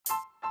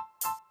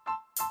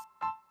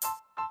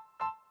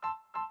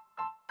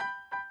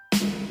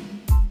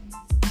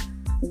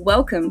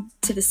Welcome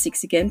to the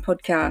Six Again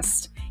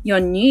podcast,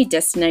 your new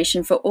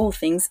destination for all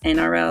things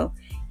NRL.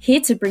 Here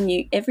to bring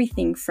you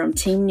everything from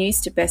team news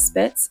to best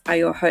bets are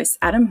your hosts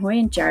Adam Hoy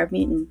and Jared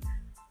Newton.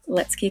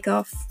 Let's kick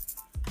off.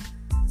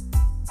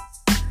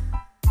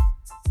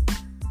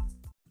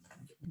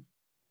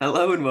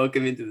 Hello and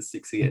welcome into the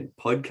Six Again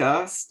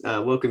podcast.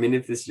 Welcome in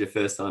if this is your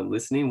first time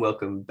listening.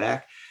 Welcome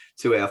back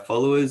to our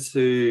followers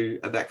who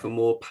are back for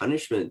more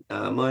punishment.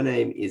 My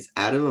name is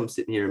Adam. I'm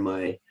sitting here in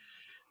my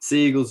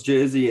Sea Eagles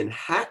jersey and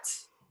hat.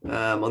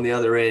 On the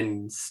other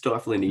end,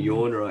 stifling a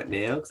yawn right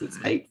now because it's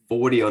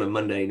 8:40 on a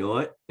Monday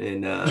night,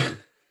 and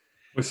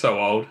we're so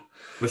old.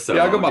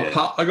 I got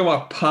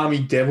my Palmy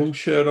Devil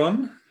shirt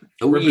on,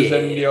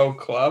 representing the old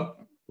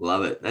club.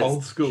 Love it. That's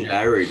old school.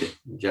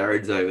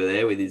 Jared's over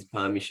there with his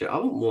Palmy shirt. I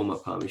haven't worn my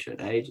Palmy shirt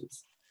in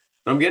ages.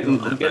 But I'm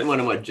getting one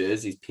of my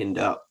jerseys pinned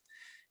up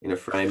in a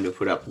frame to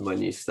put up in my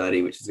new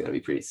study, which is going to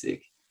be pretty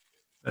sick.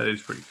 That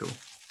is pretty cool.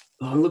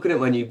 Oh, I'm looking at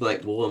my new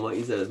black wall. I might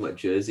use that as my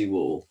jersey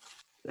wall.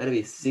 That'd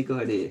be a sick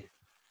idea.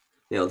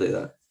 Yeah, I'll do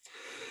that.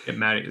 Get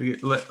Maddie.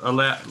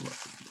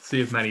 See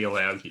if Maddie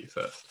allows you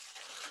first.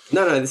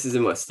 No, this is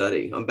in my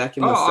study. I'm back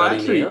in my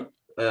study now.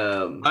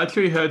 I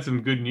actually heard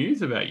some good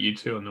news about you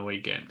two on the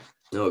weekend.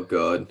 Oh,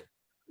 God.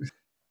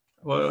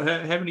 Well,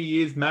 how many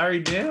years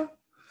married now?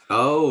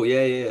 Oh,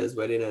 yeah. It's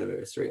wedding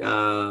anniversary.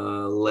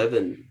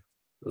 11.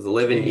 It was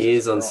 11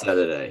 years on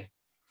Saturday.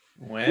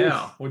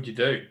 Wow. Oof. What'd you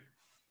do?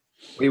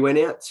 We went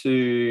out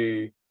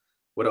to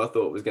what I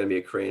thought was going to be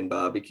a Korean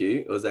barbecue.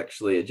 It was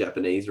actually a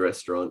Japanese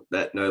restaurant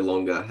that no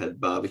longer had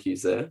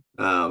barbecues there.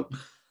 I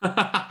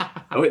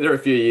went there a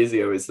few years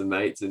ago with some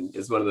mates, and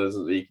it's one of those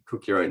where you can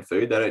cook your own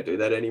food. They don't do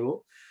that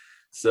anymore.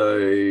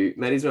 So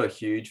Maddie's not a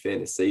huge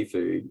fan of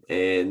seafood,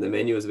 and the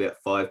menu was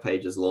about 5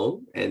 pages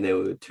long, and there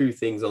were 2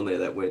 things on there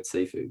that weren't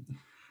seafood.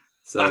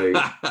 So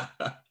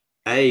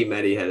A,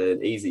 Maddie had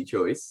an easy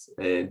choice,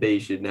 and B,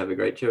 she didn't have a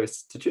great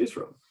choice to choose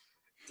from.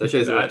 So it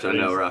shows how much I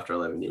know her after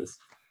 11 years.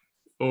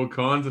 All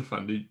kinds of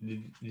fun. Did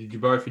you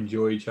both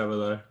enjoy each other,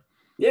 though?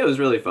 Yeah, it was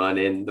really fun,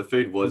 and the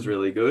food was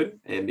really good.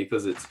 And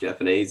because it's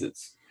Japanese,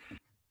 it's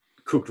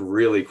cooked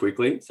really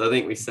quickly. So I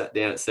think we sat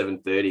down at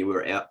 7:30. We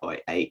were out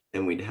by 8,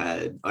 and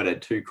I'd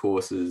had 2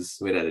 courses.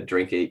 We'd had a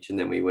drink each, and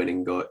then we went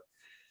and got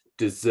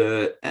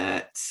dessert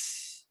at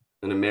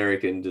an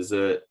American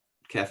dessert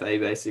cafe,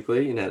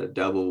 basically, and had a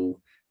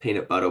double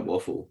peanut butter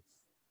waffle.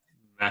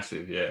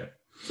 Massive, yeah.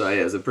 So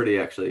yeah, it was a pretty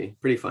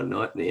fun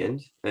night in the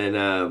end. And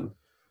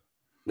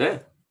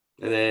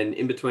and then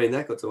in between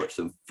that, got to watch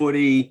some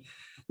footy.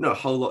 Not a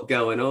whole lot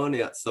going on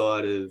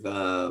outside of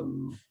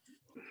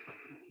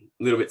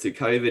little bits of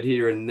COVID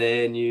here and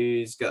there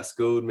news. Gus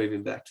Gould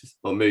moving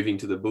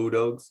to the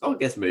Bulldogs. Oh, I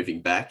guess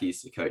moving back. He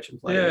used to coach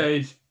and play.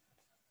 Yeah,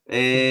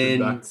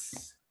 and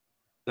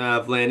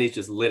Vlandy's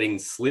just letting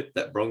slip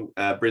that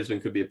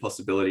Brisbane could be a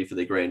possibility for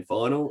the grand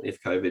final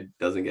if COVID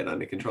doesn't get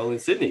under control in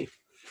Sydney.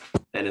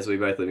 And as we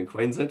both live in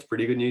Queensland, it's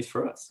pretty good news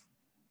for us.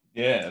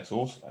 Yeah, that's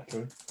awesome,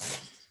 actually.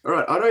 All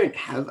right, I don't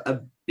have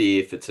a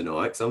beer for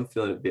tonight because I'm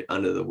feeling a bit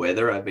under the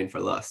weather. I've been for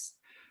the last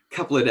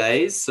couple of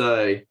days,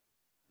 so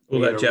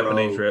all that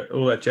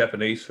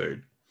Japanese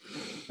food.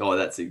 Oh,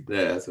 that's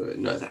what.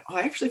 No,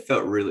 I actually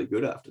felt really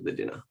good after the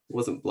dinner. It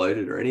wasn't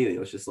bloated or anything. It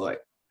was just like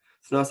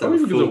it's nice to have a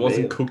full because it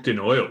wasn't meal. cooked in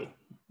oil.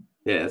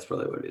 Yeah, that's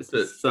probably what it is.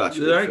 They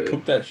don't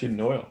cook that shit in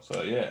oil,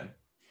 so yeah.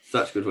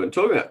 Such good food.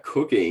 Talking about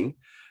cooking,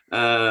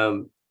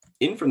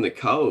 in from the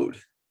cold,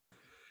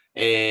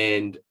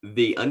 and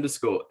the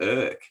underscore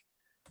Irk,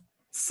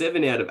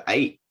 7 out of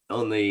 8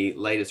 on the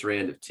latest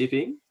round of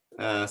tipping.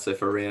 So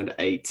for round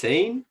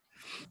 18.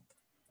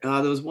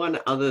 There was one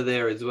other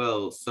there as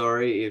well.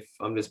 Sorry if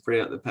I'm just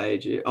printing out the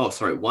page here. Oh,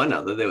 sorry, one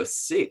other. There were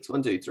 6.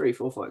 1, 2, 3,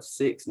 4, 5,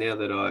 6. Now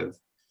that I've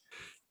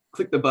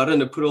clicked the button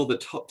to put all the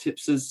top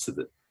tipsters to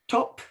the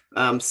top,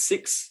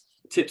 6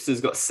 tipsters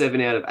got 7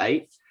 out of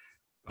 8.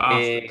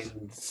 And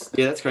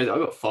yeah, that's crazy. I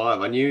got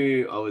 5. I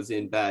knew I was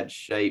in bad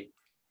shape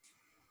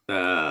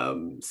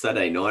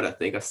Saturday night, I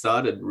think. I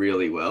started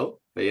really well,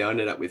 but yeah, I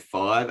ended up with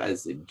 5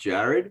 as did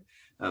Jared.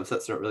 So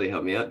that's not really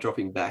helped me out,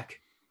 dropping back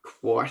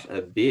quite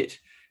a bit.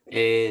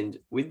 And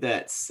with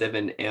that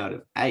 7 out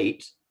of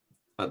 8,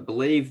 I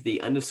believe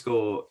the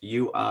underscore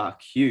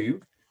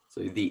URQ,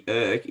 so the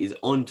Irk, is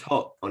on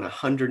top on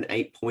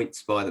 108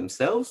 points by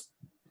themselves.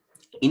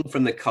 In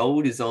from the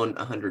cold is on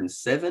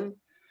 107.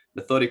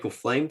 Methodical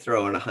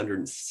Flamethrower on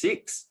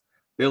 106.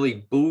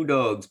 Burley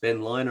Bulldogs,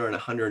 Ben Liner on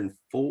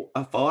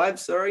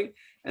 105,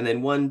 and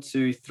then 1,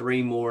 2,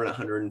 3 more on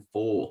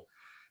 104.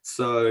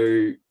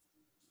 So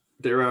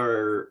there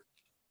are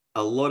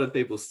a lot of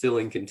people still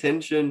in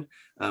contention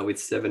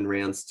with 7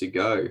 rounds to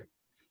go.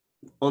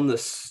 On the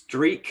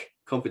streak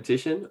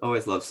competition, I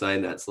always love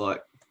saying that. It's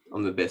like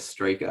I'm the best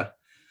streaker.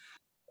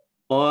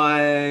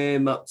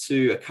 I'm up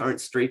to a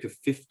current streak of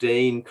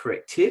 15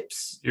 correct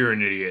tips. You're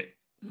an idiot.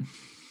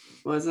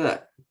 Why is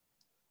that?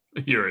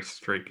 You're a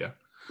streaker.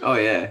 Oh,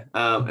 yeah.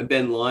 And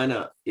Ben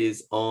Liner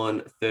is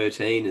on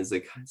 13 as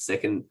the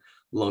second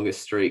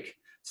longest streak.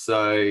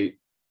 So,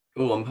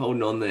 I'm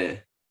holding on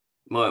there.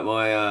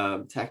 My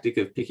tactic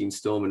of picking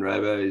Storm and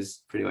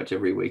Rabbos pretty much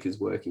every week is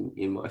working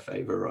in my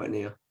favor right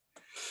now.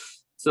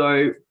 So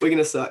we're going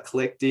to start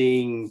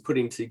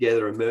putting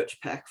together a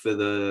merch pack for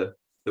the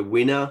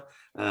winner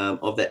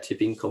of that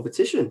tipping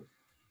competition.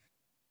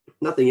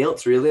 Nothing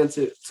else really,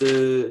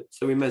 so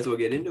we may as well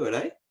get into it,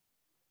 eh?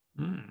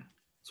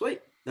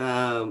 Sweet.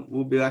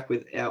 We'll be back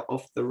with our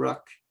Off the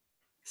Ruck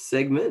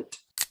segment.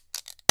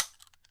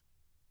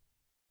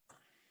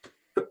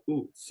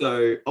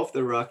 So Off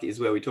the Ruck is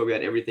where we talk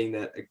about everything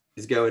that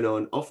is going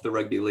on off the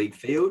rugby league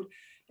field.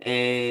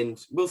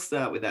 And we'll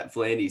start with that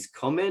V'landys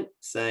comment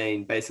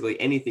saying basically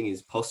anything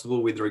is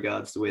possible with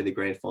regards to where the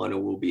grand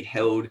final will be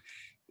held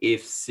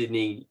if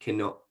Sydney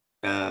cannot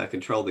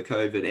control the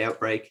COVID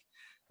outbreak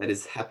that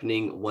is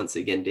happening once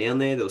again down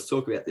there. There was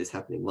talk about this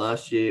happening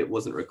last year. It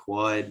wasn't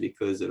required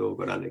because it all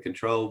got under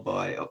control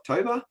by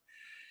October.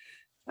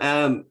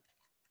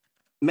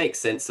 Makes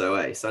sense though,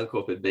 eh?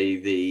 Suncorp would be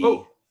the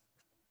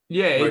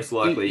most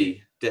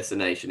likely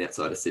destination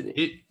outside of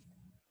Sydney.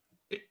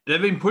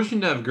 They've been pushing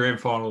to have a grand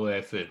final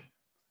there for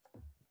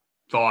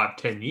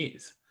 5-10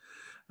 years.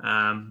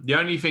 The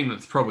only thing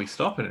that's probably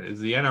stopping it is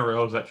the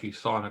NRL has actually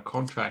signed a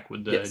contract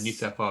with the New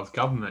South Wales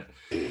government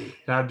to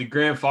have the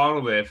grand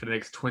final there for the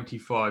next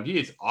 25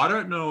 years. I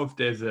don't know if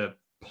there's a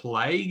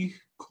plague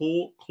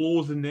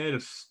clause in there to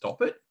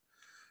stop it.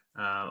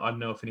 I don't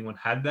know if anyone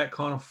had that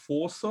kind of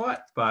foresight,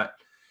 but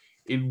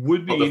it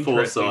would be interesting. The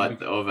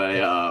foresight of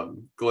a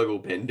global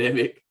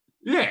pandemic.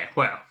 Yeah,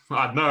 well,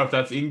 I don't know if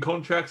that's in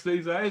contracts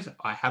these days.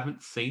 I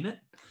haven't seen it.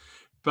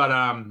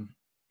 But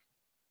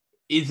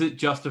is it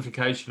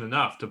justification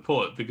enough to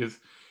pull it? Because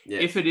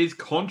if it is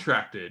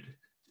contracted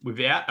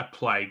without a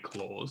plague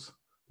clause,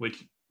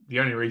 which the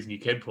only reason you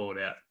can pull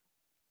it out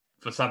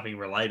for something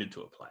related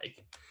to a plague,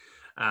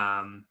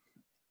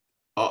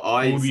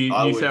 will the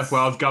New South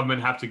Wales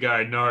government have to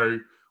go, no,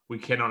 we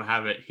cannot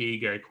have it. Here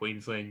you go,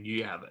 Queensland,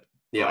 you have it.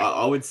 Yeah,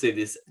 I would see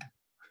this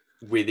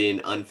within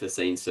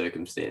unforeseen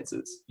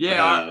circumstances.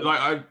 Yeah,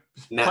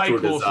 natural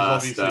plague clause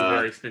disaster, is obviously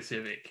very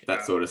specific.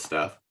 That sort of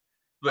stuff.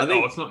 But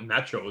no, it's not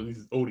natural. This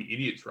is all the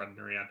idiots running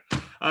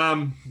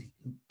around.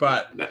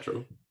 But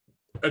natural.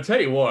 I tell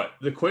you what,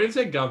 the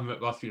Queensland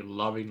government must be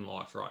loving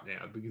life right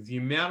now because the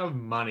amount of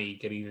money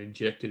getting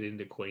injected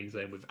into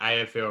Queensland with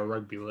AFL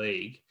Rugby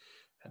League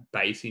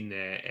basing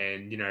there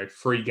and,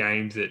 free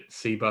games at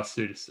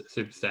Seabus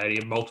Super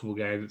Stadium, multiple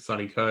games at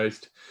Sunny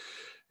Coast,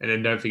 and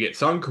then don't forget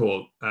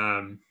Suncorp.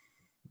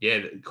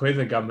 The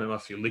Queensland government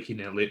must be licking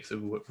their lips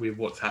with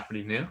what's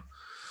happening now.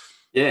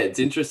 Yeah, it's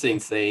interesting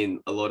seeing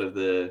a lot of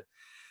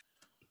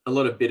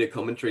bitter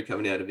commentary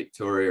coming out of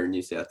Victoria and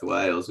New South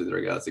Wales with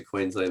regards to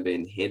Queensland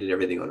being handed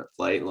everything on a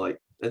plate.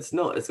 Like, it's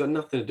got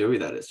nothing to do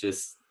with that. It's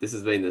just, this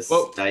has been the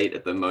state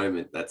at the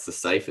moment that's the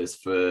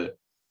safest for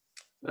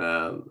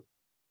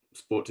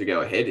sport to go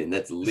ahead in.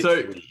 That's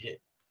literally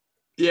it.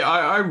 Yeah,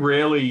 I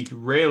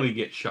rarely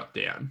get shut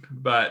down,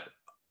 but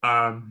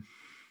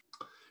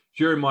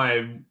during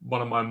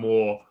one of my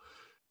more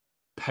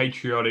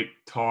patriotic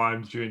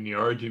times during the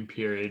Origin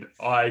period,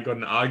 I got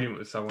an argument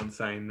with someone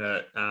saying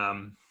that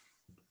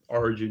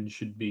Origin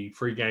should be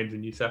free games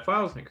in New South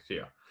Wales next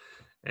year.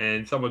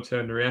 And someone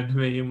turned around to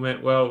me and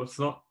went, well, it's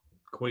not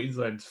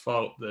Queensland's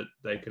fault that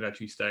they could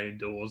actually stay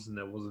indoors and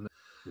there wasn't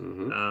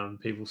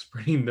people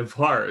spreading the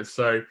virus.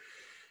 So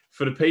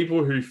for the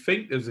people who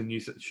think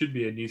should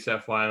be a New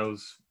South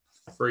Wales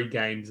free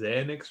games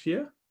there next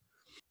year,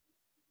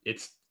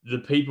 it's the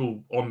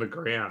people on the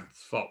ground's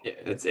fault. Yeah,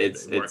 it's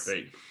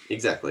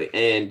exactly.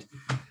 And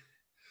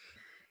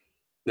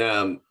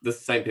the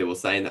same people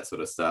saying that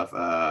sort of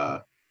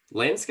stuff.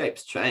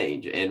 Landscapes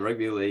change, and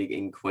rugby league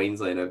in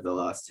Queensland over the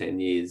last 10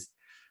 years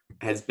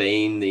has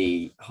been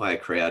the higher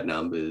crowd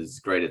numbers,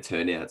 greater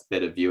turnouts,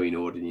 better viewing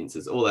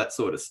audiences, all that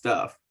sort of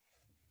stuff.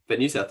 But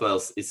New South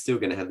Wales is still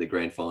going to have the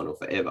grand final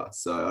forever.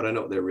 So I don't know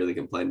what they're really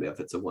complaining about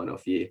if it's a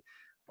one-off year.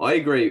 I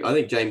agree. I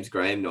think James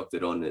Graham knocked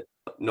it on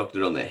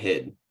their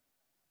head.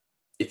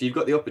 If you've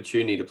got the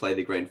opportunity to play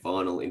the grand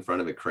final in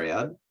front of a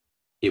crowd,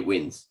 it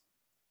wins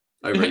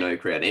over no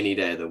crowd any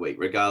day of the week,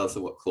 regardless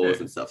of what clause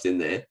and stuff's in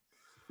there.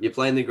 You're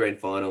playing the grand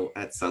final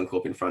at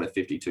Suncorp in front of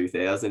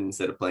 52,000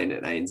 instead of playing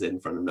at ANZ in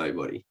front of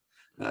nobody.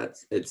 I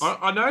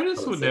know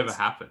this would never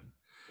happen,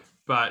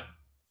 but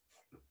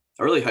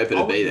I really hope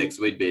it'd be there because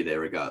we'd be there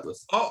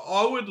regardless.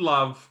 I would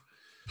love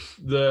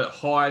the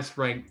highest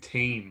ranked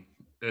team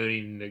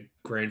earning the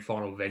grand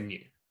final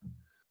venue.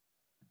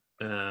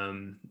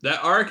 That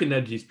I reckon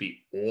that'd just be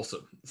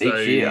awesome.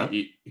 Each year.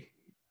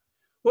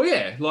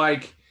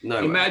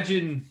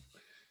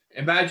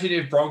 Imagine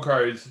if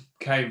Broncos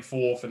came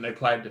fourth and they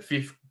played the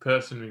fifth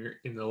person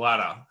in the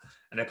ladder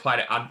and they played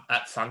it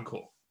at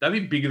Suncorp.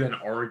 That'd be bigger than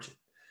Origin.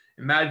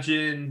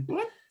 Imagine.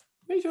 What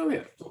are you talking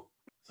about?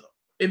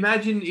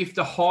 Imagine if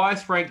the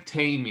highest ranked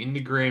team in the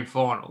grand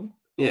final,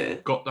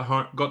 got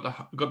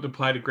to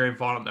play the grand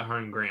final at the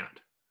home ground.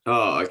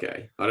 Oh,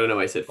 okay. I don't know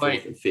why I said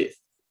fourth and fifth.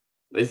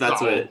 If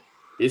that's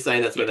You're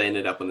saying that's where they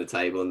ended up on the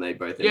table and they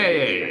both ended up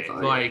in the grand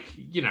final. Like,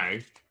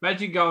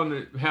 imagine going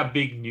to how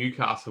big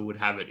Newcastle would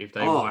have it if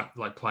they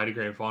might played a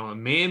grand final.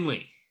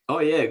 Manly. Oh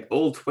yeah,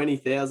 all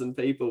 20,000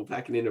 people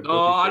packing in a bookie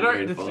I for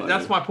a grand final.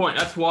 That's my point.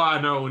 That's why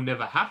I know it will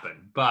never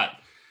happen. But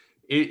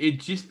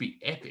it'd just be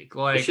epic.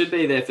 Like, it should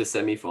be there for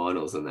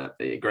semi-finals and that.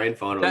 The grand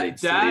final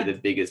needs to be the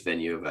biggest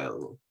venue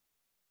available.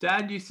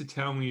 Dad used to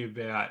tell me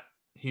about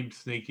him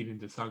sneaking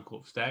into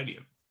Suncorp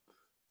Stadium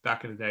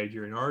back in the day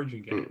during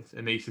Origin games,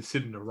 and they used to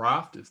sit in the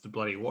rafters to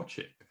bloody watch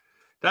it.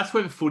 That's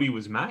when footy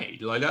was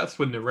made. Like, that's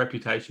when the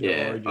reputation of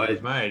Origin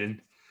was made.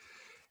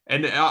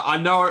 And I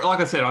know, like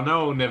I said, I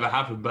know it will never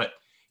happen, but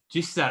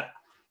just that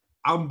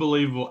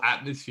unbelievable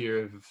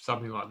atmosphere of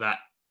something like that,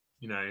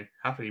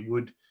 happening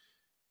would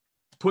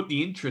put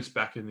the interest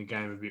back in the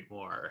game a bit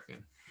more, I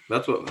reckon.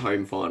 That's what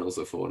home finals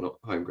are for, not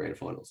home grand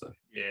finals, though.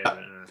 Yeah.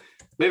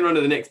 Moving on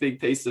to the next big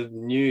piece of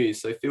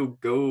news. So Phil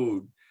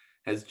Gould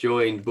has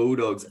joined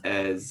Bulldogs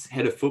as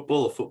head of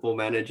football, or football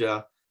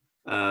manager,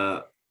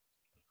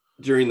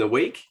 during the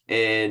week.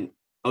 And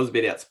I was a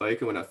bit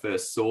outspoken when I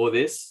first saw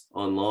this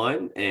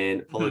online,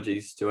 and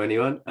apologies to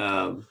anyone.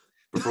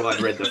 Before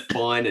I'd read the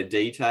finer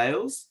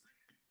details,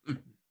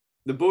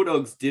 the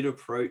Bulldogs did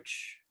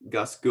approach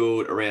Gus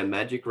Gould around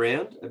Magic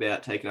Round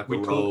about taking up a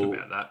role. We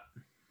talked about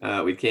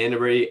that. With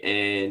Canterbury,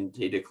 and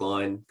he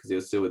declined because he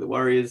was still with the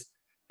Warriors.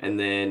 And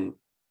then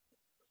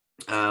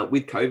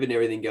with COVID and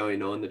everything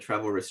going on, the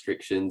travel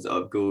restrictions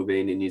of Gould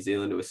being in New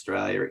Zealand to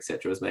Australia,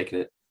 etc., was making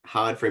it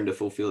hard for him to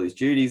fulfill his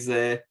duties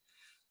there.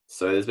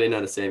 So there's been an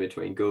understanding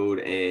between Gould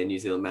and New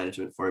Zealand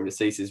management for him to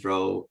cease his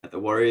role at the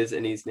Warriors,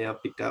 and he's now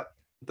picked up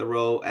the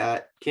role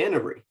at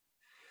Canterbury.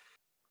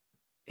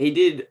 He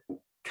did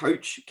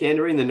coach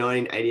Canterbury in the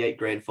 1988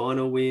 grand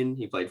final win.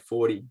 He played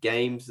 40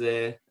 games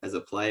there as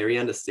a player. He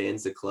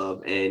understands the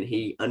club, and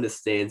he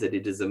understands that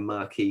it is a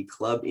marquee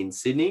club in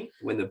Sydney.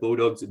 When the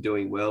Bulldogs are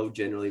doing well,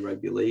 generally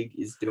rugby league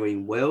is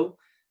doing well.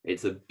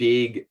 It's a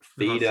big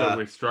feeder. So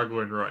we're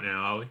struggling right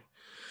now, are we?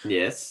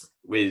 Yes,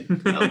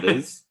 with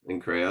numbers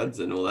and crowds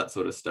and all that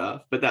sort of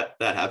stuff. But that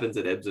happens,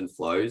 it ebbs and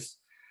flows.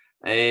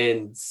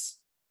 And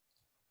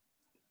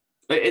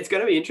it's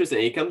going to be interesting.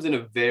 He comes in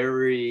a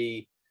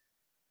very,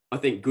 I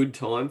think, good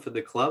time for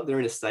the club. They're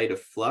in a state of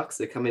flux.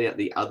 They're coming out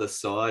the other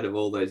side of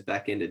all those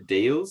back-ended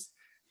deals.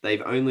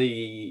 They've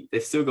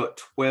still got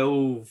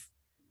 12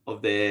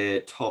 of their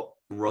top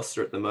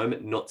roster at the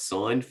moment not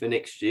signed for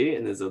next year.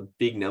 And there's a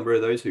big number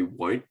of those who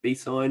won't be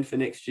signed for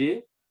next year.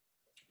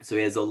 So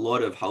he has a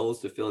lot of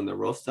holes to fill in the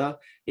roster.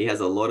 He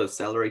has a lot of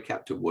salary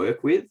cap to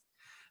work with.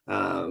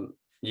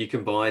 You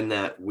combine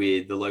that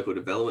with the local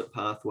development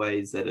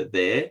pathways that are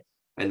there,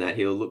 and that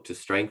he'll look to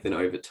strengthen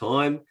over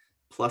time,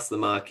 plus the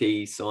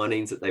marquee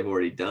signings that they've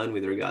already done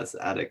with regards to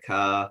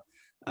Adakar,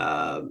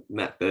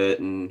 Matt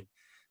Burton,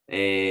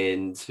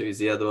 and who's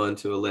the other one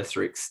to a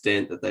lesser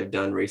extent that they've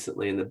done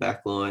recently in the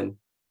back line.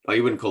 Oh,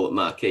 you wouldn't call it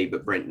marquee,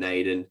 but Brent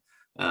Naden.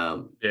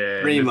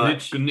 Pretty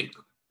much.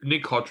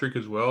 Nick Kotrick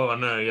as well. I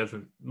know he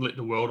hasn't lit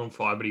the world on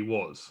fire, but he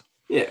was.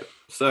 Yeah.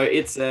 So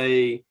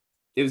he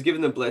was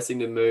given the blessing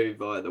to move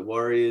via the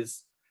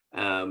Warriors.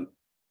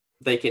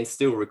 They can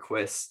still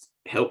request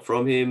help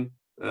from him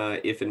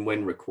if and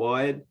when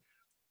required.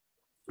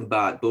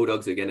 But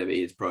Bulldogs are going to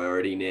be his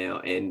priority now,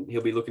 and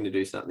he'll be looking to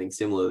do something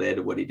similar there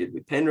to what he did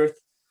with Penrith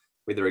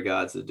with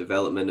regards to the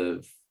development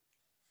of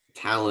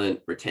talent,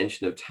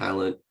 retention of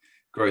talent,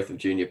 growth of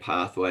junior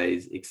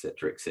pathways,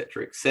 etc.,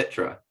 etc.,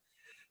 etc.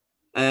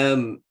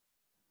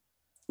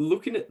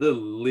 Looking at the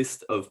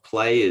list of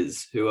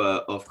players who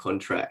are off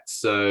contract.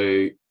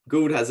 So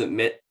Gould hasn't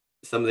met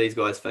some of these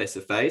guys face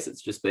to face.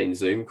 It's just been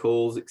Zoom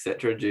calls,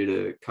 etc., due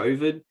to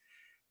COVID.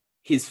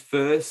 His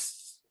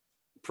first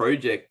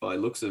project, by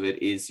looks of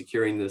it, is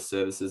securing the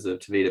services of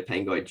Tavita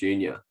Pangai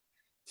Jr.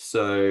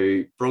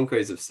 So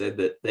Broncos have said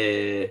that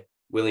they're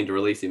willing to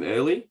release him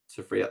early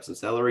to free up some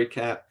salary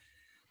cap.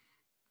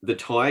 The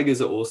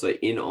Tigers are also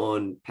in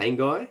on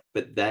Pangai,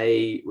 but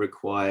they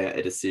require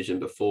a decision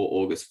before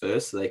August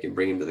 1st so they can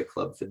bring him to the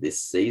club for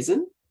this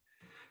season,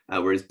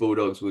 whereas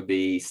Bulldogs would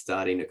be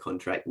starting a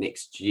contract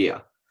next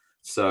year.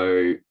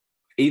 So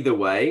either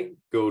way,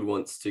 Gould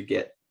wants to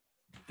get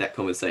that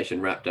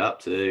conversation wrapped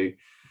up to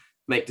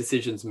make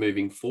decisions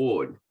moving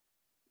forward.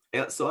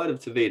 Outside of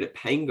Tavita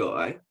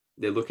Pangai,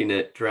 they're looking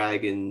at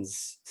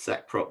Dragons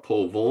sack prop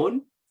Paul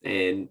Vaughan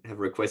and have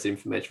requested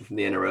information from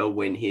the NRL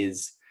when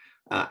his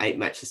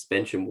 8-match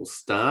suspension will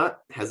start.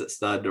 Has it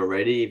started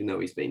already, even though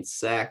he's been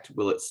sacked?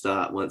 Will it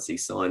start once he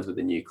signs with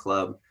a new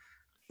club?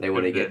 They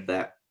want to get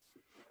that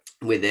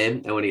with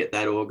them. They want to get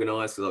that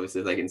organised, because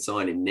obviously if they can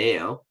sign him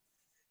now,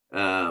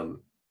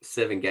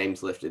 7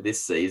 games left of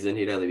this season,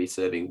 he'd only be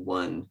serving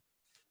 1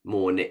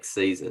 more next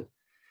season.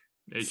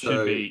 It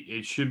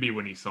should be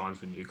when he signs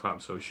with a new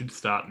club, so it should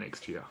start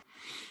next year.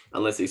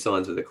 Unless he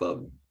signs with the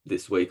club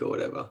this week or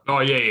whatever. Oh,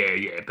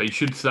 yeah. But he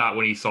should start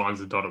when he signs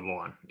the dotted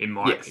line, in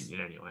my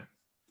opinion, anyway.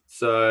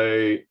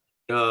 So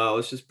I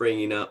was just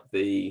bringing up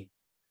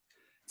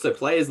so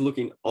players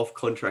looking off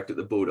contract at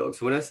the Bulldogs.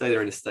 So when I say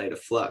they're in a state of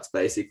flux,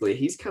 basically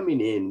he's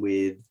coming in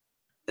with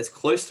as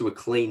close to a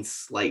clean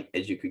slate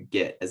as you could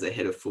get as a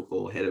head of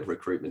football, head of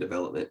recruitment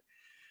development.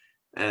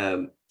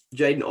 Jaden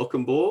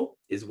Ockenbaugh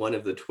is one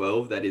of the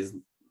 12 that is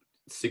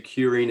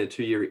securing a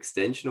 2-year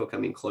extension or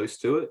coming close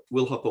to it.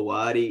 Will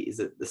Hopewadi is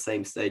at the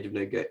same stage of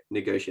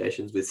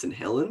negotiations with St.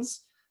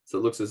 Helens. So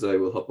it looks as though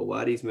Will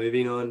Hopewadi is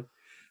moving on.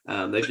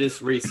 They've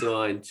just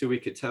re-signed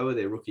Tui Katoa,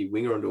 their rookie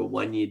winger, onto a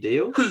 1-year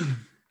deal.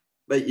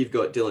 But you've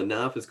got Dylan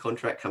Narpa's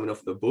contract coming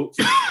off the books.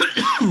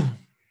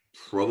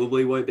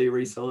 Probably won't be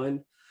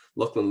re-signed.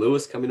 Lachlan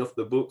Lewis coming off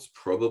the books.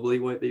 Probably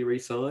won't be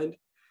re-signed.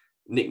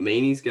 Nick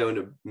Meaney's going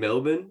to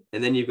Melbourne.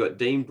 And then you've got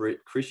Dean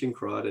Britt, Christian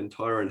Crichton,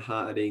 Tyrone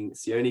Harding,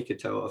 Sione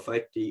Katoa,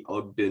 Afekti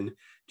Ogden,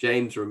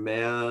 James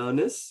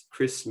Romanis,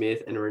 Chris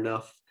Smith, and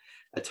Renuf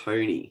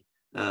Atoni,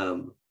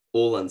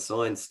 all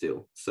unsigned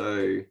still.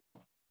 So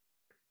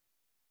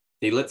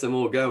he lets them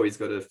all go. He's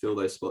got to fill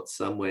those spots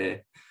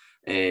somewhere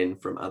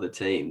and from other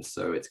teams.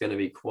 So it's going to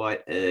be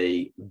quite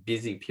a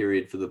busy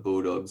period for the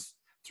Bulldogs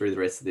through the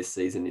rest of this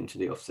season into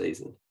the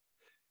off-season.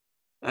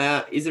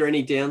 Is there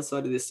any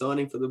downside to this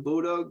signing for the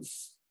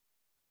Bulldogs?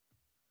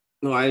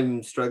 No,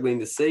 I'm struggling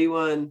to see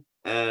one.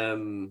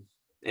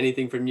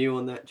 Anything from you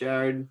on that,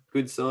 Jared?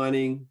 Good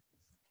signing?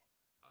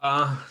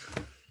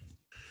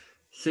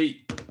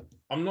 See,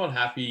 I'm not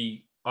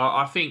happy.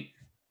 I think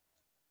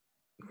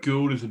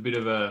Gould is a bit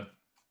of a,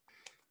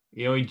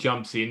 he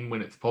jumps in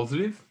when it's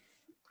positive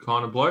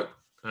kind of bloke.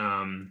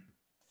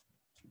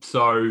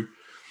 So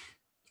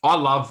I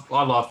love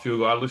Phil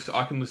Gould.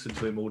 I can listen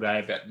to him all day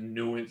about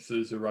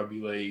nuances of rugby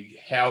league,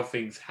 how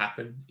things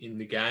happen in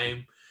the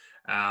game,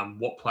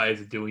 what players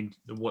are doing,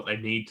 what they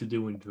need to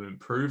do and to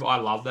improve. I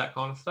love that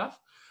kind of stuff.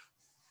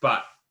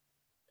 But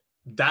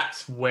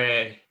that's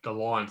where the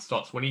line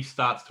stops. When he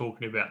starts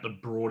talking about the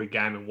broader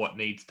game and what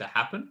needs to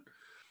happen,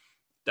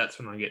 that's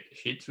when I get the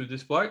shits with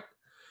this bloke.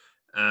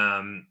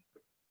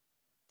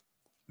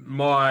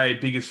 My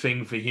biggest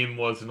thing for him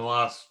was in the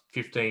last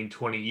 15,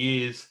 20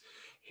 years,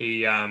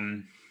 he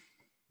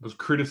was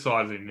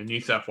criticising the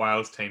New South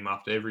Wales team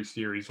after every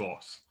series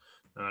loss.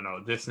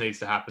 No, this needs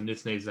to happen,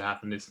 this needs to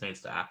happen, this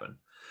needs to happen.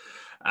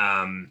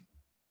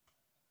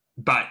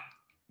 But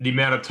the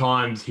amount of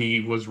times he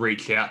was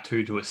reached out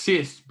to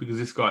assist, because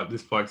this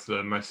bloke's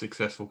the most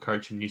successful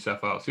coach in New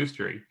South Wales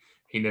history,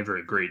 he never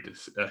agreed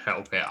to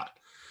help out.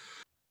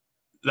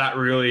 That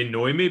really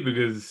annoyed me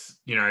because,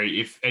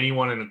 if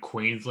anyone in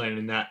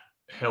Queensland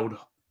held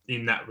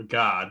in that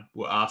regard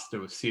were asked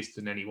to assist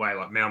in any way,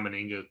 like Mal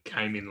Meninga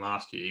came in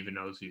last year, even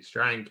though he was the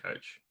Australian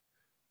coach,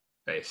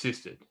 they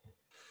assisted.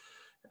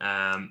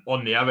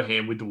 On the other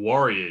hand, with the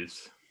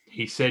Warriors,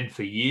 he said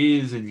for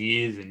years and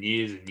years and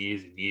years and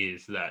years and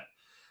years that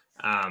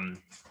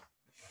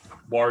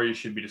Warriors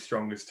should be the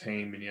strongest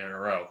team in the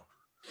NRL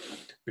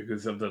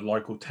because of the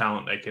local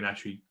talent they can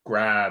actually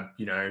grab.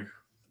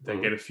 They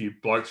get a few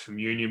blokes from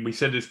Union. We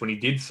said this when he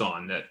did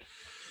sign, that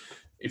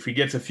if he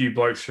gets a few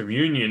blokes from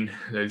Union,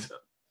 there's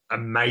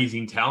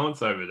amazing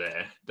talents over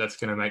there that's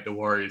going to make the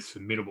Warriors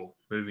formidable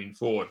moving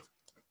forward.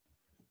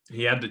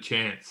 He had the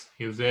chance.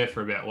 He was there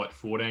for about,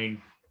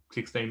 14,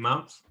 16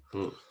 months.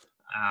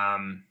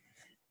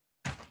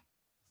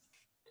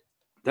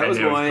 That was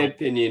my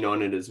opinion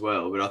on it as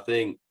well, but I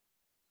think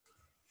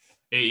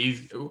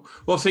he's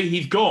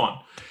gone.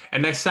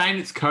 And they're saying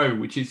it's COVID,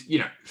 which is,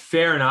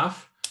 fair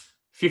enough.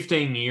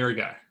 15 years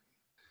ago.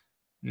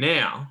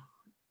 Now,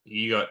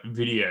 you got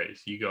videos,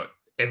 you got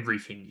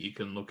everything you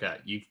can look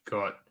at. You've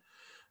got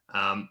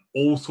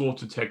all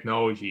sorts of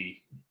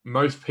technology.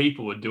 Most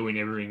people are doing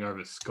everything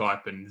over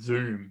Skype and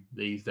Zoom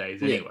these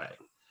days anyway.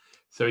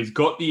 So he's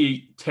got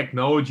the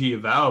technology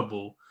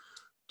available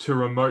to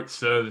remote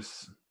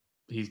service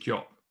his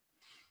job.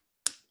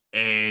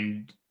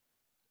 And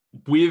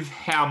with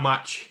how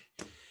much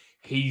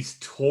he's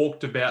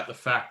talked about the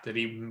fact that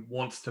he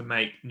wants to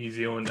make New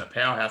Zealand a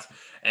powerhouse,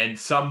 and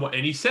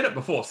he said it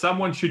before,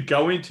 someone should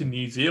go into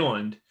New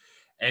Zealand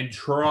and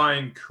try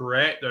and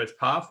create those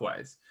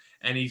pathways.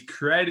 And he's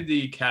created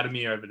the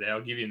academy over there.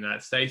 I'll give you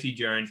that. Stacey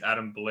Jones,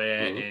 Adam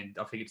Blair, and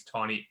I think it's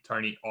Tony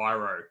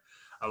Iro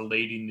are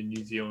leading the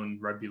New Zealand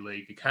Rugby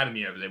League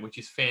Academy over there, which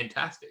is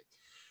fantastic.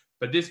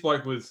 But this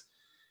bloke was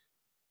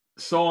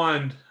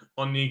signed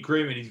on the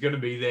agreement he's going to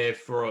be there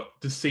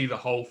to see the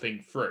whole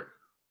thing through.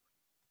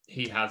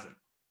 He hasn't.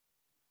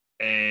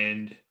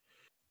 And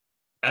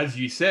as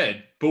you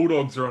said,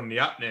 Bulldogs are on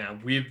the up now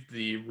with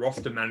the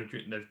roster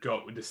management they've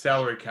got, with the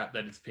salary cap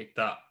that is picked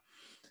up.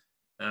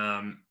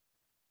 I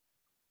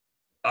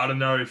don't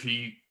know if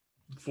he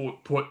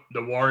put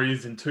the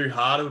Warriors in too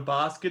hard of a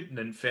basket and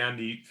then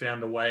found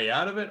a way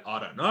out of it. I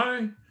don't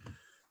know.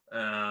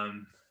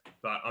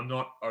 But I'm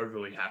not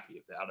overly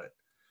happy about it.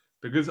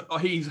 Because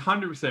he's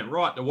 100%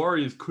 right. The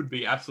Warriors could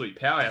be absolute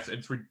powerhouse.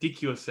 It's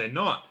ridiculous they're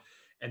not.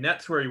 And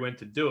that's where he went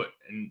to do it.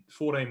 And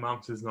 14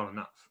 months is not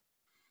enough,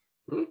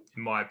 in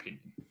my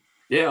opinion.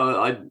 Yeah,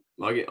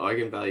 I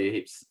can value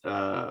heaps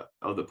of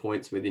the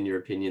points within your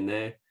opinion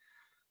there.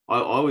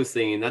 I was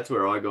thinking that's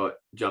where I got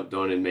jumped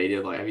on in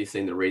media. Like, have you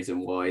seen the reason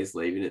why he's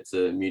leaving? It's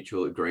a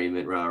mutual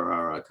agreement,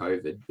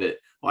 COVID. But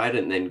I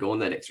hadn't then gone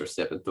that extra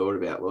step and thought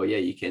about, well, yeah,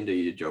 you can do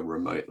your job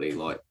remotely.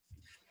 Like,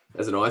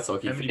 as an ice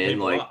hockey fan,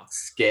 like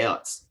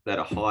scouts that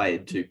are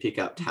hired to pick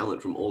up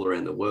talent from all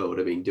around the world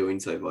have been doing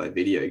so via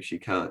video because you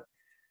can't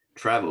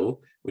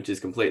travel, which is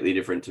completely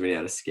different to being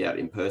able to scout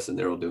in person.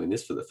 They're all doing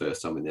this for the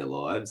first time in their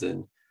lives.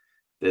 And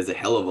there's a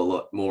hell of a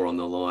lot more on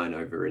the line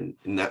over in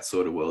that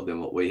sort of world than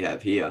what we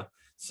have here.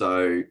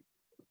 So,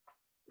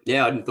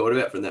 yeah, I hadn't thought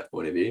about it from that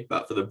point of view.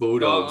 But for the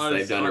Bulldogs,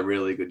 they've done a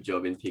really good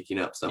job in picking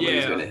up someone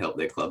who's going to help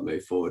their club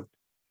move forward.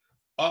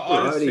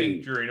 I just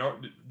think during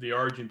the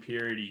Origin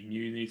period, he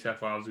knew New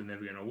South Wales were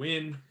never going to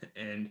win.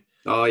 And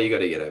you got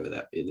to get over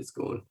that bit. It's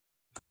gone.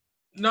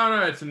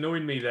 No, it's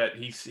annoying me that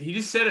he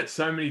just said it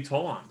so many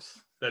times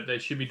that they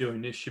should be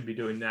doing this, should be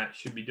doing that,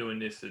 should be doing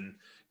this, and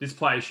this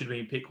player should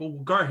be picked. Well,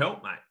 go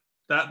help, mate.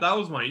 That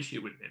was my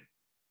issue with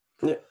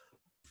him.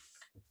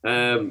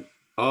 Yeah.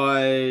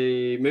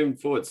 I moving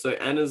forward. So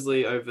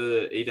Annesley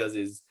he does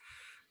his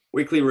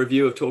weekly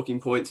review of talking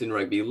points in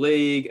rugby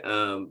league.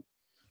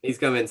 He's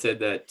come and said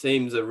that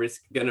teams are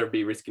going to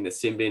be risking a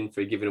sin bin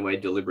for giving away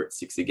deliberate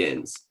 6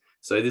 agains.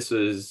 So this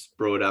was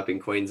brought up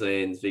in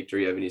Queensland's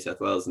victory over New South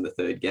Wales in the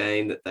third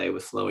game, that they were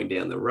slowing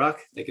down the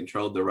ruck. They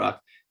controlled the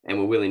ruck and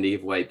were willing to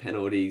give away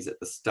penalties at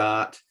the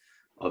start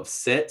of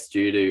sets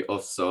due to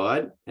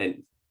offside,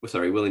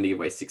 willing to give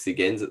away 6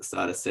 agains at the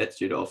start of sets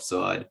due to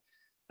offside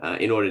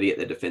in order to get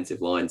the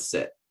defensive line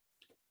set.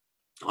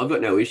 I've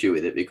got no issue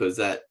with it because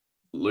that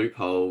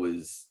loophole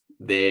was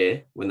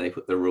there when they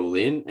put the rule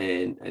in,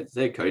 and as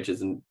their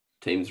coaches and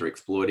teams are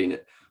exploiting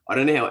it. I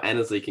don't know how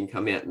Annesley can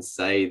come out and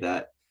say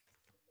that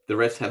the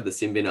refs have the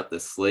sin bin up the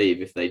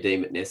sleeve if they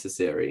deem it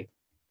necessary.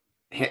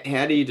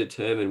 How do you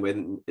determine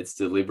when it's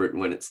deliberate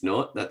and when it's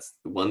not? That's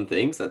one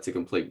thing. So that's a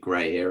complete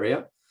grey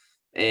area.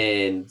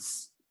 And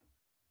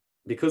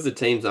because the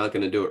teams aren't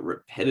going to do it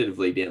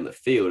repetitively down the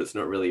field, it's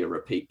not really a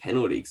repeat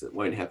penalty because it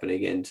won't happen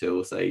again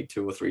until, say,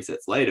 2 or 3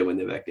 sets later when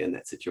they're back in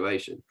that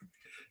situation.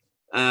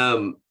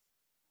 I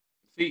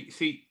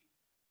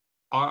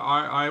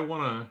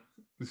want to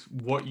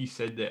what you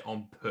said there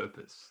on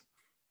purpose.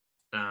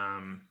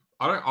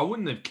 I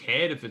wouldn't have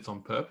cared if it's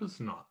on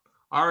purpose or not.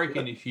 I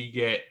reckon if you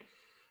get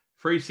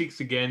 3 6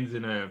 agains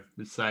in a,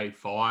 let's say,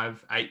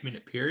 5-8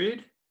 minute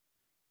period,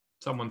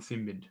 someone's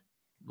sin-binned.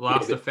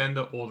 Last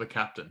offender or the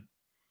captain.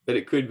 But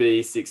it could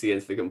be 6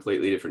 against for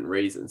completely different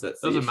reasons.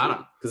 That's doesn't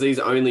matter because he's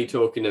only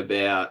talking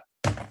about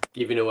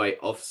giving away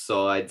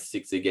offside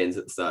 6 agains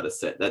at the start of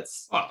set.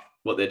 That's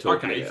what they're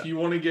talking about. Okay, if you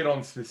want to get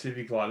on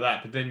specific like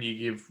that, but then you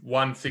give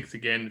 1 6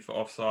 again for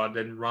offside,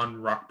 then run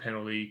ruck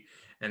penalty,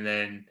 and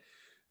then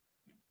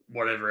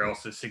whatever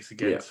else is 6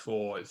 against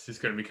for, it's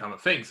just going to become a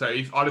thing. So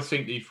I just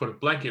think that you put a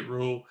blanket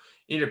rule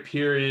in a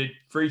period,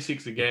 3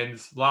 6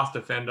 against, last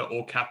offender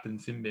or captain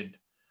sin bin.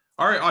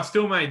 All right, I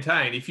still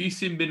maintain if you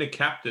sin bin a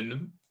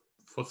captain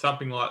for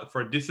something like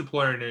for a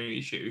disciplinary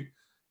issue,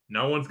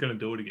 no one's going to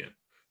do it again.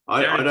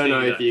 I don't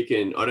know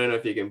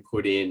if you can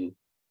put in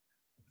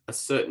a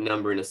certain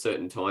number in a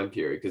certain time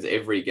period because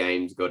every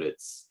game's got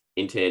its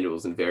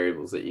intangibles and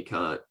variables that you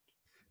can't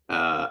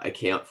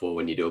account for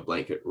when you do a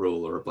blanket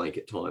rule or a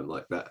blanket time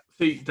like that.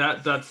 See,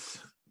 that's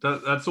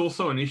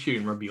also an issue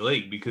in rugby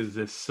league because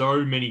there's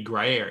so many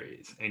grey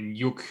areas, and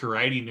you're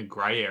creating a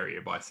grey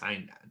area by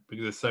saying that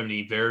because there's so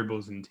many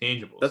variables and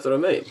intangibles. That's what I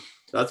mean.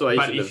 That's why.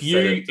 But if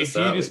you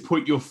just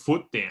put your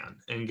foot down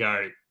and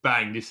go,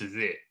 bang, this is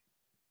it.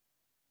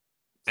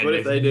 So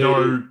and there's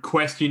no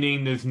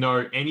questioning, there's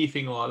no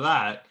anything like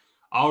that,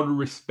 I would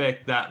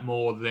respect that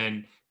more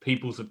than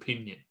people's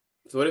opinion.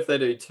 So what if they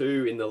do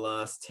 2 in the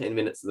last 10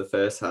 minutes of the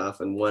first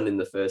half and 1 in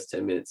the first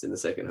 10 minutes in the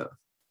second half?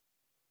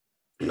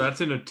 So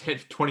that's in a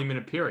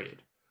 20-minute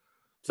period.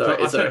 So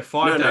I said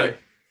 5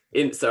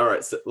 days. All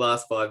right, so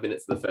last 5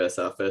 minutes of the first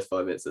half, first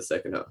 5 minutes of the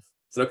second half.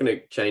 It's not going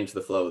to change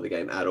the flow of the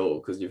game at all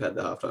because you've had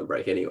the halftime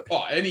break anyway.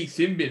 Oh, any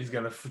sin bin's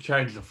going to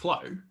change the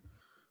flow.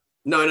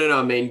 No.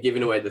 I mean,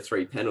 giving away the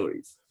 3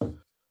 penalties.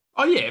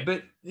 Oh, yeah,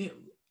 but... Yeah.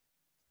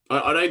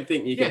 I don't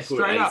think you can put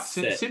straight a up,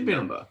 set sin bin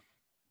number.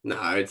 No,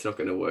 it's not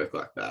going to work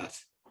like that.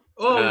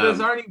 Oh, there's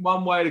only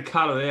one way to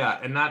cut it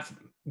out, and that's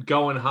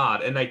going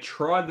hard. And they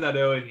tried that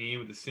earlier in the year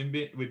with the sin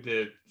bin, with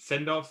the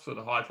send-offs for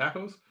the high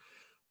tackles.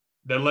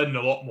 They're letting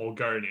a lot more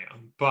go now.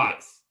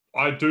 But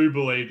I do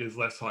believe there's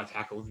less high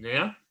tackles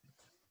now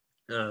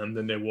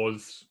than there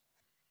was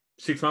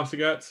 6 months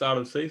ago at the start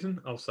of the season.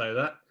 I'll say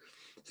that.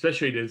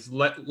 Especially there's a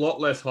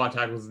lot less high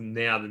tackles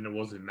now than there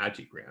was in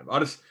Magic Round. I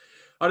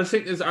just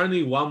think there's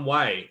only one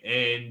way,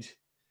 and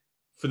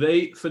for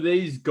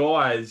these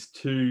guys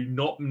to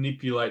not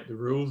manipulate the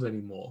rules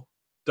anymore,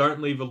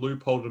 don't leave a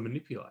loophole to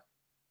manipulate.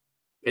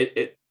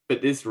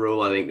 But this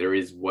rule, I think there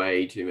is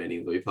way too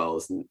many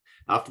loopholes, and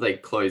after they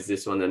close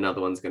this one, another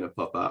one's going to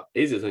pop up.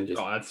 Easier than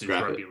just that's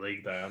rugby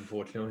league, though,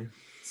 unfortunately.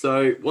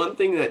 So one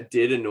thing that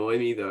did annoy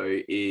me though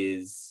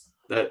is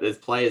that there's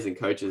players and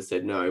coaches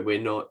said, no,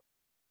 we're not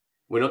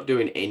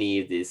doing any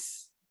of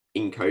this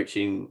in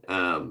coaching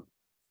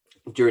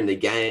during the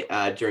game,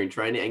 during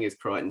training, Angus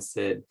Crichton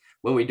said,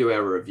 when we do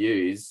our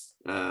reviews,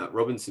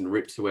 Robinson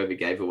rips whoever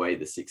gave away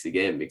the 6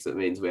 again, because it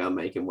means we are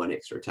making one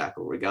extra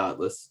tackle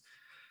regardless.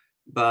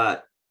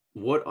 But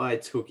what I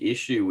took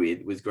issue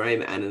with was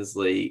Graham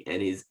Annesley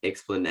and his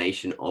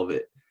explanation of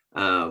it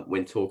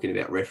when talking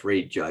about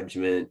referee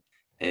judgment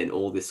and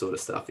all this sort of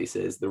stuff. He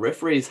says the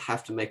referees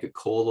have to make a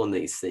call on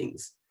these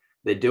things.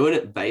 They're doing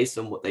it based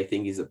on what they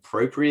think is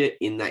appropriate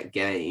in that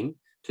game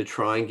to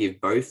try and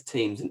give both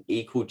teams an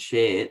equal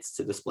chance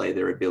to display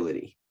their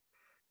ability.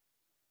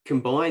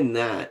 Combine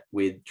that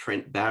with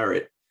Trent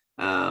Barrett.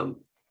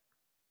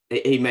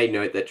 He made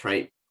note that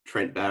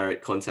Trent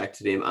Barrett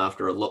contacted him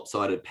after a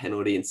lopsided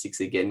penalty and 6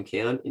 again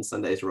count in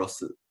Sunday's loss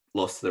to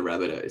the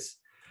Rabbitohs.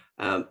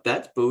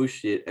 That's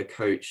bullshit, a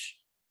coach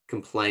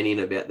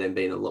complaining about them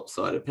being a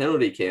lopsided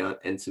penalty count.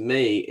 And to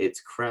me,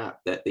 it's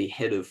crap that the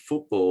head of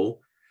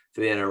football for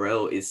the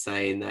NRL is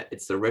saying that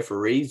it's the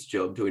referee's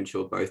job to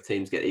ensure both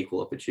teams get equal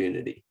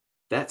opportunity.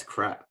 That's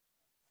crap.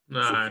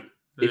 No.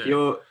 If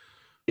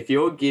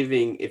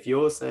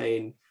you're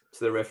saying to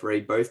the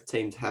referee, both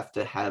teams have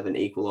to have an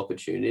equal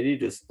opportunity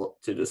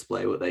to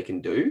display what they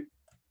can do,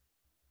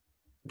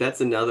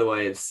 that's another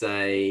way of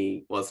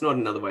saying, well, it's not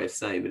another way of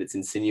saying, but it's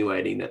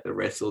insinuating that the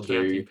refs will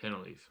do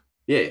penalties.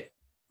 Yeah,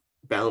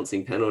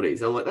 balancing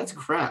penalties. I'm like, that's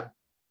crap.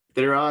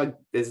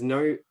 There's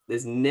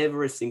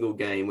never a single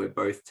game where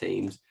both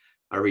teams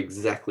are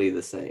exactly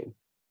the same.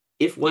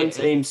 If one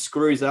team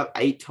screws up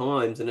 8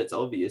 times and it's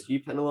obvious, you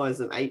penalize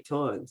them 8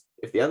 times.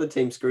 If the other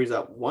team screws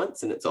up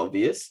once and it's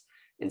obvious,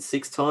 and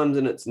 6 times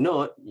and it's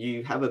not,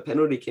 you have a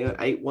penalty count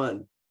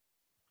 8-1.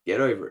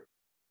 Get over it.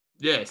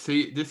 Yeah,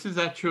 see, this is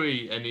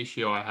actually an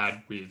issue I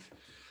had with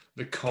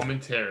the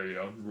commentary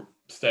on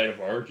State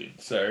of Origin.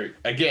 So,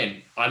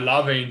 again, I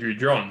love Andrew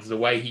Johns, the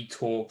way he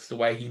talks, the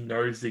way he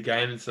knows the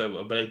game and so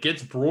on, but it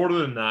gets broader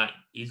than that.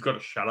 He's got to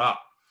shut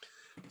up.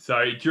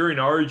 So, during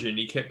Origin,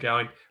 he kept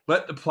going,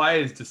 let the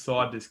players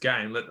decide this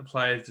game. Let the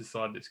players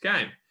decide this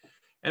game.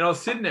 And I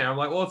was sitting there, I'm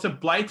like, well, it's a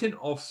blatant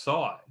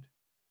offside.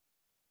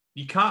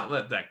 You can't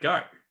let that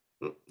go.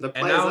 The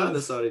players aren't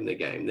deciding the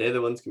game. They're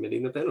the ones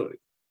committing the penalty.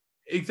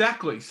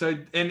 Exactly. So,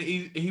 and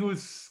he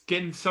was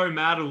getting so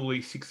mad at all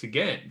these 6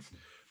 agains.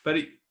 But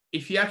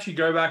if you actually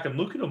go back and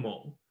look at them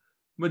all,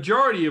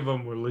 majority of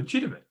them were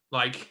legitimate.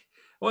 Like,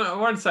 well,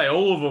 I won't say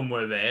all of them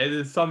were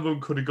there. Some of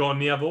them could have gone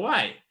the other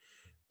way.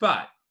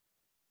 But,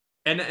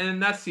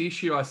 and that's the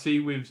issue I see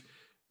with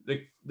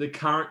the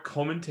current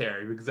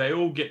commentary, because they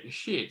all get the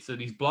shit. So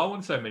he's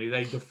blowing so many,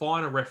 they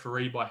define a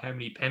referee by how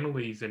many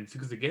penalties and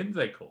 6 agains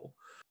they call.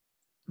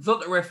 It's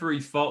not the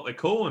referee's fault they're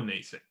calling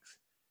these things.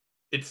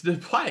 It's the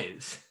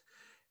players.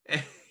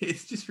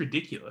 It's just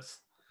ridiculous.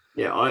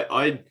 Yeah,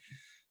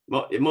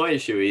 my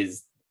issue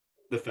is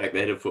the fact that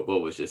head of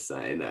football was just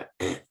saying that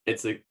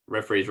it's a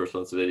referee's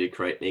responsibility to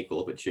create an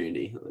equal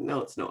opportunity.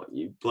 No, it's not.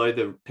 You blow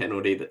the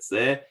penalty that's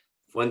there.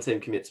 If one team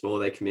commits more,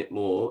 they commit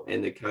more,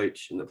 and the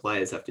coach and the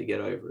players have to get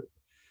over it.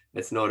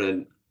 It's not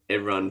an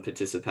everyone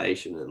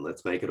participation and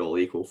let's make it all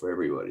equal for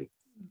everybody.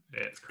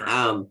 Yeah, it's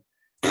crazy.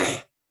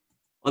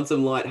 On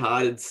some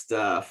lighthearted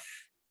stuff,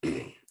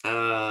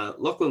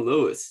 Lachlan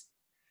Lewis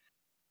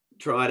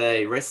tried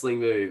a wrestling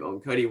move on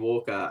Cody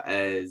Walker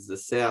as the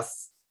South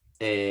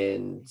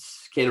and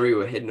Canterbury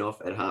were heading off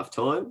at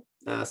halftime.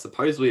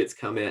 Supposedly it's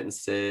come out and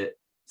said,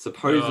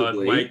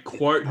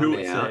 quote who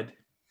it said.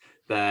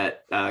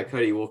 That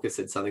Cody Walker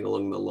said something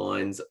along the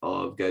lines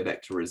of go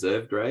back to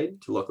reserve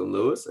grade to Lachlan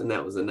Lewis, and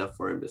that was enough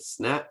for him to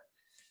snap.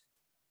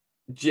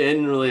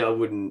 Generally, I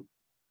would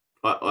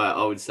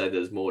say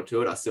there's more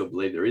to it. I still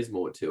believe there is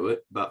more to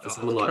it, but for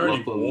someone like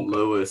Lachlan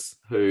Lewis,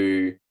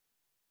 who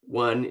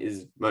one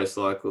is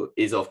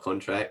off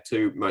contract,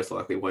 2 most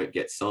likely won't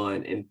get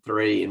signed, and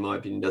 3, in my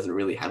opinion, doesn't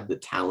really have the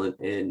talent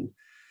and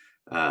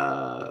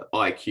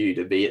IQ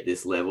to be at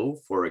this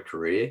level for a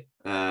career.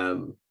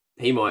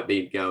 He might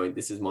be going,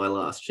 this is my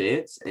last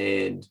chance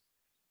and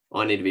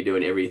I need to be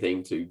doing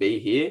everything to be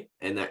here.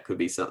 And that could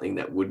be something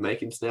that would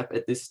make him snap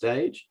at this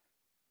stage.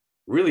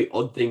 Really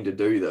odd thing to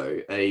do, though,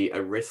 a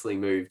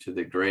wrestling move to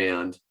the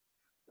ground,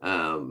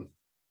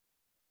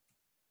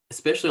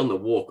 especially on the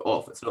walk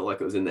off. It's not like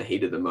it was in the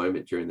heat of the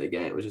moment during the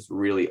game. It was just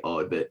really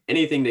odd. But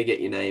anything to get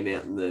your name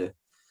out in the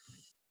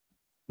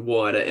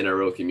wider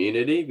NRL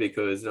community,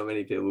 because not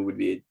many people would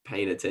be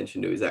paying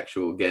attention to his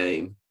actual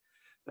game.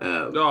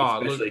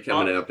 Especially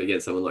coming up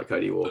against someone like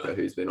Cody Walker,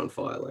 who's been on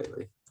fire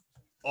lately.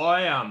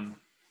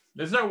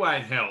 There's no way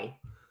in hell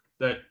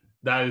that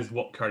is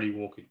what Cody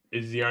Walker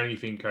is. The only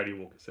thing Cody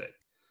Walker said.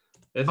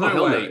 There's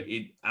no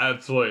way.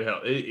 Absolute hell.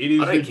 It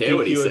is. I don't care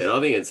what he said.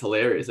 I think it's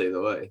hilarious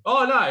either way.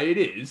 Oh no, it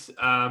is.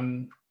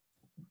 I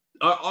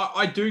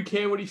do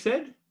care what he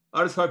said.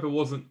 I just hope it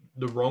wasn't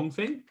the wrong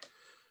thing.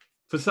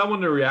 For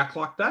someone to react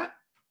like that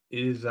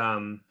is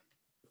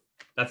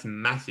that's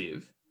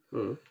massive.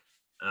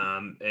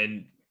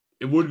 And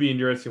it would be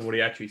interesting what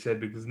he actually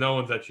said, because no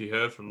one's actually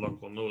heard from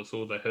Lachlan Lewis.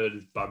 All they heard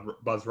is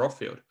Buzz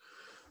Rothfield.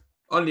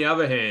 On the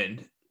other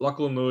hand,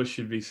 Lachlan Lewis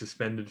should be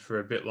suspended for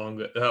a bit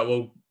longer.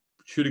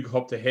 Should have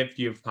copped a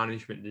heftier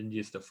punishment than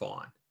just a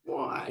fine.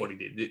 Why? what he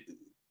did.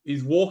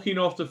 He's walking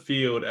off the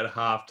field at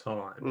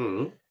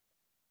halftime,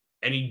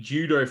 and he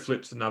judo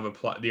flips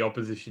the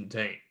opposition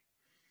team.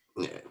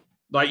 Yeah.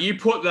 Like you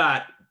put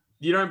that,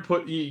 you don't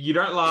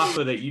laugh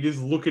at it. You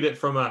just look at it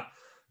from a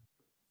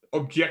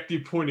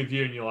objective point of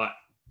view, and you're like,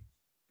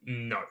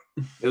 no.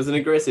 It was an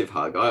aggressive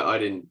hug. I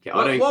didn't care.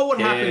 What would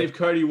happen if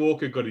Cody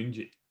Walker got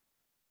injured?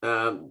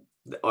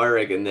 I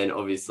reckon then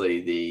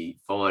obviously the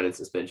fine and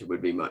suspension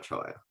would be much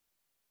higher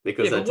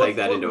because they take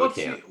that into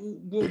account.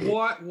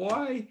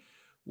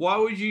 Why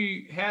would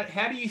you?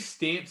 How do you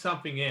stamp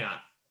something out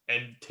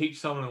and teach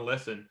someone a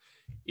lesson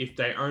if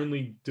they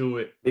only do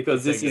it?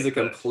 Because this is a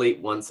complete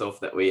once-off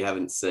that we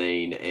haven't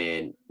seen,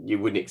 and you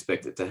wouldn't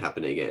expect it to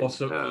happen again.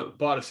 Also,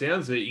 by the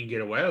sounds of it, you can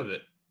get away with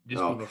it.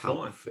 Just with a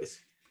fine.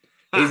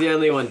 He's the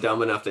only one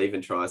dumb enough to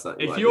even try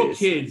something like this. If your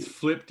kids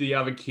flipped the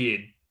other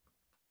kid,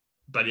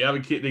 but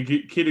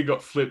the kid who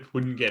got flipped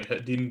didn't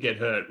get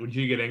hurt, would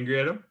you get angry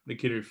at him? The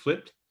kid who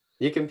flipped?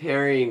 You're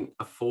comparing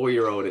a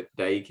 4-year-old at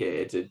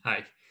daycare to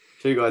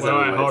two guys.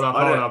 Hold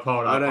up.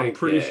 I'm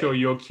pretty sure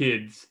your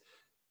kids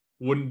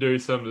wouldn't do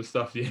some of the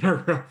stuff the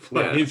NRL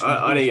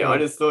I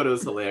just thought it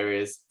was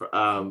hilarious.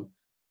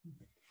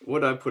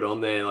 What I put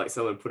on there, like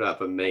someone put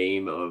up a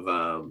meme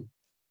of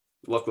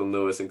Lachlan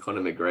Lewis and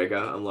Conor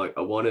McGregor. I'm like,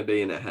 I want to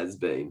be and it has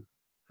been.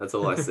 That's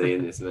all I see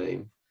in this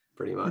meme,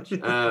 pretty much.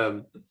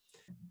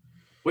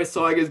 West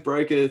Tigers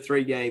broke a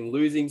 3-game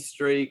losing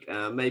streak.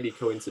 Maybe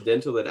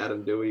coincidental that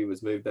Adam Dewey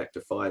was moved back to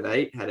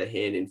 5'8", had a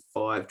hand in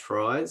 5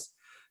 tries.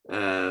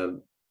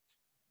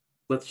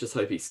 Let's just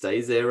hope he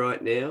stays there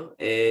right now.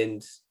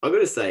 And I've got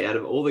to say, out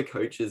of all the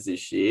coaches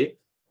this year,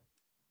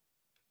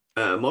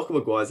 Michael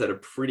Maguire's had a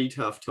pretty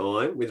tough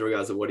time with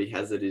regards to what he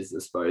has at his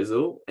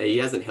disposal. He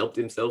hasn't helped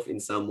himself in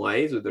some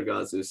ways with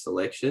regards to his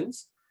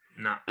selections.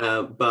 No.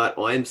 But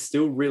I'm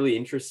still really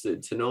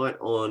interested. Tonight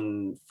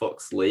on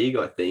Fox League,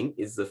 I think,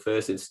 is the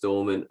first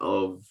installment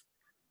of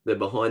the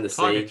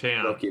behind-the-scenes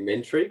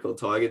documentary called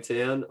Tiger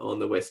Town on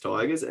the West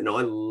Tigers. And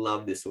I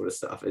love this sort of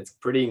stuff. It's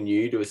pretty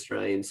new to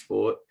Australian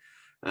sport.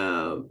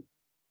 It'll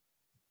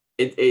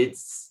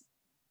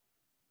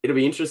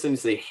be interesting to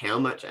see how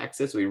much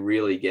access we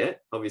really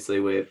get. Obviously,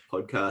 we're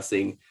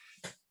podcasting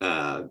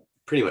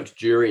pretty much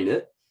during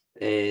it,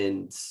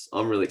 and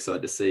I'm really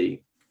excited to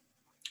see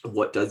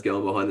what does go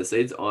on behind the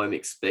scenes. I'm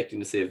expecting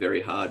to see a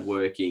very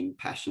hard-working,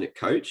 passionate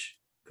coach,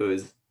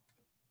 because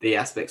the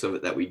aspects of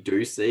it that we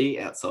do see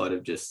outside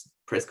of just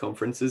press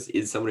conferences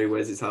is someone who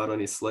wears his heart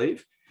on his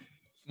sleeve.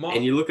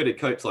 And you look at a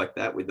coach like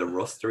that with the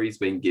roster he's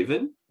been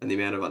given and the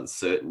amount of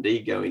uncertainty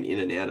going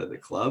in and out of the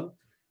club.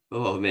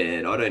 Oh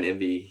man, I don't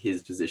envy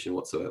his position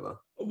whatsoever.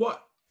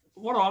 What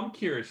I'm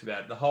curious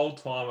about, the whole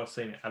time I've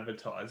seen it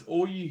advertised,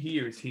 all you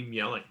hear is him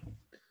yelling,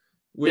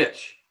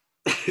 which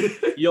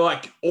you're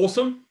like,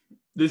 awesome.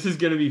 This is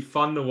going to be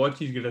fun to watch.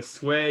 He's going to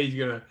swear. He's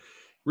going to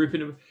rip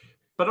into.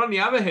 But on the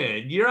other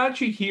hand, you don't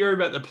actually hear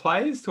about the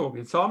players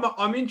talking. So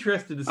I'm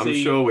interested to see. I'm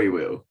sure we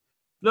will.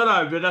 No,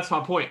 but that's my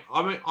point.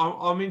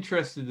 I'm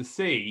interested to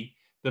see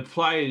the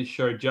players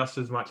show just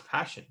as much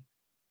passion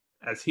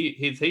as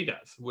he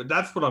does. Well,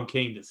 that's what I'm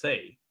keen to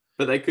see.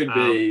 But they could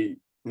be,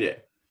 yeah.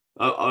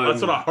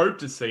 That's what I hope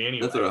to see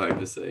anyway. That's what I hope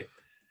to see.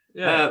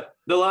 Yeah.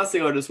 The last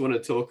thing I just want to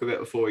talk about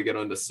before we get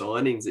on to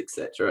signings,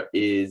 etc.,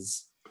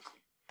 is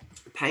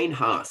Payne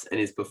Haas and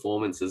his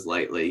performances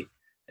lately,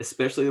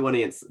 especially the one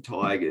against the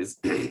Tigers,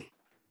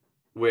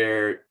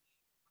 where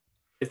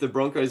if the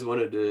Broncos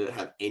wanted to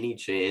have any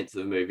chance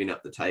of moving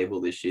up the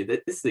table this year,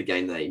 this is a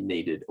game they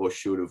needed or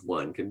should have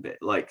won,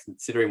 like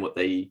considering what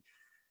they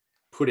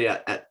put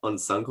out on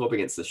Suncorp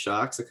against the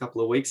Sharks a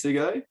couple of weeks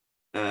ago.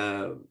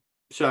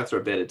 Sharks are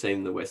a better team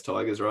than the West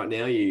Tigers right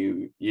now.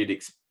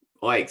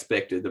 I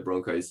expected the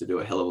Broncos to do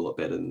a hell of a lot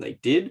better than they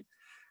did,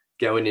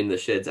 going in the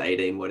sheds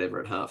 18, whatever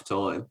at half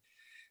time.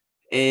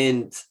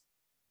 And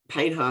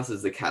Payne Haas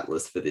is the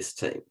catalyst for this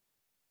team.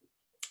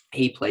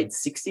 He played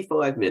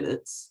 65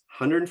 minutes,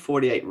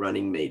 148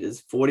 running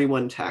meters,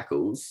 41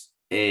 tackles,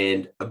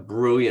 and a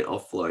brilliant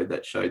offload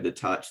that showed the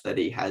touch that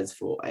he has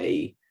for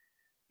a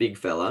big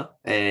fella.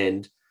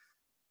 And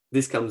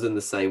this comes in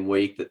the same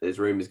week that there's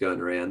rumors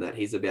going around that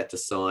he's about to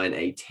sign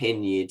a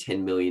 10-year,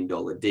 $10 million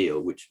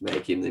deal, which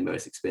make him the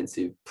most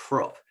expensive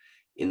prop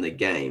in the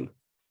game.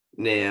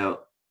 Now,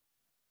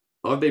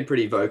 I've been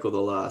pretty vocal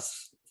the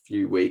last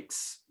few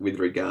weeks with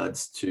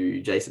regards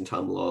to Jason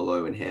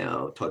Taumalolo and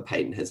how Todd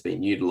Payten has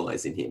been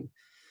utilising him,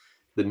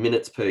 the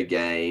minutes per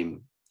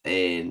game,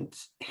 and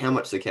how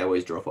much the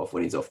Cowboys drop off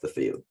when he's off the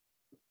field.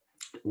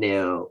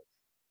 Now,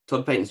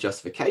 Todd Payten's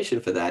justification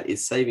for that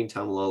is saving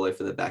Taumalolo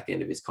for the back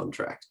end of his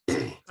contract.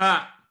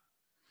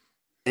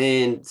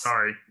 And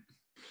sorry,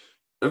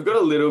 I've got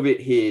a little bit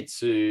here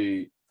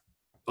to...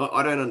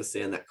 I don't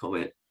understand that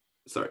comment.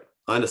 Sorry,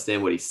 I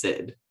understand what he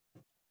said.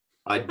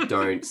 I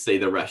don't see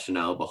the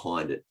rationale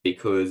behind it,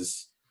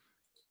 because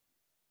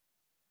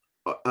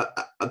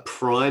a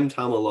prime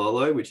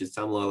Taumalolo, which is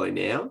Taumalolo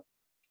now,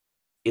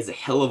 is a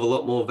hell of a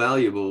lot more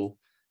valuable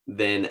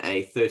than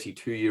a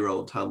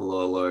 32-year-old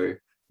Taumalolo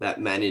that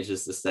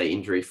manages to stay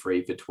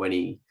injury-free for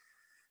 20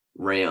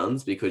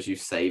 rounds because you've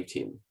saved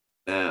him.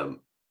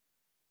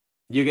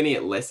 You're going to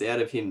get less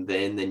out of him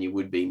then than you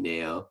would be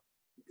now,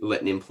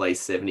 letting him play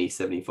 70,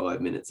 75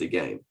 minutes a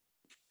game.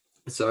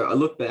 So I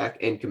look back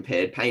and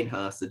compared Payne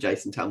Haas to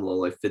Jason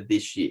Tamalolo for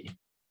this year.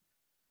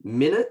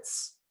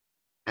 Minutes,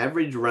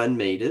 average run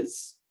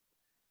meters,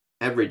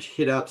 average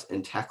hit-ups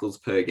and tackles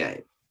per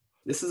game.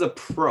 This is a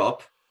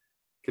prop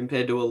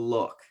compared to a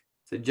lock.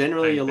 So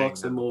generally your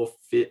locks are more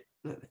fit.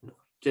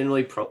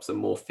 Generally props are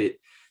more fit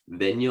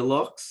than your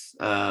locks.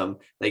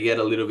 They get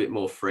a little bit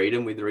more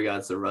freedom with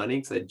regards to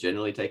running. So they're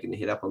generally taking the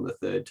hit up on the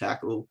third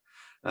tackle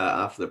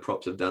after the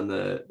props have done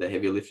the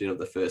heavy lifting of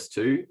the first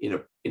two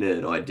in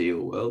an ideal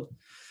world.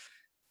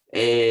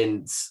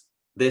 And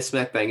they're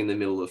smack bang in the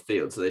middle of the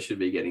field. So they should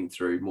be getting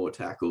through more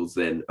tackles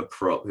than a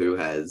prop who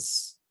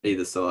has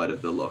either side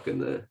of the lock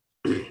and the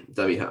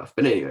dummy half.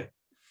 But anyway,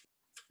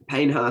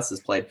 Payne Haas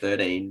has played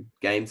 13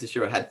 games this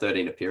year. I had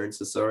 13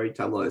 appearances, sorry.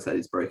 Tamalolo's had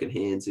his broken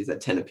hands. He's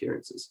had 10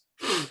 appearances.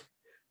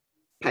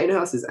 Payne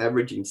Haas is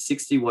averaging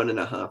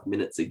 61.5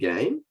 minutes a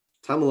game.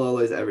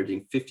 Tamalolo's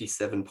averaging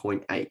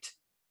 57.8.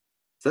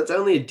 So that's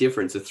only a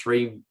difference of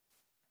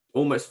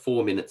almost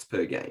 4 minutes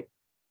per game.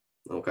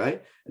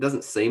 Okay? It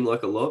doesn't seem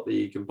like a lot, but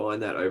you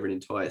combine that over an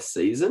entire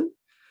season.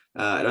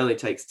 It only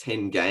takes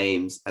 10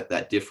 games at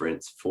that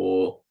difference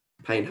for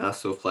Payne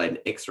Haas to have played an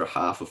extra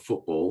half of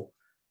football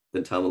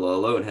than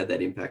Tamalolo and had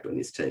that impact on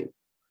his team.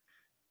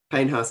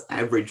 Payne Haas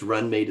average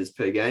run meters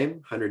per game,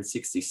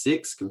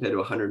 166 compared to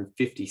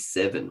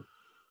 157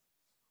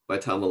 by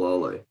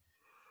Tamalolo.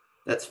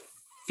 That's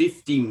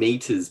 50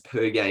 meters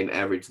per game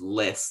average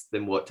less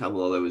than what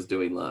Tamalolo was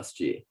doing last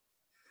year.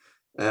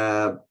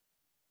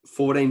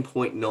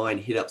 14.9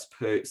 hit-ups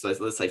per, so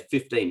let's say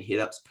 15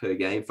 hit-ups per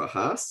game for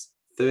Haas,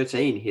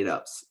 13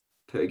 hit-ups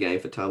per game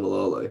for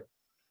Tamalolo.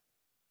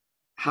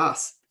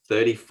 Haas,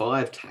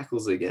 35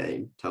 tackles a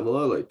game.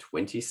 Tamalolo,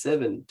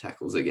 27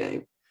 tackles a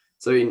game.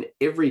 So in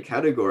every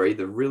category,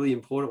 the really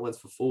important ones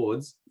for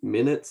forwards,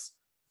 minutes,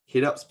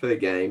 hit-ups per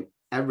game,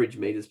 average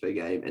meters per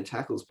game, and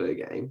tackles per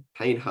game,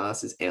 Payne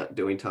Haas is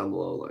outdoing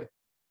Tamalolo.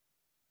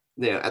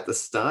 Now, at the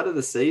start of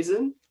the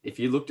season, if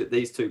you looked at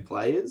these two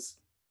players,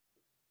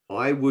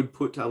 I would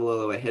put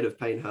Tamalolo ahead of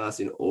Payne Haas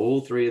in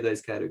all three of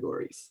those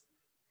categories.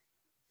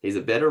 He's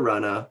a better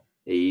runner,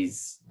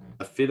 he's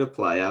a fitter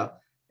player,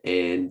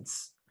 and,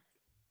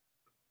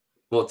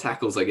 well,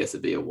 tackles, I guess,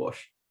 would be a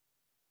wash.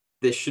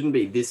 There shouldn't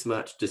be this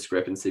much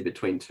discrepancy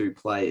between two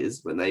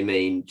players when they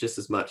mean just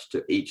as much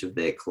to each of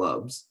their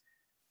clubs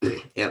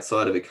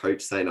outside of a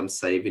coach saying, I'm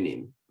saving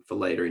him for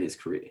later in his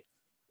career.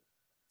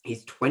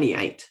 He's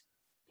 28.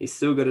 He's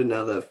still got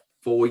another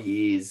 4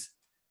 years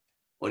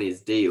on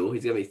his deal.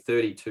 He's going to be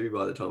 32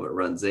 by the time it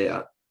runs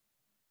out.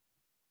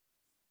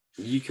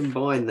 You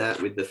combine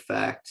that with the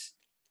fact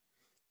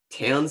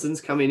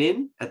Townsend's coming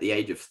in at the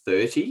age of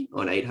 30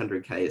 on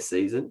 800K a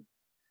season.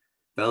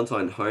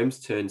 Valentine Holmes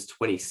turns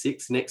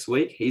 26 next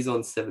week. He's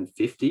on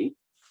 750.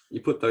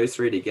 You put those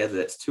three together,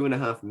 that's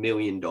 $2.5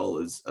 million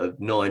of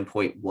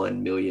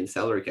 9.1 million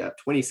salary cap,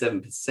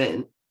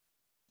 27%.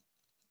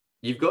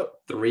 You've got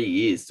 3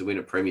 years to win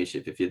a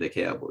premiership if you're the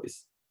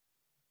Cowboys.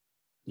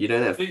 You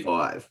don't have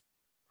 5.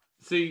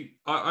 See,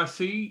 I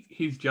see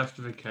his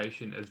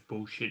justification as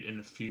bullshit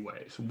in a few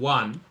ways.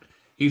 One,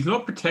 he's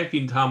not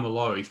protecting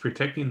Tamalolo, he's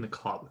protecting the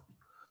club.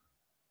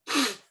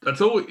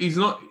 That's all. He's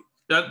not.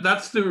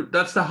 That's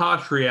the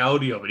harsh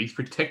reality of it. He's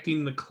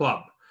protecting the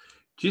club.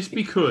 Just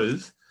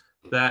because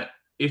that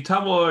if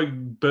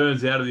Tamalolo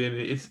burns out at the end,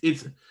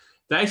 it's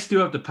they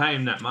still have to pay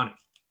him that money.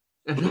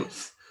 And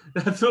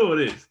that's all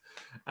it is.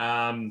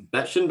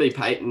 That shouldn't be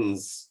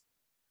Peyton's.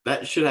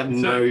 That should have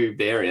no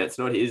bearing. It's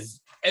not his.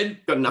 And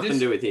got nothing to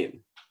do with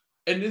him.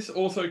 And this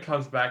also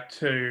comes back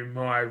to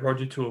my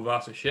Roger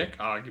Tuivasa-Sheck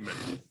argument.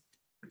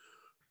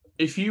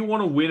 If you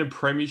want to win a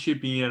premiership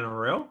in the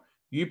NRL,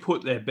 you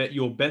put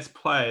your best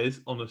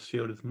players on the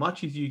field as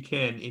much as you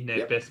can in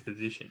their best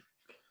position.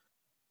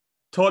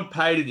 Todd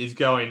Payton is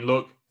going,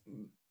 look,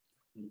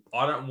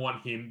 I don't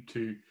want him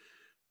to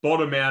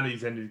bottom out at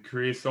his end of his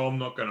career, so I'm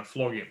not going to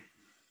flog him.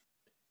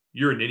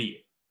 You're an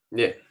idiot.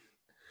 Yeah.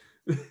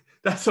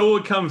 That's all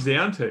it comes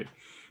down to.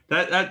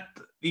 That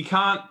you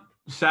can't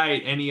say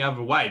it any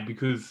other way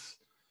because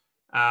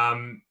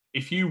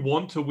if you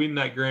want to win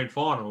that grand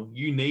final,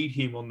 you need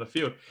him on the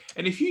field.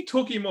 And if you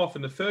took him off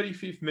in the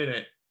 35th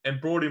minute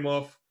and brought him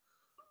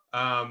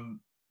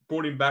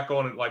back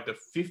on at like the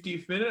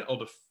 50th minute or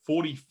the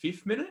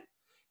 45th minute,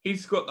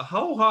 he's got the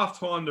whole half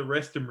time to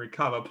rest and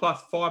recover,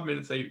 plus 5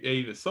 minutes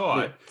either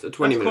side. Yeah, it's a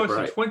 20-minute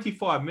break. To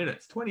 25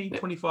 minutes,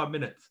 25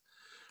 minutes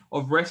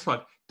of rest time.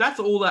 That's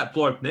all that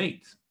bloke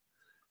needs.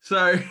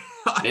 So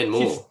and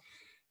more.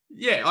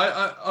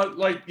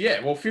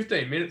 Well,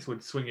 15 minutes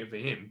would swing it for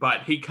him,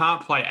 but he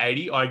can't play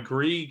 80. I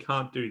agree he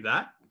can't do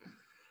that.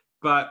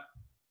 But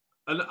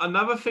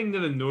another thing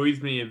that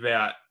annoys me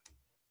about,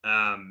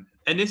 and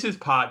this is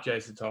part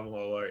Jason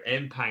Tamalolo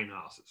and Payne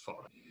Haas's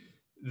fault,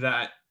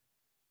 that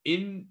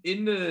in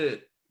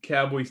the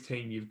Cowboys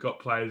team, you've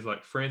got players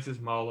like Francis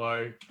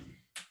Molo.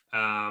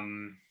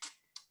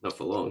 Not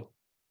for long.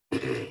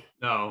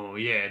 Oh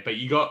yeah, but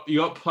you got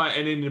play,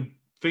 and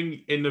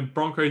in the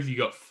Broncos you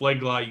got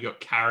Flegler, you got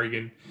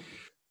Carrigan.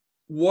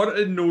 What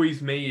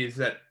annoys me is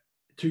that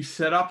to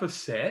set up a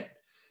set,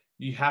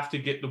 you have to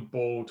get the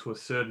ball to a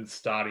certain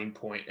starting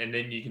point, and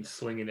then you can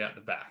swing it out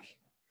the back,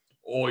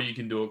 or you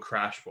can do a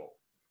crash ball.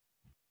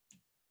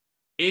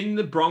 In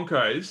the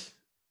Broncos,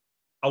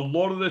 a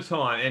lot of the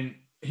time, and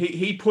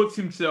he puts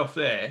himself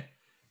there,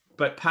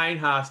 but Payne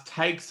Haas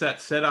takes that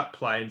setup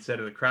play instead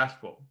of the crash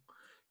ball.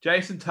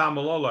 Jason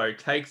Tamalolo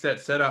takes that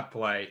setup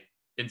play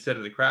instead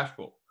of the crash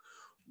ball.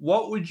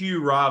 What would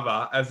you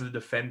rather as a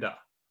defender?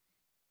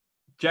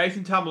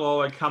 Jason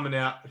Tamalolo coming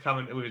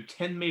with a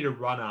 10-meter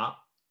run up,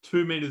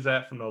 2 meters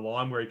out from the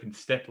line where he can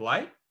step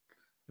late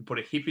and put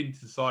a hip into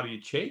the side of your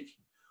cheek,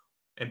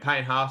 and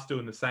Payne Haas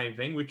doing the same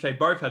thing, which they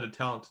both had the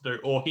talent to do,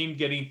 or him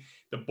getting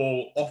the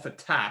ball off a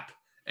tap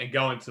and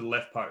going to the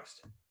left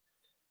post.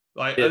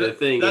 Like, yeah, the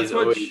thing that's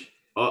is,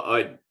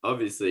 I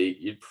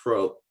obviously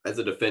as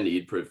a defender,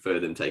 you'd prefer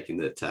them taking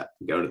the tap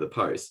and going to the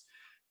post.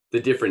 The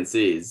difference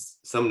is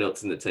someone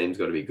else in the team's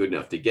got to be good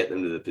enough to get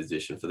them to the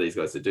position for these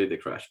guys to do the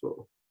crash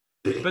ball.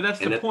 But that's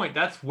the point.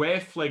 That's where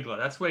Flegler,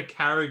 that's where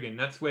Carrigan,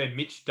 that's where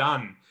Mitch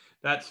Dunn,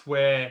 that's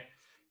where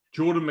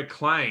Jordan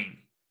McLean,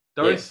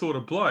 those sort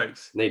of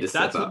blokes. Need to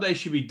step That's up. what they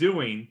should be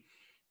doing.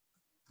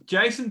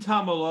 Jason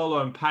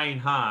Tamalolo and Payne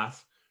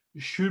Haas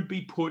should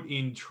be put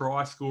in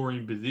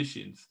try-scoring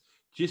positions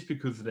just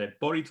because of their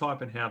body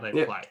type and how they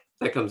play.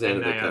 That comes down to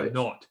the coach. Are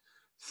not.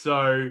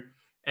 So,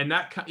 and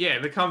that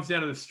comes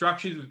down to the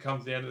structures, it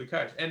comes down to the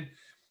coach. And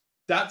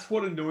that's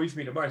what annoys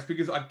me the most,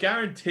 because I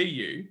guarantee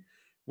you,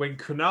 when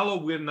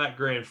Cronulla win that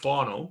grand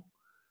final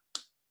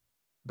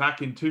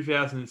back in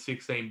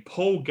 2016,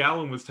 Paul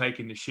Gallen was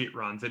taking the shit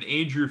runs and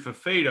Andrew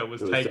Fafita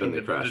was taking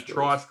the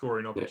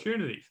try-scoring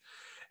opportunities.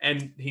 Yeah.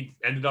 And he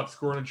ended up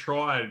scoring a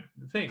try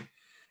thing.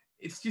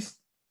 It's just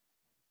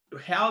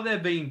how they're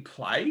being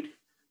played,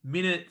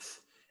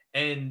 minutes,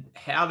 and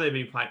how they're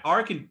being played. I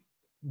reckon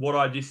what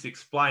I just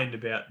explained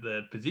about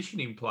the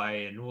positioning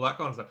play and all that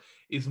kind of stuff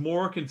is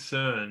more a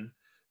concern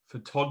for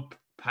Todd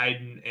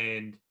Payton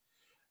and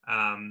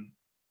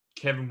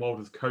Kevin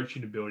Walter's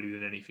coaching ability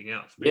than anything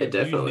else. Yeah,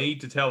 definitely. You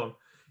need to tell them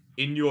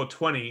in your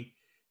 20,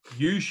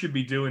 you should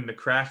be doing the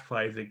crash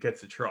plays that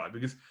gets a try,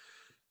 because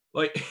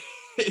like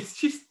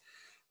it's just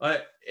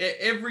like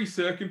every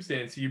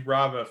circumstance you'd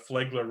rather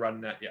Flegler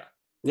running at you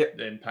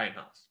than Payne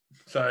Haas.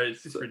 So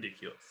it's just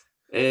ridiculous.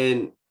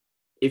 And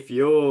if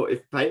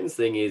Payton's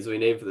thing is we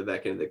need for the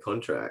back end of the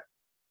contract,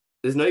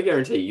 there's no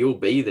guarantee you'll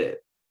be there,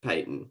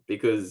 Payton,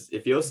 because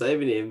if you're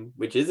saving him,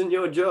 which isn't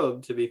your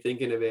job to be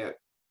thinking about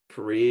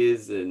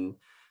careers and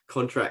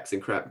contracts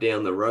and crap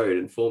down the road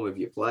and form of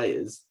your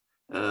players,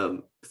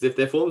 because if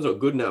their form's not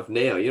good enough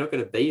now, you're not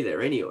going to be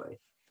there anyway.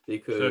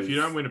 Because so if you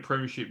don't win a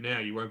premiership now,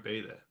 you won't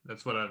be there.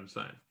 That's what I'm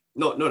saying.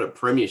 Not a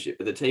premiership,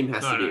 but the team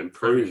has to be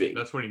improving.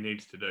 That's what he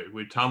needs to do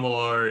with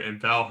Tamalo and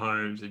Val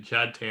Holmes and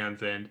Chad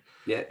Townsend.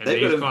 Yeah, and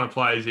these kind of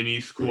players in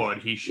his squad,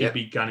 he should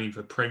be gunning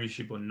for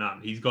premiership or none.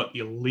 He's got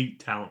elite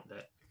talent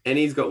there, and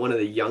he's got one of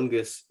the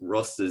youngest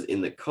rosters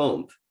in the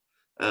comp.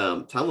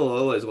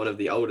 Tamalolo is one of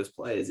the oldest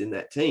players in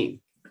that team.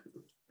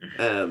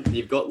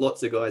 You've got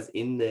lots of guys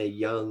in their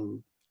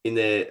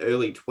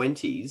early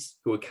 20s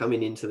who are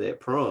coming into their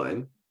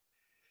prime.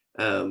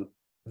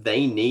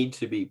 They need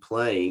to be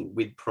playing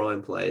with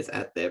prime players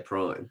at their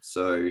prime.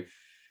 So,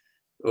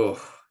 I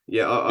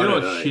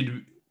don't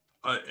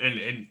know.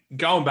 And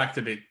going back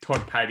to the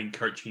Todd Payton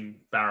coaching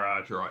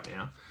barrage right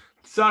now,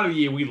 start of the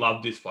year, we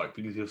loved this bloke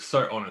because he was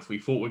so honest. We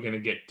thought we were going to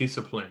get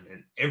discipline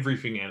and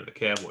everything out of the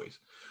Cowboys.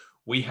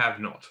 We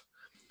have not.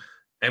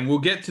 And we'll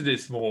get to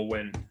this more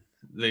when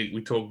we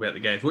talk about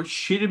the games. What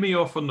shitted me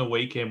off on the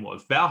weekend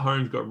was Val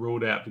Holmes got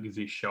ruled out because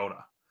of his shoulder.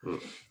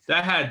 They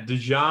had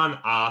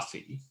Dejan Arce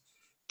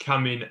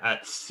come in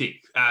at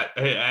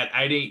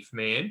 18th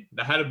man.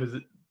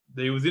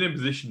 They was in a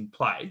position to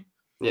play.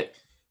 Yeah.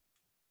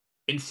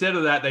 Instead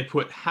of that, they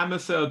put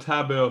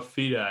Hamisel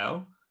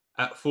Fidel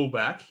at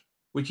fullback,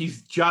 which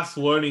he's just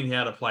learning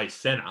how to play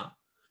center.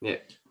 Yeah.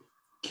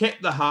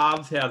 Kept the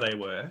halves how they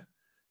were,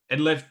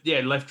 and left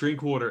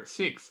Drinkwater at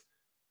 6.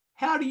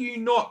 How do you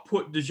not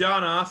put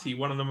Dejan Arce,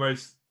 one of the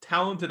most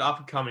talented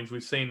up-and-comings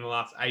we've seen in the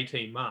last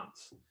 18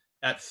 months,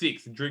 at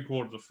 6 and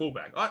Drinkwater as a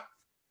fullback?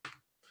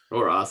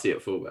 Or Arce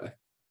at fullback.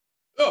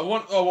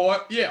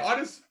 I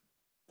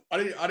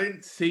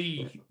didn't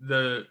see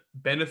the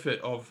benefit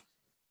of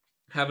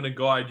having a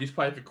guy just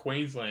play for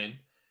Queensland,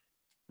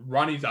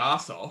 run his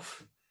ass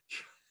off,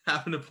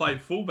 having to play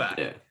fullback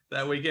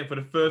that weekend for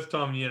the first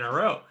time in the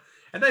NRL.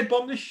 And they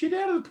bombed the shit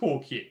out of the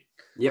poor kid.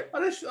 Yep.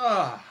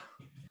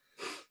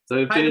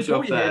 So to finish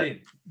off that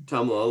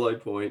Tamalolo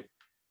point,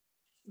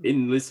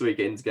 in this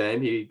weekend's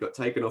game, he got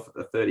taken off at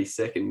the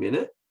 32nd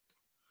minute.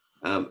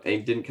 And he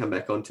didn't come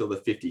back on until the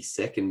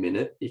 52nd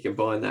minute. You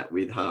combine that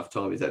with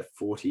halftime, he's had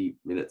 40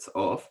 minutes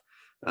off.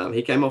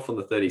 He came off on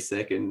the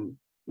 32nd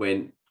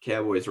when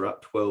Cowboys were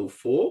up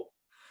 12-4.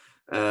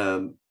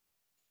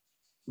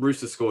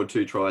 Roosters scored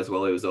 2 tries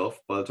while he was off.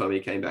 By the time he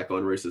came back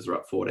on, Roosters were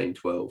up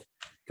 14-12.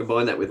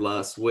 combine that with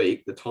last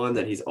week, the time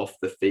that he's off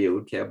the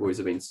field, Cowboys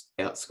have been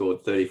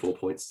outscored 34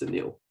 points to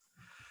nil,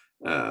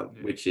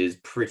 which is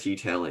pretty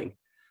telling.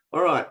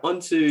 All right, on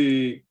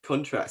to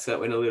contracts. That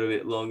went a little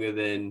bit longer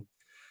than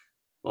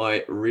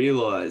I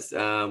realised.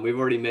 We've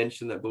already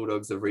mentioned that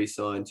Bulldogs have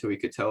re-signed Tui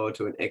Katoa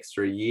to an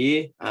extra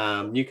year.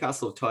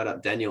 Newcastle have tied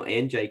up Daniel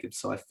and Jacob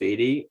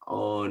Saifidi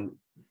on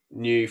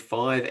new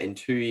 5 and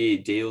 2 year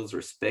deals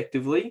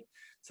respectively.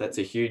 So that's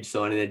a huge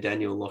signing there.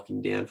 Daniel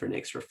locking down for an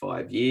extra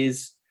 5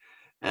 years.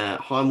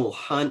 Heimel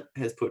Hunt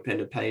has put pen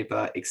to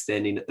paper,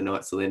 extending at the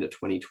Knights till the end of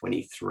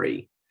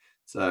 2023.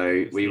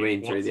 So we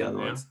went through the other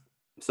ones.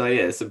 So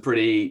yeah, some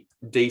pretty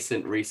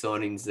decent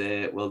re-signings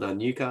there. Well done,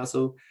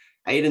 Newcastle.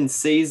 Aiden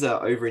Caesar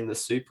over in the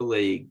Super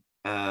League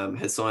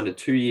has signed a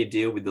 2 year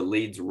deal with the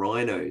Leeds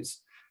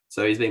Rhinos.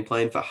 So he's been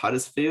playing for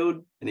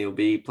Huddersfield and he'll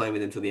be playing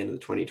with them until the end of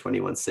the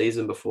 2021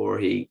 season before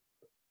he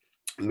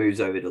moves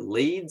over to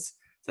Leeds.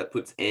 So that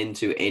puts end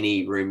to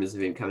any rumours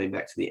of him coming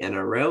back to the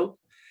NRL.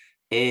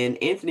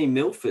 And Anthony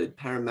Milford,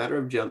 Parramatta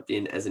have jumped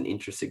in as an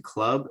interested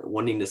club,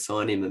 wanting to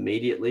sign him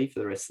immediately for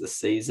the rest of the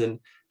season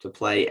to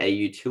play a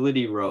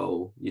utility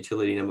role,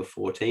 utility number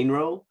 14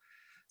 role.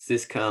 So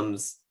this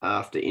comes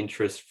after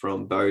interest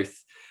from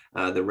both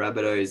the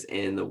Rabbitohs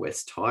and the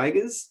West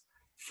Tigers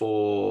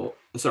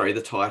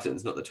the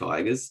Titans, not the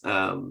Tigers,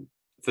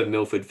 for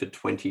Milford for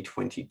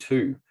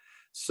 2022.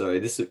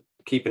 So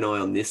keep an eye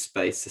on this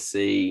space to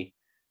see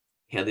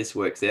how this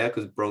works out,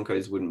 because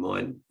Broncos wouldn't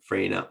mind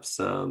freeing up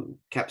some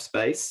cap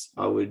space.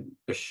 I would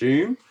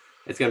assume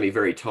it's going to be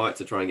very tight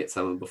to try and get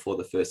someone before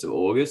the 1st of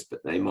August,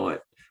 but they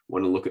might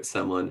want to look at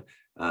someone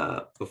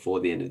before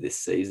the end of this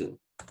season.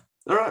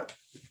 All right.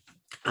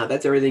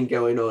 That's everything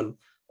going on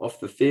off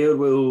the field.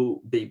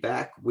 We'll be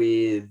back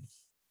with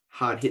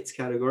hard hits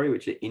category,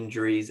 which are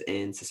injuries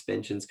and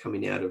suspensions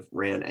coming out of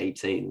round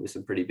 18 with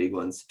some pretty big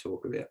ones to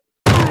talk about.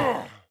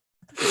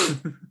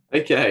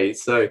 Okay,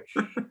 so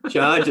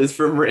charges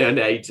from round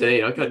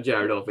 18. I cut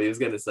Jared off. He was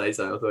going to say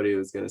something. I thought he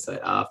was going to say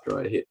after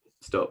I hit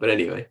stop. But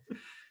anyway,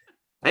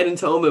 Aiden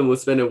Tolman will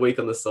spend a week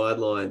on the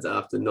sidelines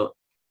after not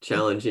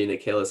challenging a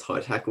careless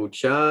high tackle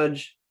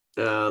charge.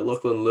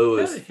 Lachlan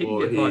Lewis. How did he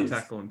get high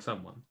tackle on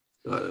someone?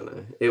 I don't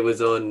know. It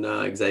was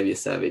on Xavier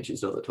Savage,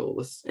 who's not the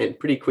tallest, and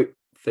pretty quick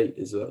feet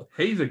as well.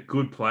 He's a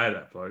good player,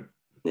 that bloke.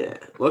 Yeah.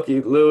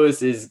 Lachlan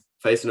Lewis is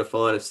facing a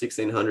fine of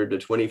 $1,600 to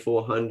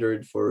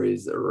 $2,400 for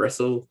his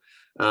wrestle.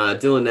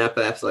 Dylan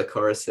Napa, Apsai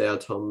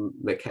Coruscant, Tom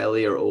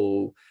McKelly are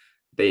all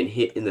being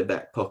hit in the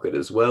back pocket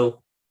as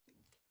well,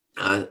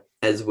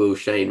 as will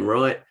Shane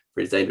Wright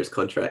for his dangerous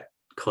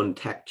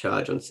contact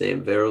charge on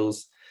Sam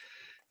Verrills.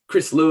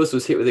 Chris Lewis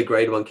was hit with a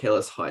grade 1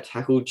 careless high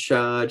tackle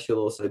charge. He'll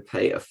also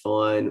pay a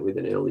fine with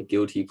an early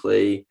guilty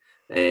plea.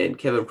 And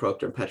Kevin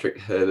Proctor and Patrick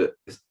Herbert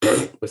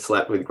were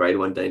slapped with grade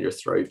 1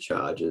 dangerous throw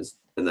charges,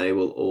 and they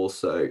will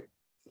also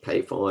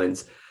pay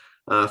fines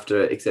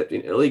after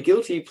accepting early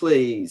guilty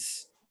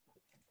pleas.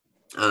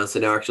 So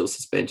no actual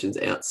suspensions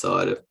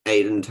outside of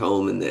Aiden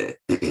Tolman there.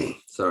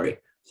 Sorry,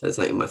 says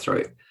something in my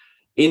throat.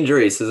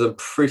 Injuries. So some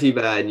pretty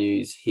bad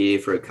news here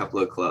for a couple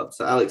of clubs.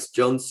 So Alex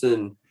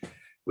Johnson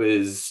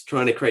was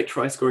trying to create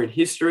try-scoring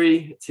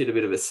history. It's hit a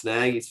bit of a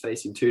snag. He's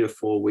facing 2 to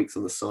 4 weeks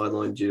on the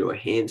sideline due to a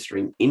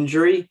hamstring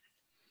injury.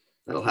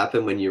 That'll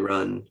happen when you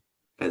run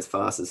as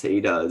fast as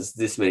he does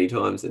this many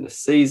times in a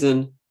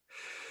season.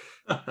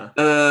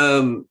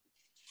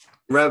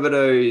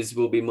 Rabbitohs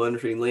will be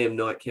monitoring Liam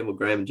Knight, Campbell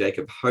Graham, and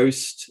Jacob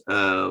Host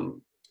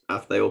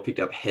after they all picked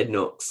up head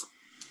knocks.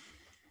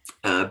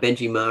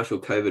 Benji Marshall,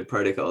 COVID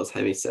protocols,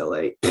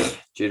 hemi-cellate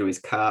due to his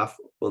calf,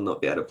 will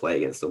not be able to play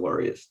against the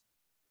Warriors.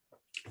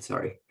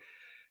 Sorry.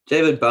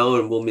 David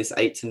Bowen will miss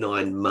 8 to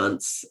 9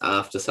 months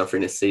after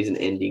suffering a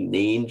season-ending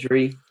knee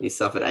injury. He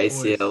suffered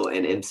ACL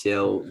and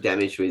MCL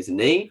damage to his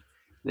knee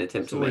in an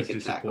attempt to make a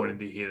tackle. Disappointed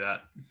to hear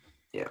that.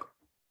 Yeah.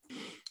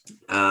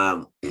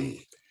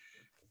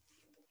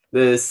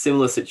 The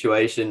similar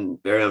situation,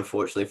 very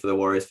unfortunately for the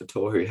Warriors, for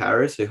Tohu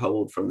Harris, who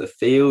hobbled from the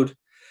field.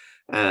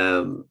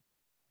 The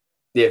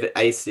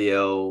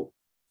ACL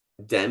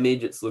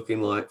damage, it's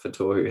looking like, for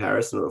Tohu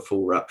Harris, not a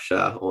full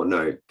rupture, or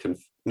no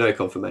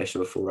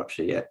confirmation of a full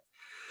rupture yet.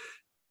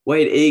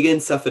 Wade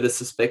Egan suffered a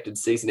suspected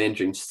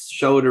season-ending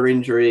shoulder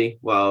injury,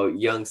 while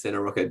young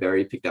centre Rocco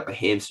Berry picked up a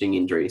hamstring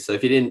injury. So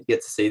if you didn't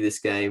get to see this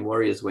game,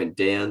 Warriors went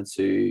down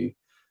to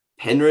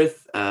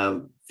Penrith,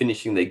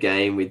 finishing the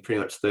game with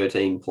pretty much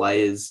 13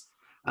 players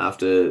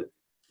after,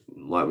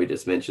 like we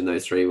just mentioned,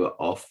 those 3 were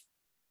off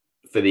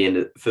for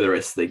the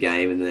rest of the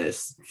game, and the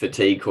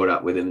fatigue caught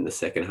up with them in the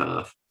second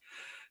half.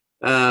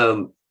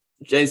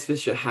 James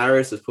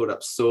Fisher-Harris has pulled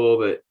up sore,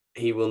 but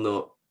he will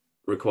not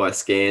require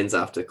scans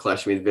after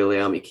clashing with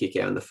Viliami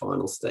Kickout in the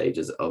final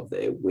stages of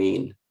their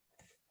win.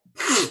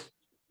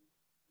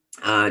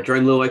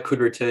 Jerome Luai could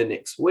return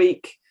next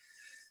week.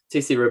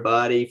 TC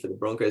Rabadi for the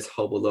Broncos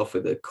hobbled off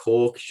with a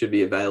cork, should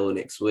be available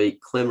next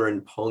week. Clemmer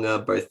and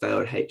Ponga both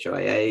failed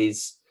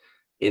HIAs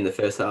in the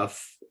first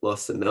half,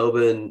 lost to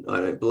Melbourne.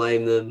 I don't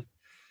blame them.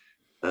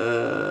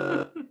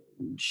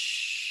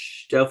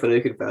 Joel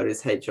Finucane failed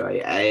his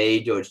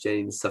HIA. George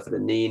Jennings suffered a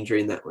knee injury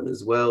in that one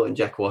as well. And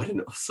Jack White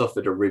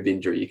suffered a rib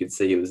injury. You could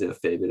see he was in a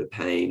fair bit of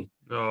pain.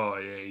 Oh,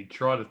 yeah, he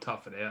tried to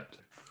tough it out.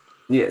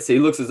 Yeah, so he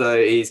looks as though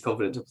he's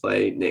confident to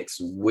play next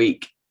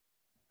week.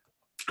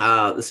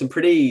 There's some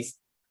pretty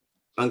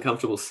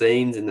uncomfortable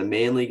scenes in the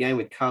Manly game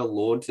with Carl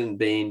Lawton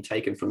being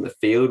taken from the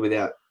field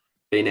without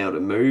being able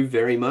to move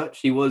very much.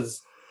 He was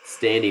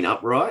standing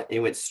upright. He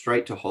went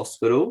straight to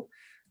hospital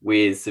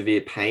with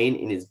severe pain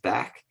in his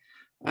back.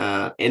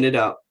 Ended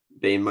up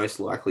being most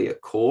likely a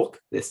cork.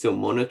 They're still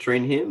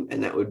monitoring him,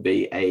 and that would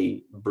be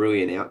a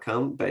brilliant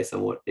outcome based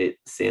on what it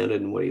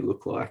sounded and what he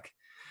looked like.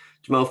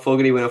 Jamal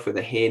Fogarty went off with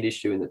a hand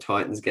issue in the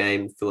Titans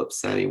game. Philip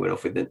Sammy went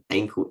off with an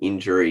ankle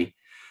injury.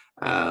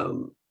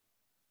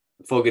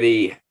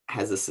 Fogarty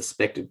had a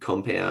suspected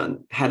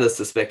compound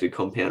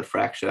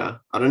fracture.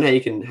 I don't know how you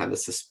can have a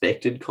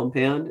suspected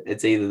compound.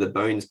 It's either the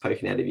bone's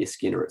poking out of your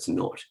skin or it's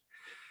not.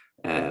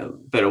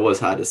 But it was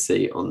hard to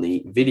see on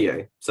the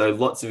video. So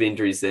lots of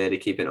injuries there to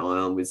keep an eye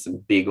on, with some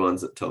big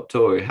ones at top.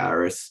 Toru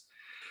Harris,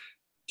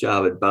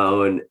 Jarvid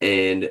Bowen,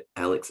 and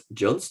Alex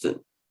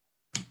Johnston.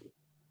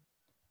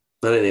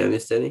 I don't think I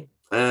missed any.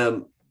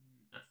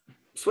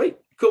 Sweet.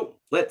 Cool.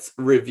 Let's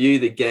review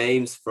the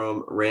games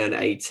from round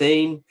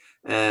 18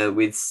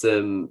 with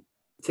some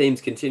teams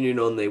continuing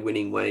on their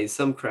winning ways,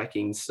 some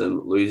cracking,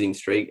 some losing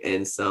streak,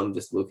 and some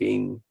just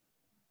looking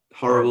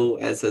horrible,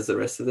 as has the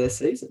rest of their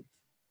season.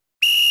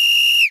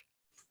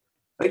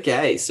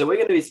 Okay, so we're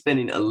going to be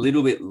spending a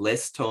little bit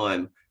less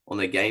time on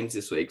the games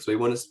this week. So we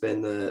want to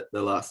spend the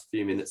last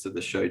few minutes of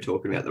the show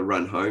talking about the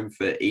run home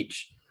for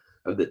each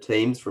of the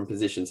teams from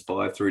positions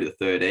 5 through to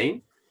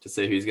 13 to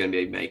see who's going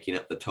to be making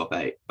up the top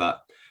 8.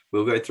 But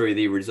we'll go through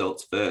the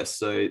results first.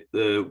 So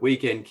the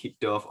weekend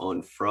kicked off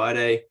on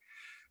Friday.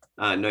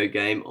 No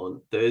game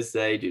on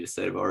Thursday due to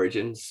State of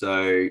Origin.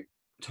 So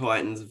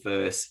Titans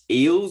versus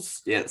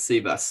Eels down at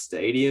Seabus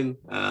Stadium,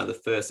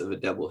 the first of a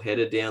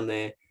doubleheader down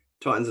there.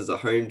 Titans as a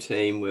home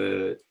team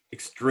were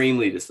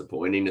extremely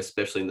disappointing,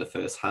 especially in the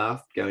first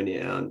half, going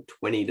down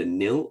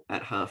 20-0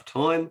 at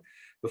halftime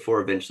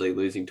before eventually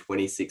losing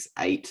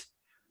 26-8.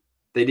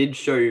 They did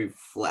show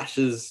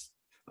flashes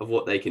of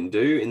what they can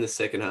do in the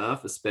second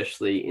half,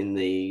 especially in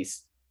the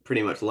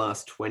pretty much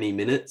last 20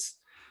 minutes,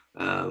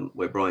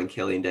 where Brian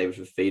Kelly and David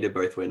Fafita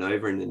both went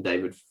over, and then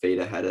David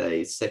Fafita had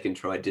a second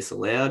try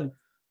disallowed,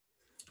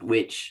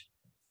 which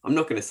I'm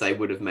not going to say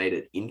would have made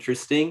it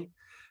interesting.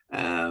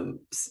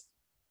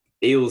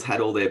 Eels had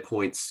all their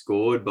points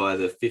scored by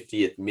the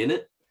 50th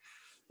minute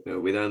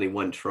with only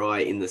one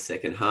try in the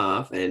second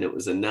half, and it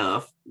was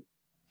enough.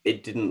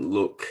 It didn't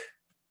look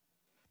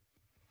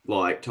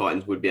like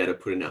Titans would be able to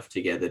put enough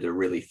together to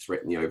really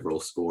threaten the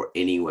overall score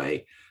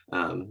anyway.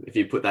 If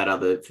you put that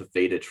other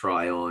Fafita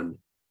try on,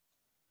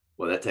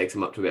 well, that takes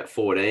them up to about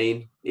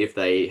 14 if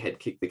they had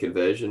kicked the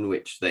conversion,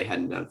 which they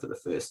hadn't done for the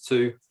first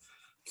two.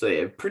 So,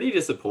 yeah, pretty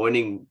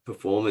disappointing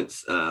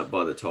performance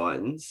by the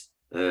Titans.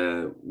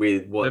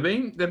 With what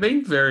they've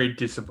been very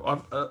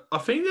disappointing. I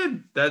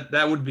think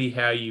that would be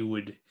how you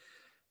would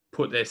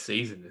put their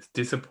season, as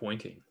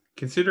disappointing,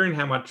 considering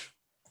how much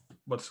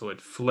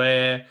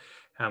flair,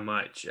 how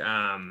much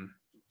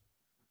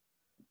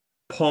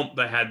pomp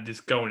they had this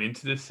going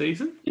into this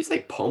season. Did you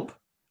say pomp?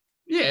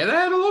 Yeah, they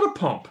had a lot of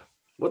pomp.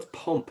 What's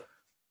pomp?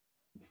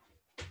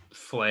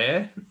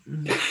 Flair,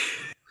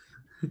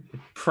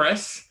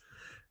 press,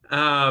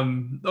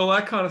 all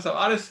that kind of stuff.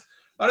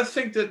 I just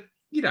think that,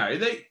 you know,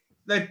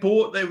 they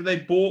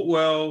bought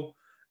well,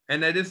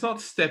 and they're just not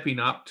stepping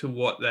up to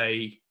what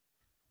they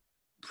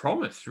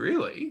promised,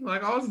 really.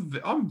 Like,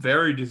 I'm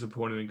very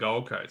disappointed in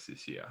Gold Coast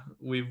this year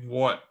with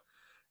what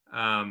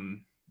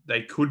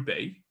they could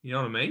be. You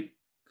know what I mean?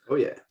 Oh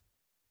yeah.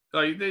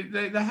 Like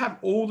they have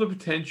all the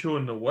potential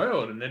in the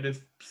world, and they're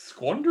just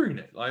squandering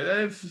it. Like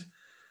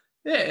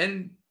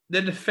and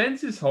the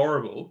defense is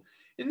horrible.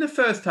 In the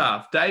first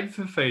half, Dave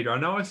Fafita, I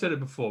know I said it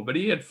before, but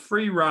he had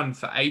 3 runs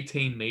for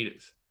 18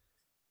 meters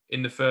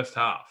in the first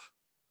half.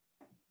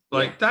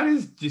 Like, yeah.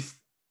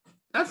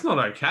 That's not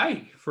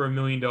okay for $1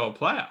 million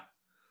player.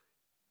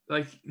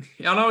 Like,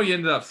 I know he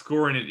ended up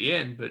scoring at the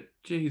end, but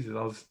Jesus,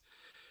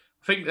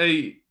 I think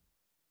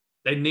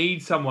they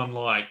need someone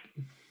like,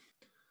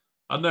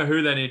 I don't know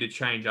who they need to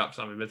change up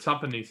something, but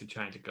something needs to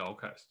change at Gold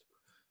Coast.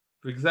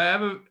 Because they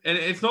have and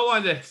it's not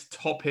like they're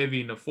top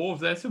heavy in the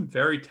forwards. There's some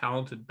very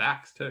talented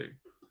backs too.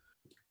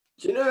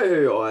 Do you know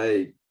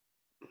who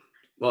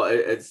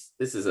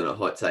this isn't a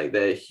hot take.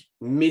 They're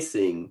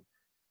missing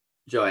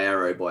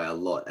Jairo by a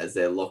lot as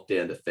their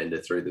lockdown defender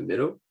through the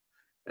middle.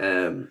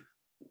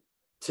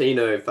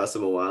 Tino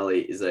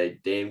Fasamawali is a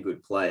damn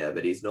good player,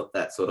 but he's not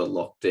that sort of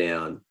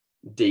lockdown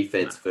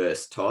defense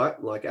first type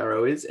like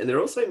Arrow is. And they're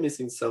also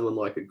missing someone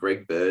like a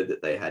Greg Bird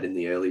that they had in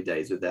the early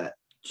days with that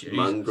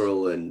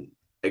mongrel and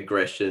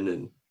aggression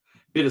and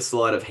bit of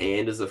sleight of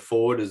hand as a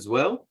forward as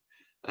well.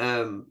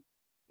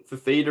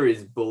 Fafita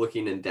is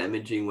bullocking and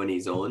damaging when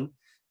he's on,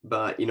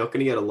 but you're not going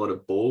to get a lot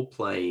of ball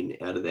playing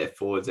out of their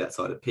forwards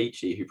outside of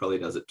Peachy, who probably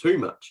does it too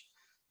much.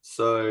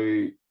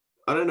 So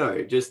I don't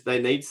know, just they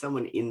need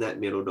someone in that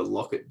middle to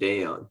lock it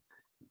down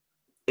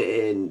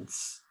And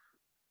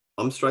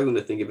I'm struggling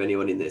to think of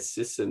anyone in their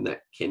system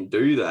that can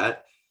do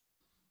that.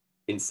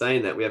 In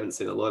saying that, we haven't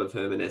seen a lot of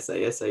Herman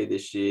Sasa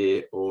this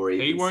year, or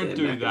even He won't Sam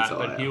do McIntyre. that,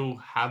 but he'll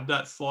have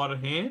that sleight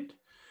of hand.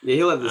 Yeah,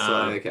 he'll have the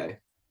side. Okay.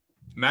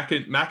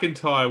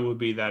 McIntyre will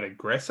be that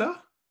aggressor,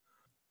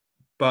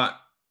 but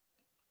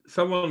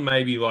someone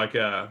maybe like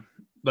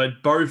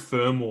Bo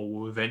Thermal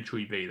will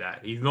eventually be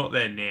that. He's not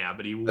there now,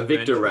 but he will. A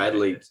Victor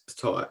Radley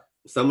type.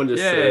 Someone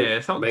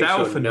just something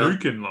Dale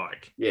Finucane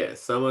like. Yeah,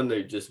 someone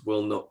who just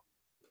will not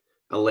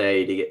allow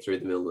you to get through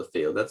the middle of the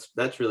field.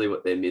 That's really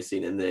what they're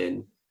missing, and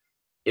then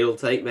it'll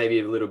take maybe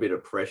a little bit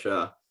of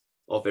pressure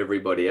off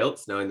everybody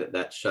else, knowing that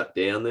that's shut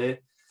down there.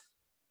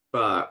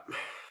 But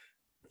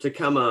to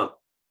come up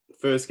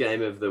first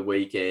game of the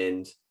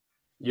weekend,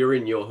 you're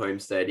in your home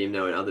stadium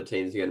knowing other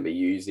teams are going to be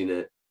using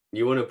it.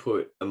 You want to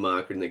put a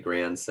marker in the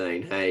ground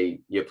saying,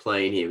 hey, you're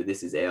playing here, but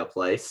this is our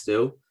place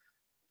still.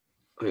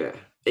 Yeah.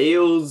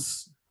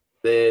 Eels,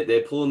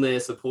 they're pulling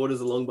their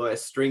supporters along by a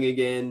string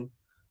again,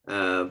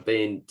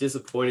 being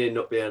disappointed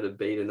not being able to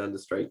beat an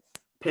understrength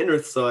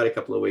Penrith side a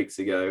couple of weeks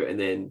ago, and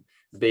then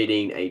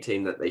beating a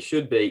team that they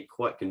should beat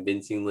quite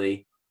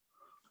convincingly.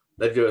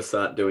 They've got to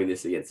start doing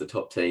this against the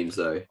top teams,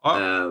 though.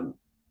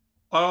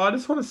 I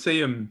just want to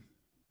see them.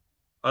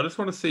 I just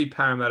want to see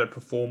Parramatta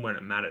perform when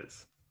it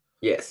matters.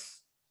 Yes,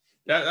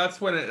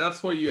 that's when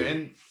that's what you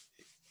and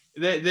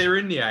they're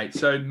in the 8,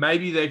 so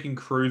maybe they can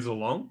cruise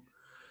along,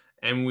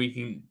 and we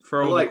can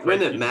throw like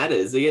when it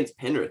matters against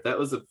Penrith. That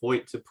was the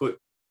point, to put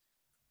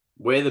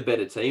we're the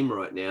better team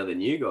right now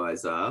than you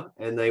guys are,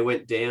 and they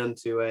went down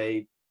to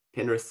a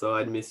Penrith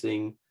side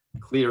missing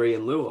Cleary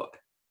and Luai.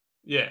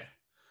 Yeah,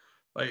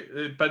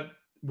 but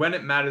when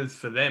it matters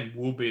for them,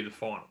 will be the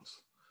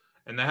finals,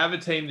 and they have a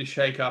team to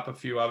shake up a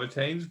few other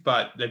teams,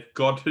 but they've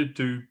got to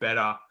do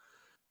better.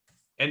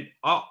 And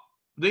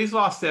these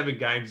last 7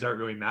 games don't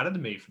really matter to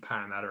me for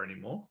Parramatta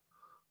anymore.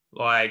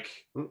 Like,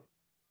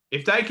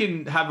 if they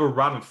can have a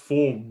run of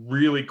 4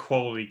 really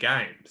quality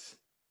games,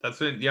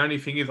 that's it. The only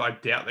thing is, I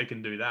doubt they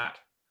can do that.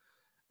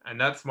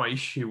 And that's my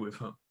issue with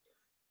them.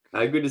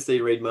 Good to see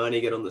Reid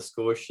Marnie get on the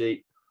score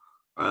sheet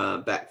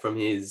back from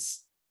his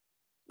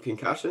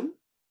concussion,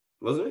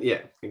 wasn't it?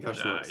 Yeah,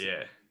 concussion.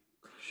 Yeah.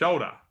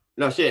 Shoulder.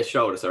 No, yeah,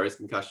 shoulder. Sorry, it's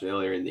concussion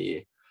earlier in the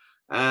year.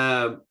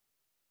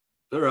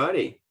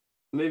 Alrighty.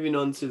 Moving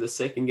on to the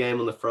second game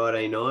on the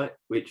Friday night,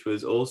 which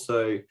was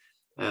also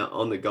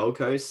on the Gold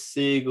Coast.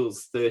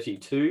 Seagulls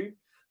 32,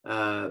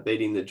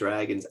 beating the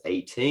Dragons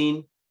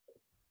 18.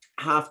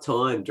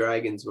 Half-time,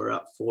 Dragons were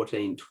up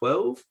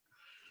 14-12.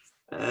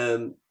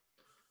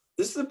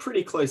 This is a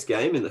pretty close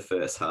game in the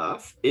first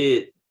half.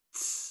 It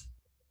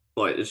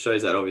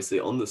shows that obviously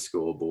on the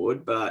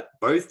scoreboard, but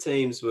both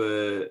teams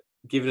were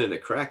giving it a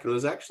crack, and it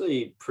was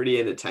actually pretty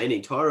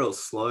entertaining. Tyrell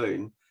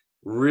Sloan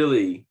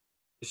really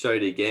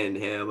showed again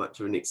how much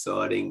of an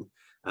exciting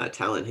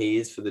talent he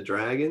is for the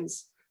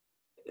Dragons.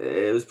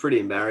 It was pretty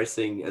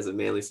embarrassing as a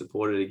Manly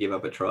supporter to give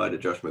up a try to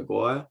Josh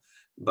Maguire,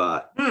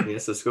 but he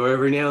has to score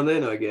every now and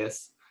then, I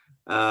guess.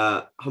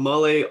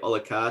 Hamale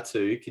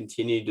Olakatu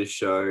continued to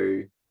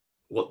show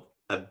what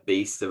a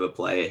beast of a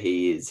player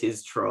he is.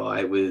 His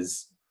try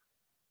was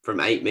from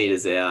 8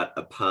 meters out,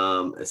 a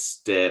palm, a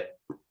step,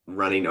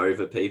 running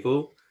over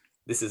people.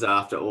 This is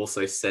after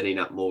also setting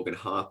up Morgan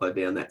Harper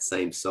down that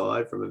same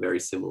side from a very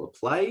similar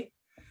play.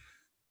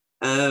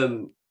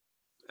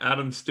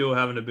 Adam's still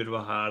having a bit of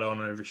a hard on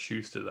over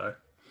Schuster, though.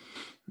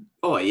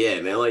 Oh, yeah,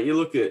 man. Like, you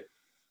look at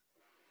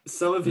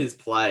some of his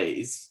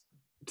plays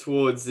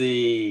towards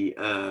the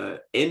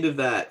end of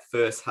that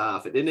first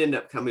half. It didn't end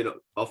up coming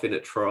off in a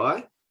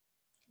try.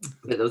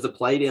 But there was a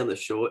play down the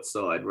short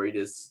side where he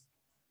just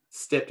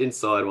stepped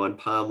inside one,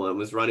 palm one,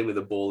 was running with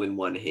a ball in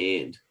one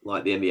hand,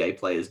 like the NBA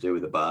players do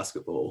with a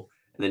basketball,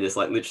 and then just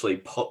like literally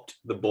popped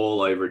the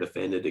ball over a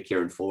defender to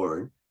Kieran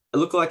Foran. It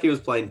looked like he was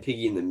playing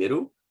piggy in the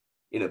middle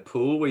in a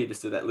pool where you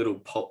just do that little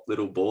pop,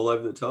 little ball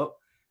over the top.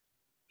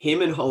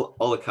 Him and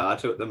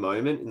Olakatu at the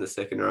moment in the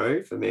second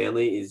row for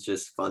Manly is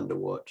just fun to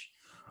watch.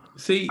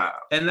 See,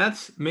 and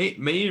that's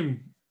me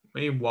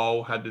and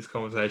Wal had this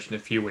conversation a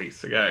few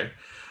weeks ago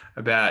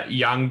about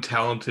young,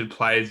 talented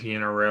players in the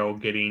NRL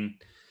getting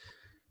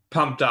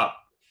pumped up,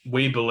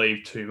 we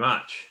believe, too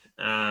much.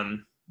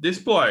 This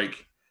bloke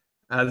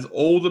has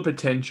all the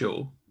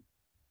potential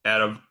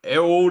out of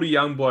all the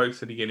young blokes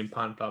that are getting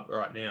pumped up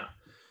right now.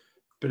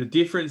 But the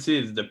difference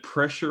is the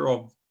pressure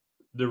of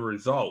the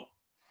result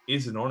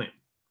isn't on him.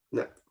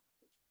 No.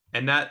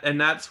 And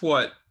that's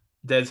what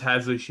Des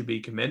Hasler should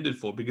be commended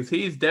for, because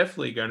he is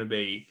definitely going to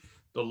be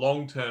the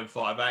long-term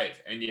 5'8".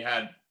 And you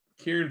had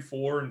Kieran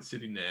Foran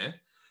sitting there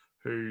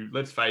who,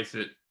 let's face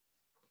it,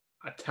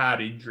 a tad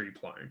injury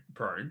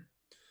prone.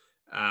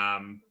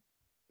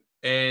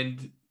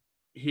 And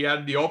he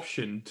had the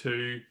option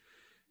to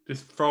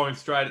just throw him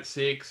straight at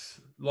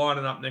 6,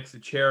 lining up next to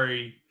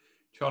Cherry,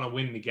 trying to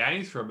win the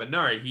games for him. But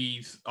no,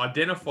 he's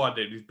identified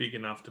that he's big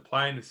enough to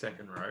play in the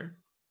second row.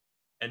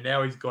 And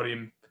now he's got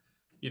him,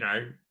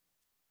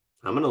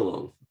 humming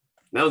along.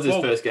 That was his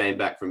first game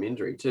back from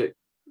injury too.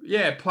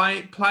 Yeah,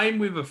 playing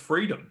with a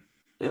freedom.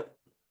 Yep.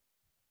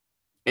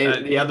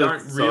 And the other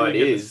don't side really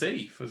get to is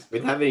see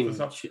with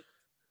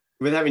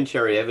having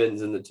Cherry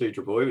Evans and the two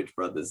Trbojevic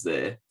brothers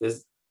there,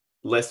 there's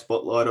less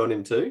spotlight on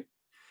him too.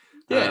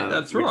 Yeah,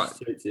 that's which right.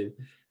 suits him.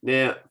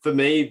 Now, for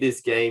me,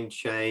 this game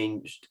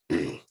changed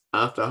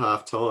after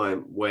half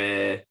time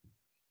where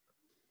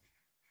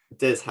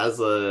Des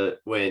Hasler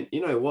went,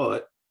 you know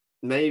what?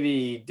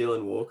 Maybe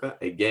Dylan Walker,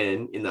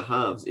 again, in the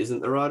halves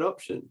isn't the right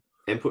option,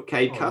 and put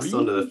Cade Cuss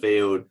onto the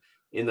field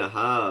in the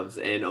halves.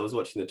 And I was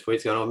watching the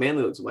tweets going, oh,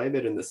 Manly looks way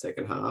better in the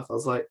second half. I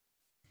was like,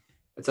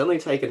 it's only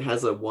taken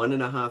Hasler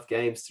 1.5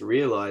 games to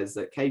realise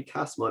that Cade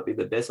Cuss might be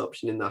the best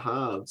option in the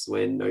halves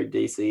when no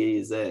DCE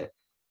is there.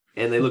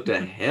 And they looked a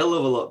hell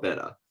of a lot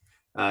better.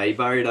 He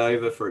buried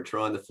over for a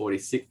try in the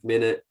 46th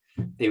minute.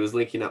 He was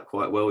linking up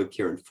quite well with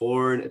Kieran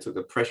Foran. It took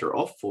the pressure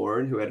off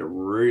Foran, who had a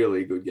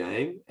really good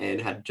game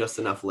and had just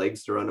enough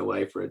legs to run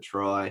away for a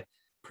try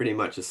pretty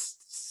much at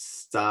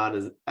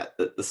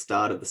the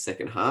start of the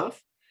second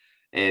half.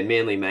 And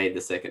Manly made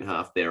the second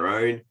half their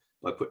own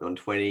by putting on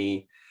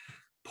 20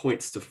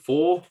 points to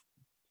 4.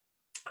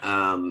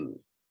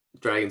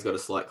 Dragons got a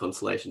slight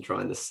consolation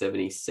try in the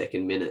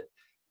 72nd minute.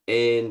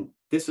 And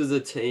this was a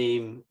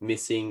team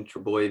missing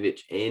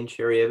Trbojevic and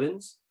Cherry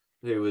Evans,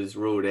 who was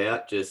ruled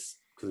out just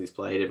because he's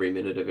played every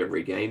minute of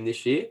every game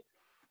this year.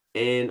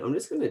 And I'm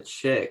just going to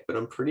check, but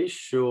I'm pretty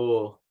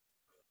sure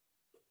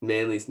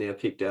Manly's now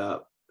picked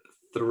up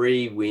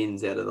 3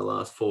 wins out of the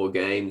last 4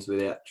 games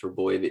without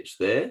Trbojevic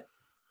there.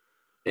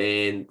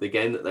 And the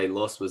game that they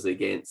lost was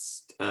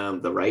against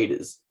the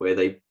Raiders, where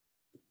they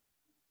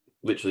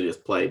literally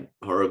just played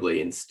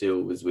horribly and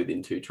still was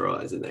within 2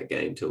 tries in that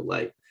game till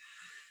late.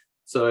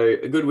 So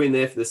a good win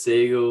there for the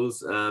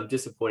Seagulls.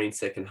 Disappointing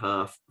second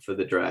half for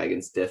the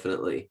Dragons,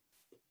 definitely.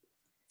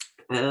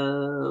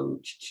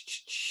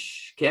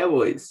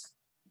 Cowboys,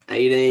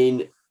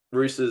 18,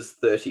 Roosters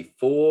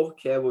 34.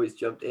 Cowboys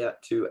jumped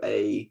out to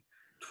a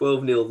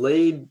 12-0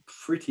 lead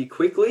pretty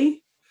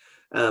quickly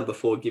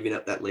before giving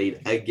up that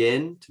lead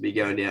again to be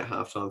going down at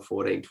halftime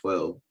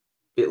 14-12.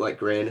 Bit like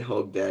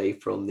Groundhog Day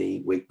from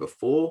the week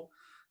before.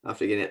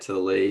 After getting out to the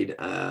lead,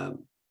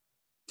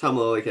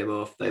 Tamalolo came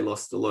off. They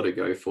lost a lot of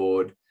go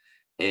forward.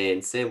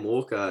 And Sam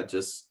Walkered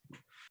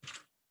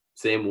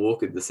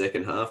the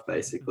second half,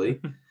 basically.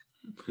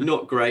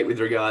 Not great with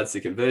regards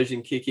to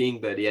conversion kicking,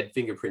 but he had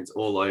fingerprints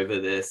all over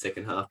their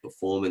second half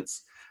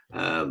performance,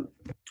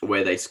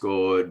 where they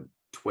scored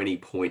 20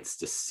 points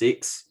to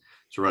 6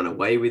 to run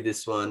away with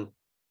this one.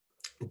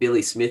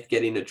 Billy Smith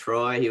getting a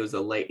try. He was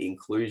a late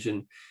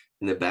inclusion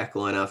in the back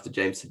line after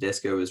James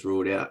Tedesco was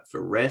ruled out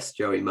for rest.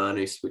 Joey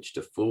Manu switched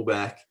to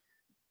fullback.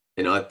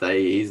 And I'd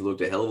say he's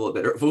looked a hell of a lot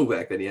better at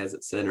fullback than he has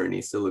at centre, and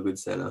he's still a good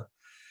centre.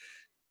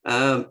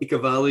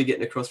 Ikavalu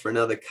getting across for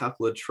another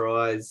couple of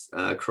tries.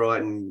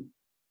 Crichton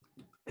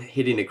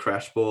hitting a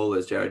crash ball,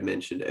 as Jared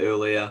mentioned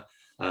earlier.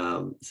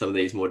 Some of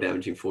these more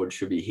damaging forwards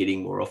should be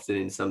hitting more often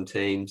in some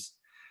teams.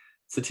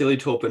 Satili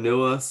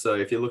Torpanua. So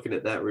if you're looking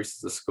at that,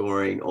 Roosters are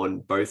scoring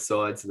on both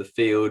sides of the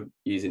field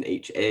using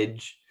each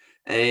edge.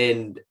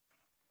 And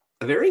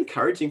a very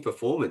encouraging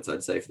performance,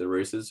 I'd say, for the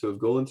Roosters, who have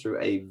gone through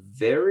a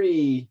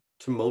very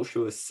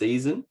tumultuous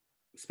season,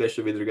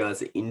 especially with regards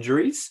to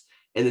injuries,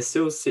 and they're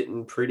still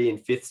sitting pretty in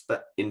fifth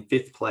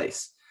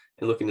place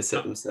and looking to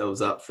set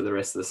themselves up for the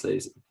rest of the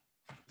season.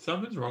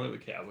 Something's wrong with the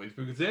Cowboys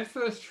because their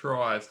first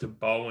tries to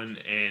Bowen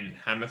and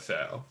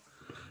Hammersale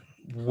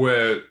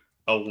were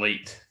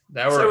elite.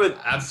 They were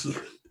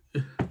absolutely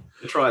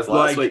the tries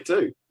last week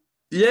too.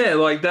 Yeah,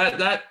 like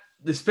that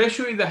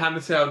especially the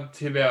Hammersale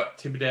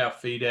Thibodeau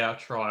Fidau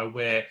try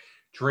where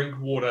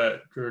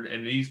Drinkwater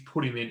and he's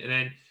put him in, and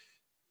then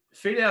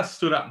Fidau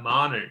stood up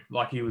Manu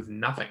like he was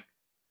nothing.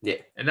 Yeah.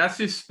 And that's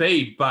just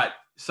speed, but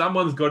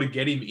someone's got to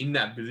get him in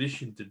that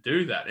position to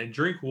do that. And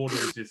Drinkwater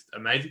is just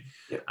amazing.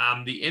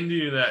 Yeah. The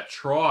ending of that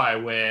try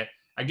where,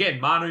 again,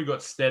 Manu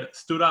got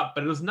stood up,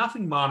 but it was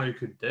nothing Manu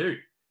could do.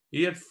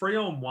 He had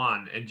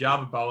 3-on-1, and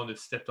Java Bowen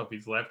just stepped off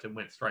his left and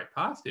went straight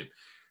past him.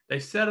 They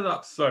set it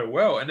up so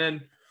well. And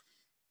then,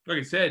 like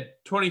I said,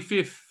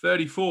 25th,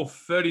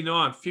 34th,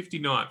 39th,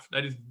 59th,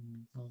 they just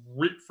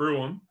ripped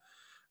through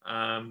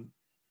them.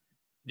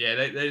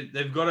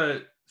 They've got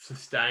to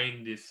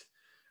sustain this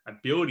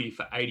ability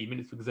for 80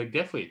 minutes because they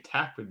definitely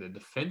attack, but the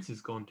defense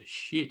has gone to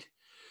shit.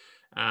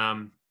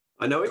 I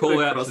know we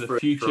call out to the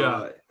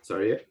future.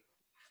 Sorry, yeah.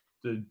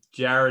 The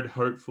Jared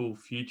hopeful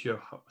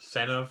future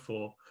center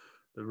for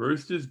the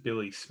Roosters,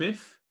 Billy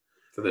Smith.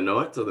 For the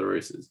Knights or the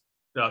Roosters?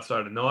 No,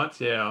 sorry, the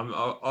Knights.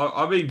 Yeah,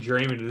 I've been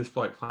dreaming of this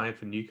bloke playing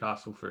for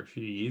Newcastle for a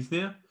few years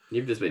now.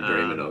 You've just been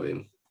dreaming of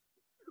him.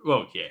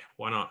 Well, yeah,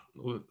 why not?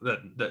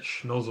 That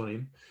schnoz on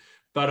him.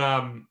 But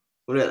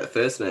what about that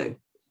first name?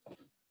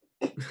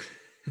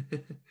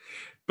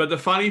 But the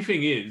funny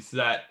thing is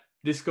that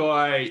this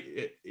guy,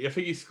 I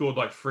think he scored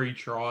like 3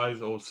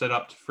 tries or set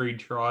up to 3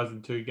 tries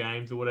in 2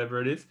 games or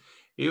whatever it is.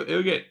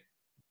 He'll get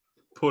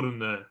put in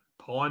the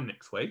pine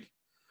next week.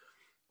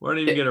 Won't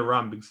even get a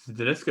run because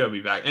Tedesco will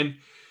be back. And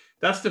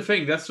that's the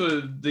thing. That's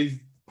what these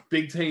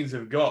big teams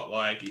have got.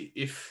 Like,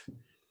 if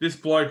this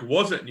bloke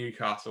was at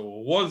Newcastle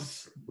or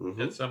was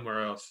at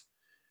somewhere else,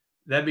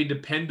 they'd be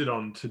depended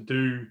on to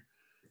do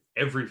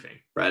everything.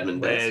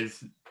 Bradman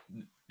Whereas,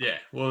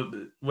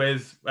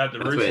 whereas at the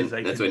That's Roosters,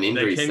 when they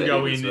injuries can set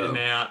go in as in well. and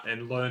out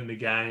and learn the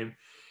game.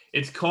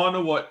 It's kind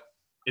of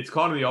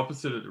the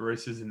opposite of the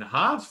Roosters in the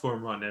halves for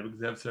them right now because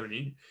they have so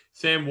many.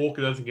 Sam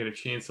Walker doesn't get a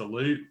chance to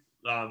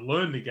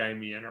learn the game in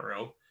the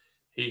NRL.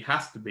 He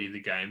has to be the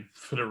game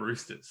for the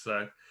Roosters.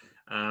 So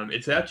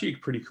it's actually a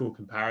pretty cool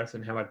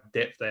comparison how much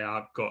depth they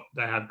have got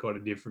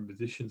in different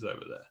positions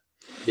over there.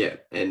 Yeah,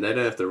 and they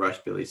don't have to rush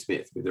Billy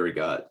Smith with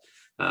regard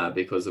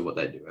because of what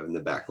they do have in the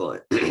back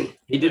line.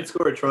 He did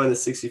score a try in the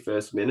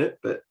 61st minute,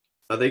 but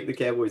I think the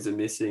Cowboys are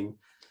missing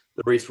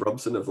the Reece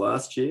Robson of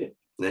last year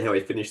and how he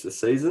finished the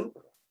season.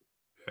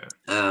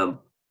 Yeah.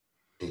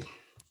 Who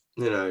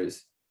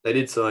knows? They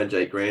did sign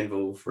Jake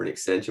Granville for an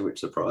extension, which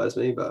surprised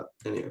me, but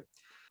anyway.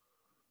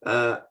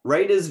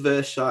 Raiders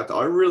versus Sharks.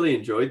 I really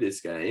enjoyed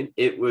this game.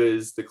 It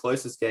was the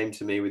closest game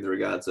to me with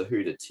regards to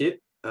who to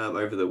tip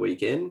over the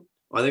weekend.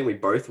 I think we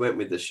both went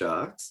with the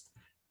Sharks.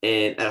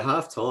 And at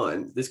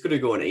halftime, this could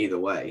have gone either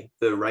way.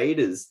 The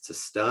Raiders, to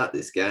start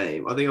this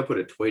game, I think I put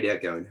a tweet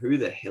out going, who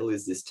the hell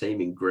is this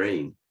team in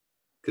green?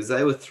 Because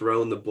they were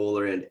throwing the ball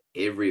around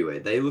everywhere.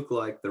 They look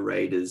like the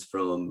Raiders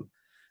from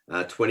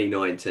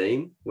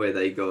 2019, where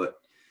they got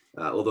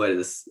all the way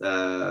to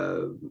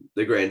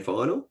the grand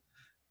final.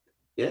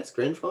 Yes,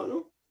 grand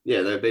final.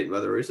 Yeah, they were beaten by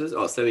the Roosters.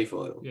 Oh,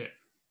 semi-final. Yeah.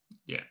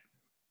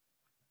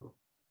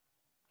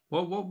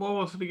 What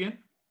was it again?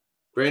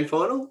 Grand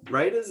final,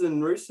 Raiders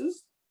and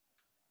Roosters.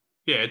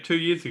 Yeah, 2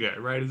 years ago,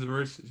 Raiders and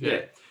Roosters.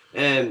 Yeah.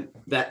 And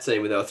that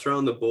team, where they were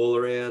throwing the ball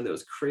around, there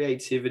was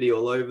creativity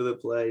all over the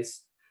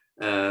place.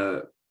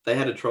 They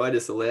had a try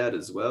disallowed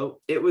as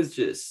well. It was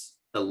just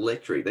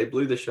electric. They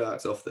blew the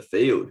Sharks off the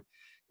field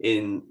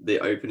in the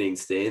opening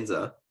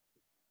stanza.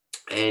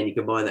 And you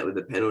combine that with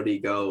the penalty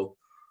goal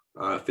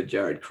for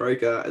Jared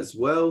Croker as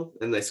well.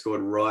 And they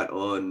scored right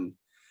on,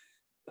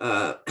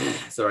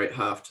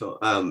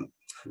 halftime.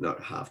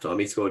 Not halftime.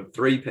 He scored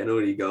 3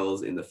 penalty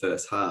goals in the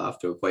first half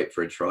to equate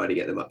for a try to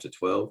get them up to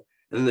 12.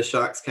 And then the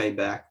Sharks came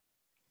back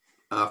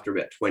after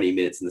about 20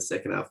 minutes in the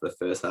second half of the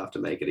first half to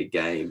make it a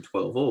game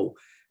 12-all.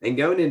 And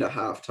going into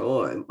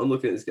halftime, I'm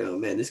looking at this going,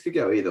 man, this could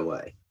go either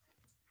way.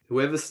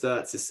 Whoever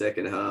starts the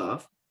second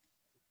half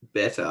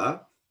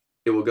better,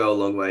 it will go a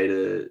long way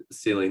to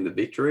sealing the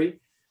victory.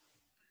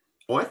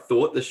 I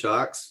thought the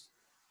Sharks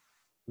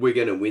were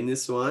going to win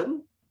this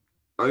one,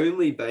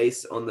 only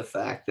based on the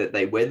fact that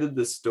they weathered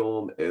the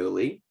storm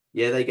early.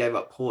 Yeah, they gave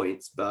up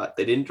points, but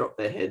they didn't drop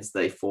their heads.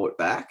 They fought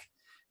back.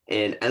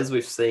 And as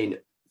we've seen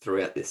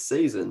throughout this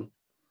season,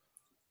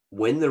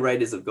 when the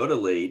Raiders have got a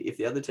lead, if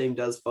the other team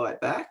does fight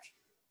back,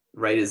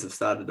 Raiders have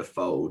started to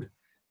fold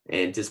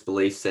and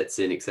disbelief sets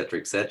in, et cetera,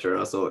 et cetera.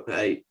 And I thought,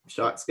 hey,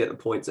 Sharks get the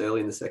points early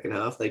in the second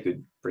half. They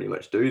could pretty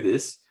much do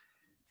this.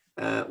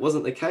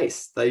 Wasn't the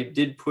case. They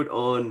did put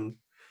on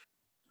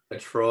a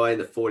try in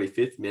the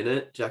 45th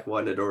minute. Jack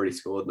White had already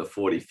scored in the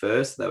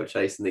 41st. They were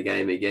chasing the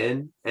game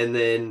again. And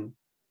then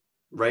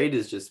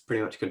Raiders just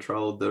pretty much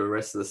controlled the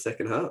rest of the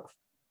second half.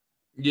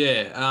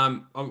 Yeah.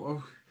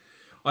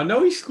 I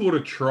know he scored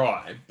a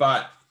try,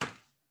 but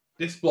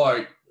this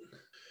bloke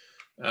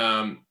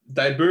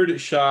debuted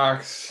at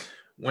Sharks,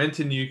 went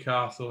to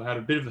Newcastle, had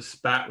a bit of a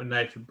spat with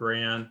Nathan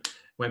Brown,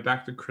 went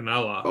back to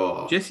Cronulla.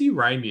 Oh. Jesse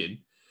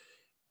Ramian,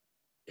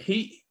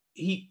 he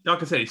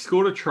like I said, he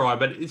scored a try,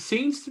 but it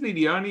seems to be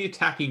the only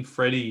attacking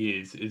threat he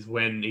is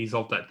when he's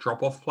off that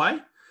drop-off play,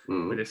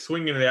 where they're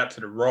swinging it out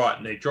to the right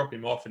and they drop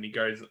him off and he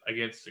goes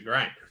against the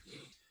grain.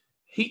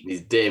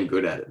 He's damn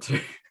good at it too.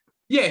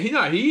 Yeah,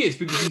 he is,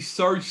 because he's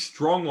so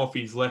strong off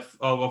his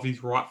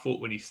right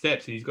foot when he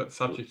steps, and he's got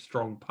such a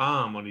strong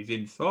palm on his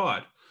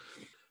inside.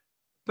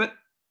 But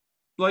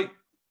like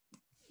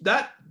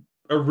that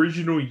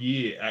original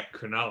year at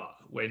Cronulla,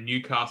 when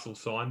Newcastle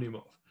signed him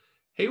off,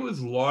 he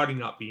was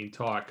lighting up the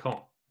entire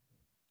comp,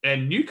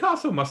 and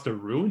Newcastle must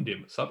have ruined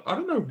him. So I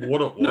don't know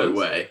what it was. No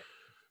way.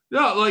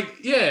 No, I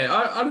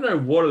don't know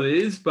what it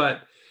is,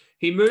 but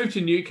he moved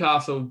to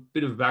Newcastle,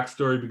 bit of a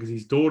backstory, because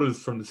his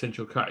daughter's from the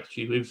Central Coast.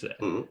 She lives there,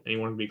 and he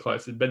wanted to be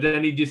closer. But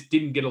then he just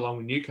didn't get along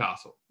with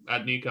Newcastle.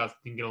 At Newcastle,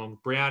 didn't get along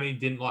with Brownie,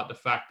 didn't like the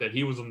fact that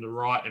he was on the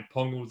right and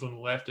Ponga was on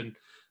the left, and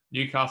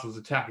Newcastle's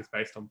attack is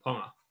based on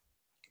Ponga,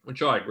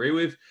 which I agree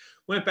with.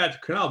 Went back to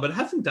Cronulla, but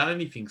hasn't done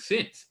anything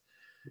since.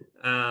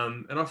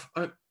 And I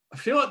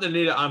feel like they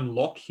need to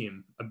unlock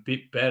him a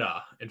bit better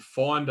and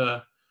find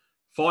a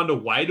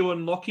way to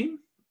unlock him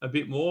a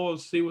bit more,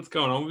 see what's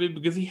going on with him,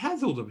 because he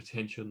has all the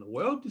potential in the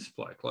world, this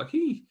bloke. Like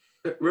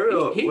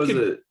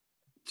it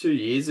 2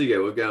 years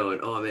ago, we're going,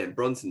 oh man,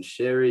 Bronson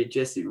Sherry,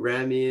 Jesse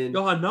Ramian.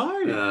 Oh, I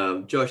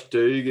know. Josh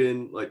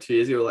Dugan, like 2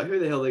 years ago, we're like, who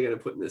the hell are they going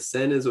to put in the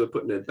centers? We're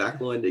putting a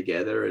back line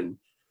together. And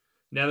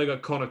now they've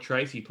got Connor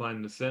Tracy playing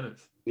in the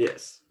centers.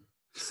 Yes.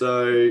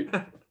 So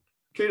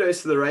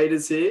kudos to the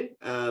Raiders here.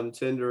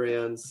 Turned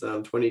around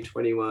some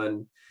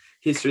 2021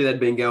 history that had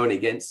been going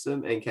against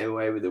them and came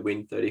away with a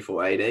win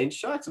 34-18.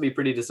 Sharks will be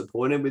pretty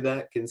disappointed with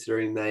that,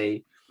 considering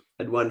they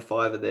had won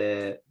 5 of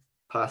their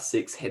past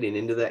 6 heading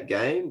into that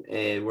game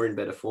and were in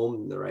better form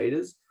than the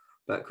Raiders.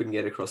 but couldn't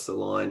get across the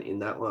line in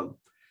that one.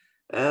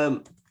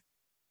 You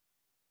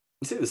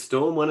see the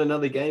Storm won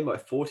another game by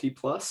 40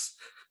 plus.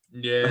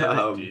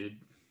 Yeah, they did.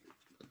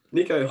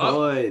 Nico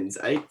Hines,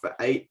 8 for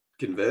 8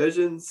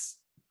 conversions,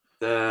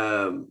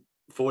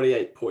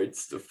 48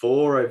 points to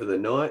 4 over the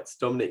Knights.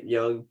 Dominic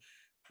Young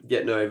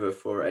getting over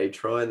for a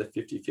try in the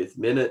 55th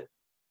minute.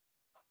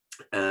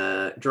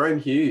 Jerome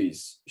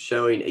Hughes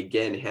showing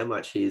again how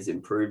much he has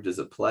improved as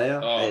a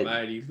player. Oh,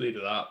 mate, he's lit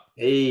it up.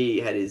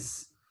 He had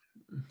his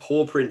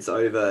paw prints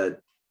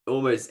over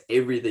almost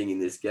everything in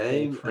this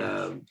game.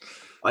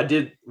 What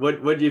do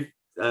you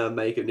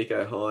make of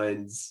Nico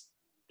Hines'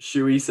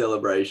 shoey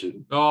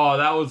celebration? Oh,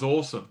 that was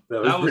awesome.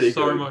 That was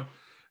so good.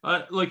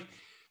 Much.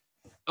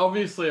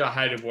 Obviously, I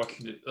hated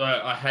watching it.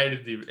 I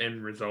hated the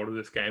end result of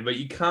this game, but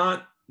you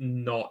can't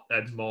not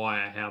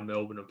admire how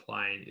Melbourne are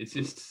playing. It's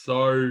just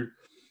so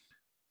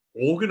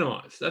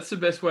organised. That's the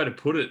best way to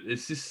put it.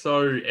 It's just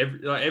so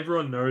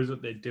everyone knows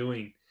what they're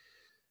doing.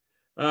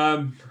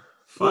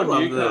 For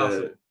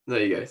Newcastle.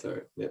 There you go.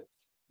 Sorry. Yeah.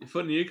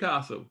 For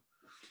Newcastle,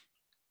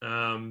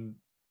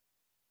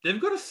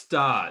 they've got to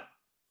start.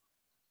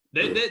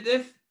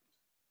 Their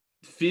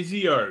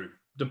physio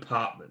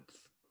department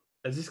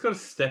has just got to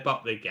step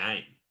up their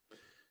game.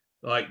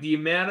 Like the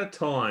amount of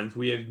times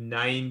we have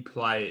named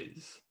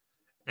players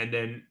and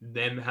then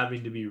them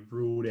having to be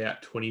ruled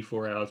out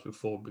 24 hours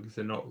before because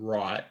they're not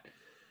right.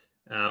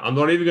 I'm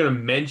not even going to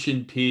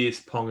mention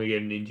Pierce, Ponga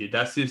getting injured.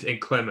 That's just, and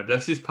Clement,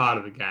 that's just part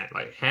of the game.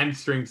 Like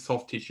hamstring,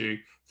 soft tissue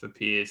for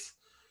Pierce.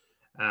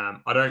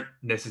 I don't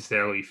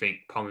necessarily think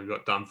Ponga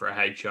got done for a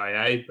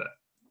HIA, but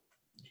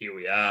here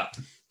we are.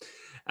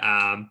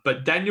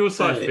 But Daniel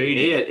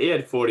Saifidi... He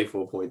had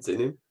 44 points in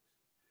him.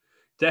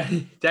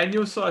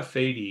 Daniel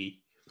Saifidi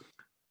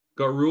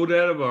got ruled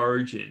out of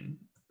Origin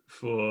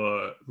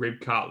for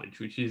rib cartilage,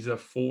 which is a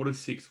 4 to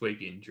 6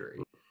 week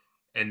injury,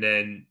 and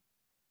then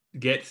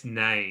gets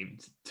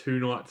named 2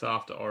 nights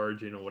after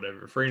Origin or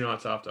whatever, 3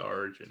 nights after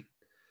Origin,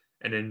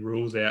 and then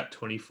rules out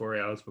 24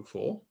 hours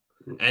before.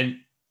 And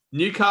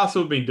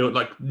Newcastle have been doing,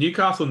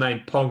 Newcastle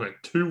named Ponga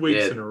 2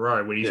 weeks in a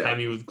row when his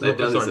hammy was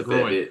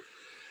groin.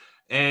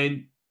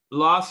 And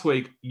last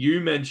week, you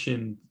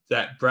mentioned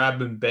that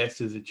Bradman Best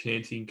has a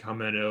chance he can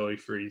come out early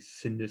for his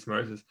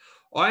syndesmosis.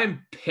 I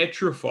am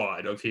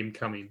petrified of him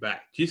coming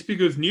back just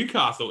because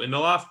Newcastle in the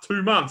last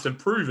 2 months have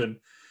proven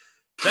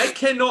they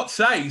cannot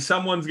say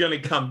someone's going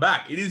to come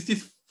back. It is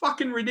just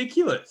fucking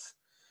ridiculous.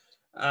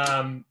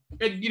 And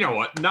you know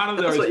what? None of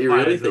those players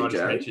really that I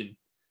just mentioned.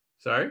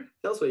 Sorry?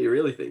 Tell us what you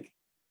really think.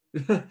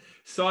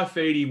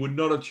 Saifidi would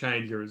not have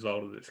changed the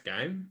result of this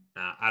game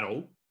at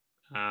all.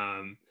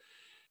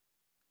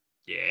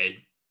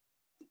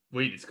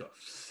 We just got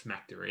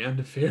smacked around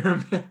a fair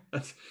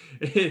amount.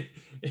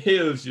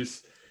 It was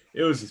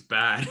just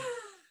bad.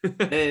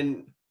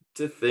 And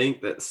to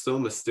think that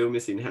Storm is still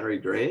missing Harry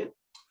Grant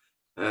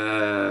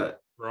Ryan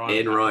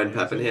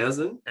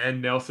Pappenhausen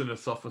and Nelson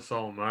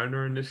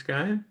Asafa-Solomona in this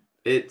game.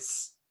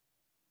 It's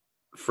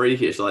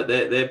freakish. Like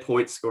their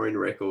point scoring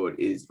record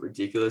is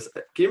ridiculous.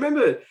 Can you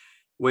remember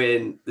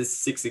when the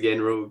 6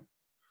 again rule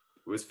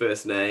was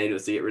first named? It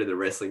was to get rid of the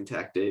wrestling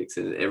tactics,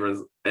 and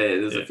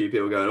there's a few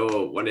people going,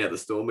 "Oh, wonder how the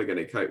Storm are going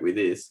to cope with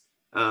this."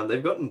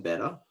 They've gotten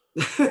better.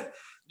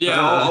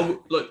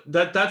 Look,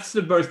 that's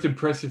the most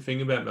impressive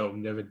thing about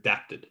Melbourne. They've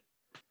adapted.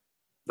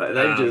 But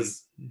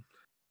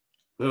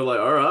they're like,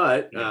 all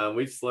right,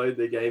 we've slowed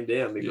the game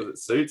down because it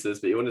suits us,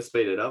 but you want to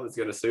speed it up, it's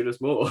going to suit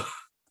us more.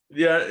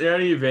 Yeah, the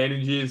only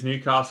advantage is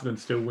Newcastle can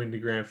still win the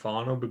grand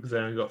final because they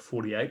only got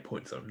 48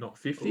 points on, not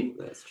 50. Ooh,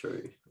 that's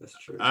true.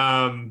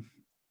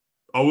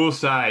 I will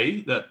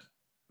say that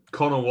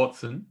Connor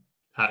Watson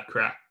had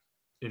crap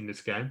in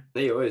this game.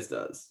 He always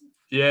does.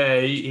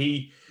 Yeah,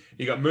 he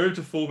got moved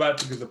to fullback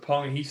because of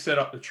Ponga. He set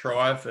up the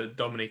try for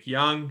Dominic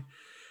Young.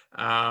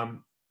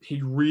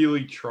 He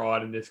really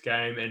tried in this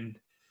game, and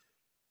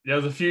there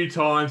was a few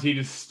times he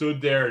just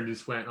stood there and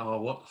just went,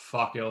 "Oh, what the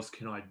fuck else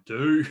can I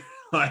do?"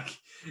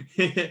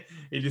 He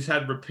just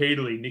had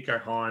repeatedly Nico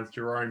Hines,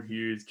 Jerome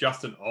Hughes,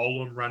 Justin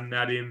Olam running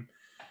at him.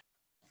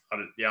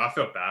 I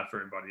felt bad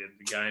for him by the end of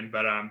the game,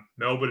 but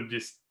Melbourne are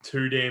just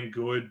too damn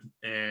good,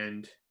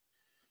 and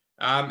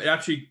it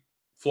actually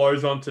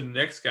flows on to the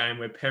next game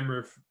where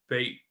Penrith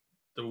beat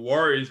the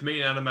Warriors.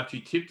 Me and Adam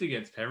actually tipped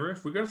against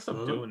Penrith. We've got to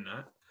stop doing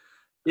that.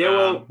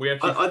 Yeah,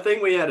 I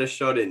think we had a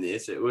shot in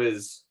this. It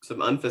was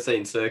some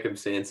unforeseen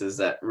circumstances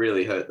that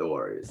really hurt the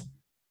Warriors.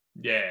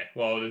 Yeah,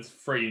 well, there's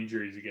 3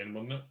 injuries again,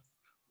 wasn't it?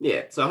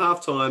 Yeah, so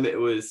halftime it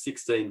was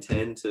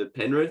 16-10 to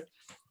Penrith.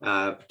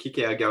 Kick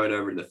out going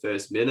over in the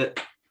first minute.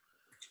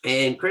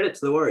 And credit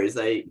to the Warriors,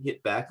 they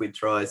hit back with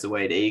tries to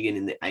Wade Egan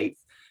in the 8th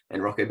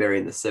and Rocco Berry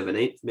in the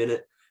 17th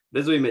minute.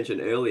 But as we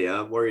mentioned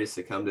earlier, Warriors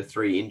succumbed to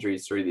 3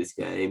 injuries through this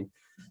game.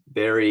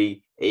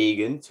 Berry,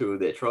 Egan, 2 of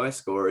their try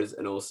scorers,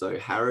 and also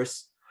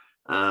Harris.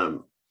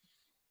 And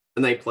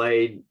they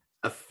played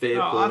a fair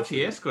portion.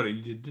 RTS got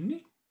injured, didn't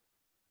he?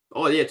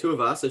 Oh, yeah,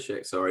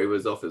 Tuivasa-Sheck,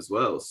 was off as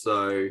well.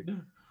 So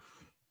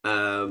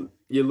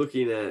you're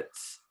looking at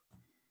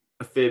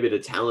a fair bit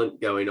of talent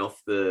going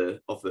off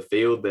the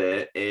field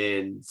there.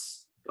 And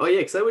Oh, yeah,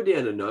 because they were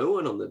down to no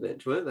one on the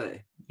bench, weren't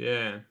they?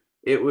 Yeah.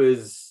 It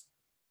was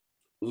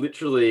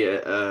literally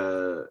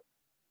a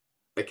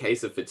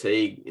case of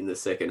fatigue in the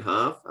second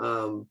half.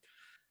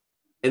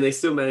 And they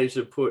still managed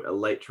to put a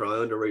late try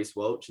on to Reece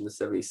Walsh in the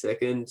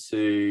 72nd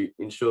to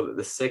ensure that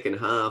the second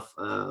half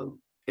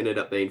ended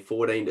up being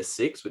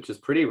 14-6, which is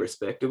pretty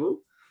respectable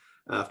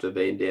after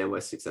being down by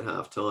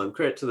 6.5 time.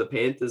 Credit to the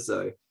Panthers,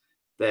 though.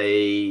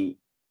 They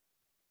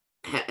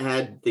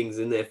had things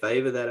in their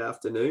favour that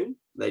afternoon.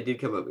 They did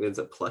come up against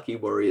a plucky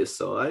Warriors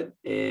side,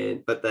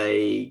 but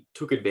they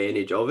took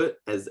advantage of it,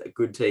 as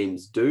good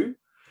teams do.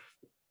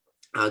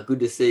 Good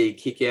to see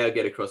Kickout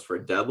get across for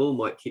a double.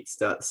 Might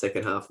kickstart the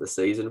second half of the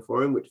season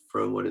for him, which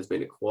from what has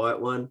been a quiet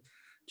one.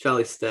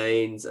 Charlie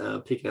Staines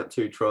picking up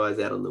 2 tries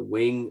out on the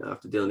wing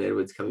after Dylan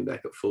Edwards coming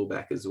back at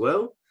fullback as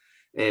well.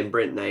 And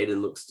Brent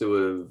Naden looks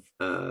to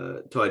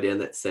have tied down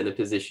that centre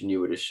position,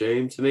 you would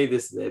assume. To me,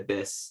 this is their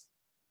best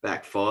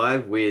back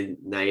five, with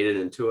Naden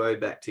and Tuo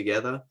back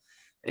together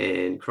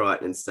and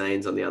Crichton and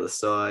Staines on the other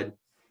side.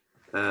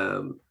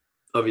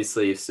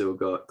 Obviously, you've still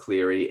got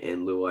Cleary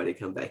and Luai to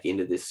come back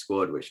into this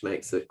squad, which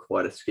makes it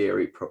quite a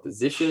scary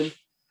proposition.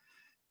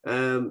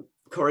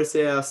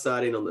 Coruscant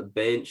starting on the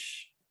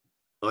bench,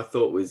 I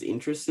thought was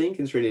interesting,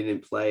 considering he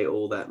didn't play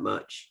all that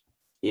much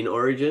in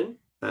Origin.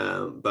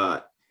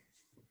 But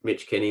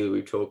Mitch Kenny,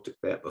 we've talked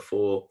about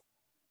before,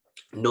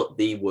 not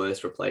the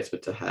worst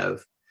replacement to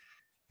have.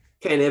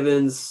 Kane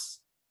Evans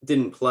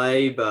didn't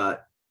play,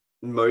 but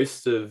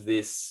most of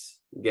this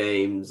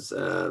game's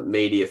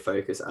media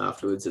focus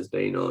afterwards has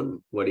been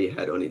on what he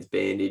had on his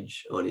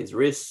bandage on his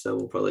wrist. So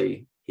we'll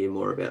probably hear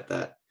more about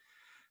that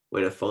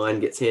when a fine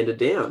gets handed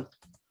down.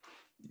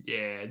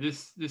 Yeah,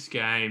 this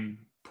game,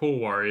 poor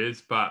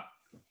Warriors, but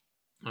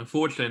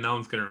unfortunately, no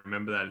one's going to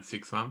remember that in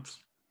 6 months.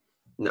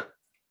 No.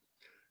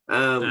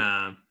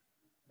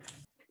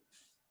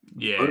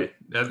 Yeah,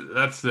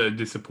 that's the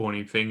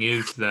disappointing thing,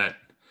 is that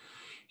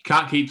you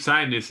can't keep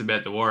saying this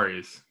about the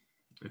Warriors.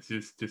 It's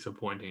just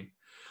disappointing.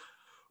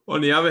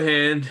 On the other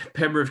hand,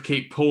 Penrith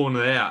keep pulling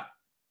it out.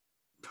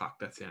 Fuck,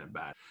 that sounded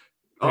bad.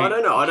 I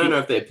don't know. I don't know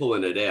if they're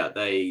pulling it out.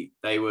 They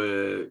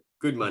were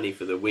good money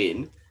for the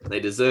win. They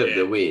deserved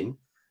the win.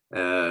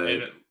 And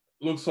it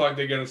looks like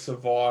they're going to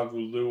survive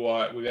with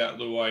without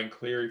Luai and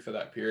Cleary for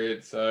that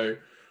period. So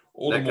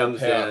all the more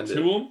power to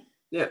them.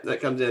 Yeah,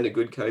 that comes down to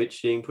good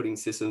coaching, putting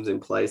systems in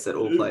place that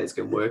all players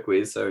can work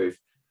with. So if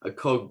a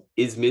cog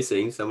is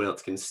missing, someone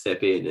else can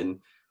step in, and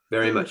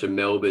very much a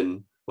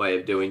Melbourne way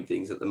of doing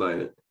things at the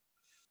moment.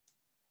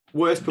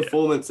 Worst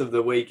performance of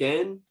the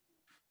weekend,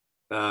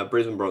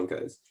 Brisbane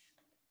Broncos.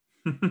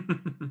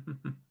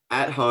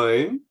 At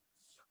home,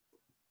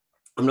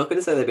 I'm not going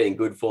to say they've been in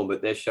good form,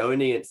 but they're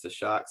showing against the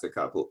Sharks a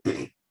couple of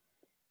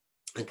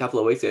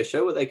weeks ago.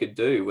 Show what they could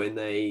do when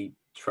they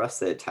trust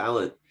their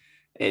talent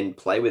and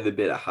play with a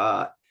bit of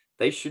heart.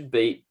 They should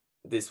beat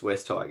this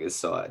West Tigers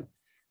side.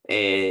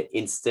 And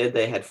instead,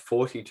 they had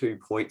 42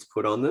 points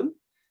put on them,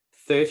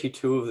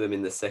 32 of them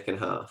in the second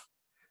half.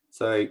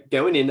 So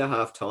going into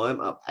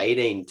halftime up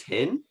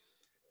 18-10,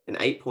 an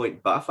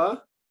 8-point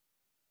buffer,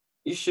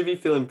 you should be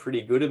feeling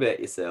pretty good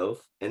about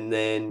yourself. And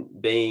then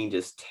being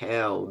just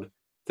towed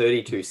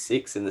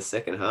 32-6 in the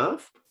second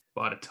half.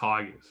 By the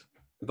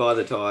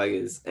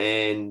Tigers.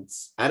 And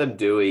Adam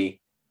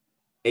Dewey,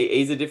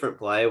 he's a different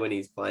player when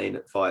he's playing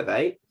at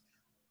 5'8".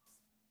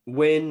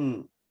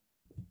 When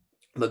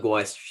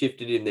Maguire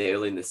shifted in there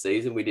early in the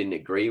season, we didn't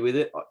agree with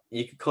it.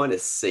 You could kind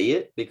of see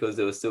it because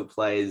there were still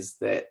players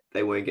that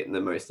they weren't getting the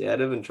most out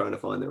of and trying to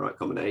find the right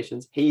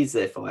combinations. He's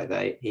their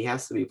 5'8". He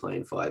has to be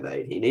playing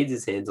 5'8". He needs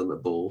his hands on the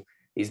ball.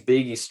 He's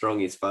big, he's strong,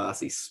 he's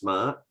fast, he's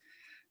smart.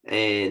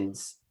 And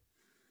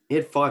he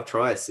had 5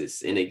 try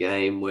assists in a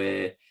game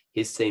where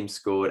his team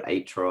scored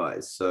 8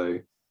 tries. So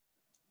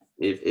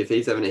if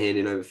he's having a hand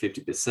in over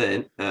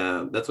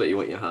 50%, that's what you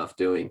want your half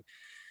doing.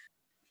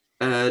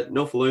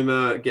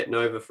 Norfoluma getting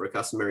over for a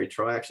customary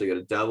try, actually got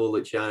a double.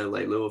 Luciano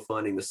Leilua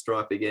finding the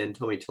stripe again.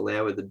 Tommy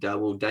Talau with the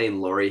double. Dane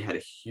Laurie had a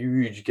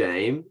huge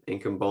game and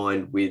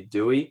combined with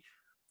Dewey.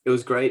 It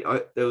was great.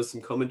 There was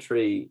some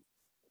commentary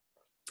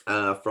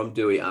from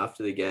Dewey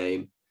after the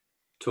game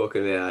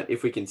talking about,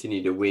 if we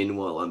continue to win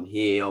while I'm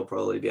here, I'll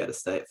probably be able to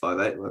stay at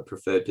 5'8", my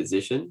preferred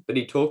position. But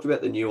he talked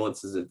about the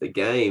nuances of the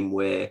game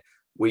where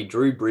we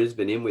drew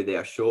Brisbane in with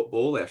our short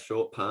ball, our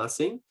short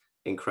passing,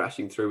 and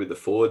crashing through with the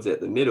forwards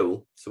at the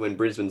middle. So when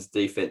Brisbane's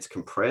defense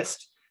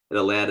compressed, it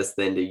allowed us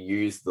then to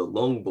use the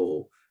long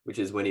ball, which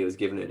is when he was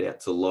giving it out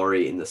to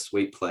Laurie in the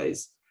sweep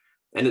plays.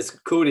 And it's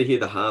cool to hear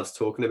the halves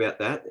talking about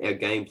that. Our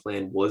game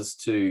plan was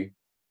to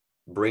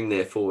bring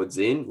their forwards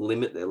in,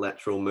 limit their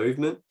lateral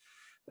movement.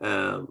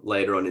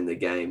 Later on in the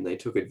game, they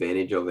took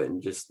advantage of it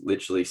and just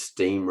literally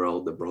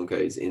steamrolled the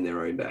Broncos in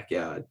their own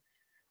backyard.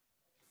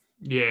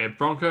 Yeah,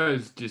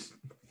 Broncos just...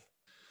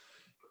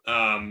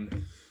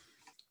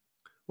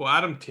 Well,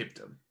 Adam tipped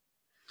him.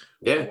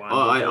 Yeah,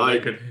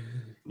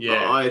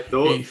 I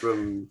thought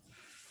from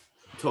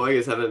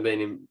Tigers haven't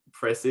been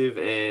impressive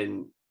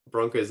and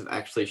Broncos have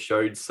actually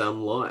showed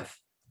some life.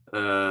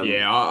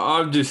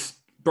 I'm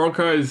just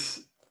Broncos.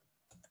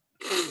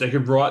 They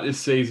could write this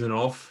season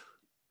off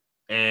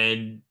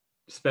and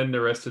spend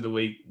the rest of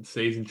the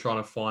season trying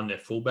to find their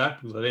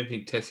fullback, because I don't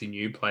think Tessie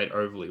New played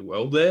overly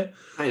well there.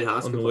 Payne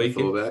Haas on could the play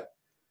weekend. fullback.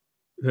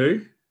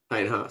 Who?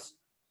 Payne Haas.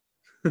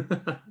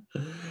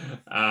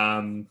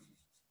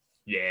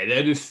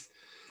 Yeah,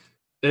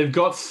 they've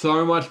got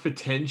so much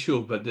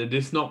potential, but they're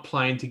just not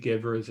playing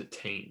together as a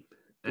team,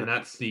 and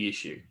that's the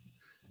issue.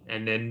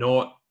 And they're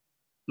not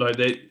like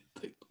the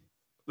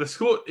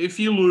score. If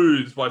you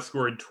lose by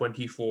scoring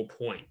 24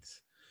 points,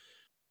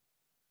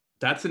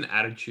 that's an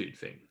attitude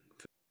thing.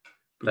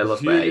 They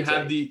lost by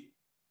 18.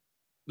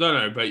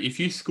 But if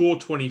you score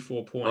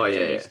 24 points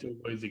and you still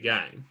lose a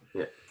game,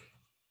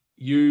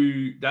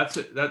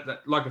 that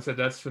like I said,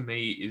 that's for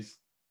me is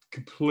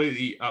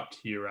completely up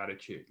to your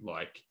attitude.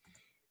 Like,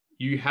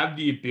 you have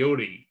the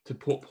ability to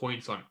put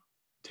points on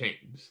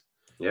teams,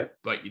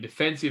 but your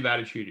defensive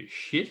attitude is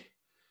shit,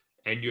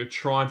 and you're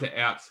trying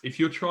to if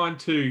you're trying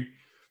to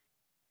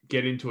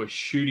get into a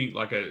shooting,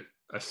 like a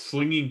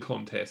slinging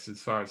contest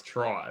as far as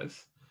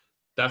tries,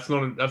 that's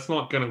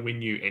not going to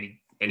win you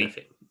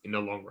anything in the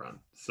long run.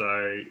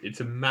 So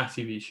it's a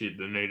massive issue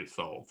that they need to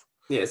solve.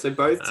 Yeah, so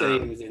both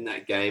teams in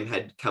that game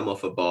had come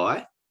off a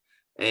bye,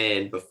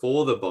 and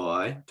before the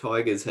bye,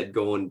 Tigers had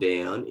gone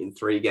down in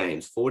 3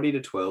 games,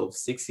 40-12,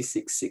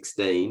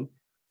 66-16,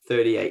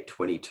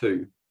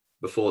 38-22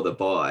 before the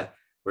bye,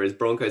 whereas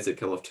Broncos had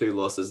come off 2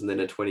 losses and then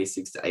a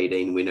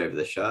 26-18 win over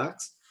the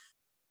Sharks.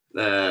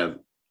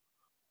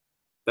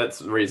 That's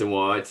the reason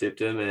why I tipped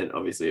them, and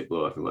obviously it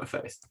blew up in my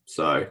face.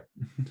 So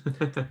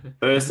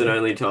first and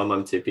only time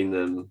I'm tipping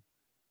them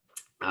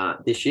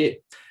this year.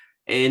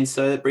 And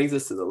so that brings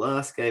us to the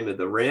last game of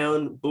the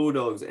round,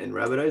 Bulldogs and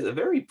Rabbitohs. A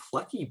very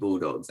plucky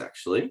Bulldogs,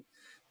 actually,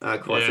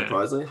 quite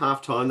surprisingly.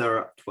 Half-time, they were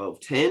up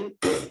 12-10.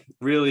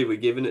 Really, we're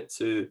giving it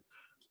to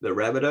the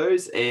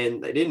Rabbitohs,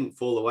 and they didn't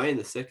fall away in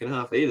the second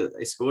half either.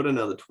 They scored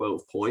another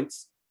 12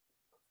 points.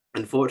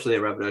 Unfortunately,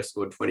 the Rabbitohs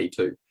scored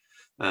 22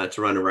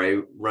 to run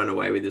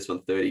away with this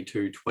one,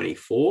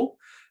 32-24.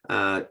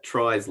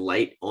 Tries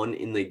late on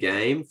in the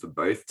game for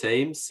both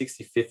teams.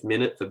 65th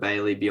minute for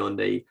Bailey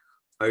Biondi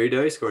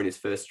Odo, scoring his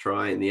first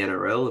try in the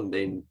NRL and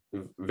being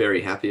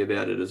very happy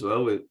about it as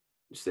well. We've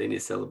seen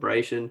his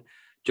celebration.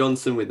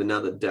 Johnson with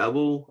another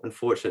double.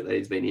 Unfortunately,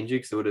 he's been injured,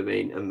 because it would have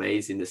been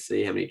amazing to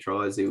see how many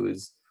tries he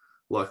was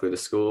likely to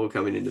score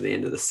coming into the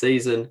end of the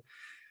season.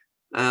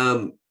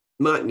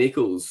 Mark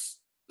Nichols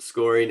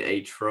scoring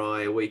a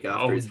try a week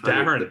after his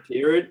 100th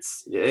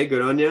appearance. Yeah,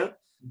 good on you.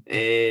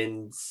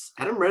 And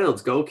Adam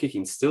Reynolds' goal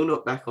kicking still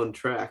not back on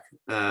track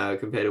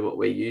compared to what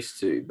we're used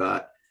to,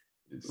 but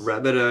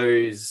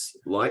Rabbitohs,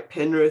 like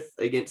Penrith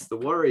against the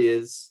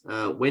Warriors,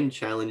 when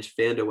challenged,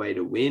 found a way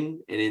to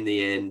win. And in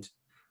the end,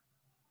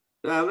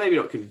 maybe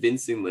not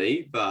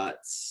convincingly,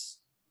 but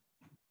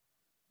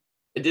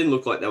it didn't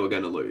look like they were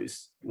going to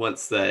lose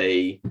once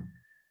they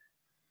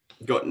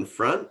got in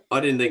front. I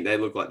didn't think they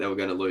looked like they were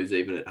going to lose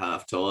even at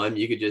halftime.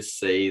 You could just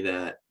see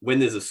that when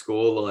there's a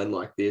score line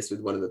like this with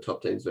one of the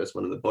top teams versus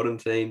one of the bottom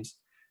teams,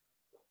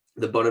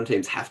 the bottom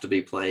teams have to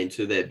be playing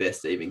to their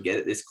best to even get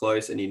it this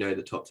close. And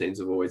the top teams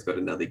have always got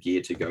another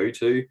gear to go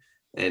to.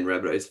 And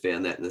Rabbitohs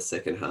found that in the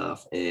second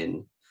half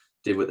and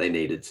did what they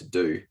needed to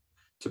do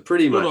to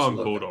pretty much on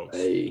Bulldogs.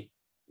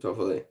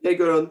 Yeah,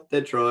 good on.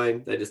 They're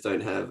trying. They just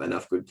don't have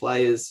enough good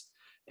players,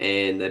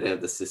 and they don't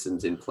have the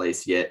systems in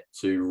place yet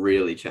to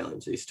really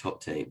challenge these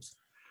top teams.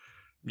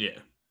 Yeah.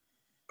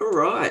 All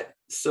right.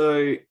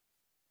 So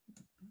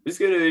just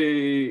going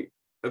to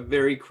a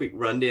very quick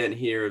rundown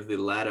here of the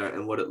ladder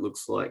and what it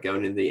looks like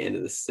going into the end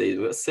of the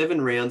season. We've got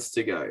 7 rounds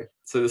to go.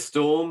 So the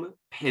Storm,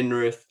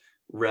 Penrith,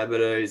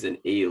 Rabbitohs, and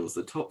Eels,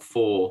 the top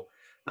 4,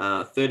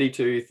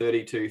 32,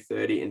 32,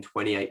 30, and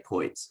 28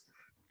 points.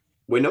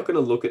 We're not going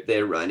to look at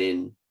their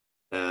run-in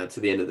to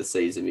the end of the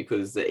season,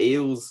 because the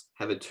Eels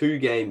have a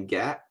 2-win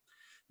gap,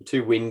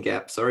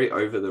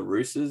 over the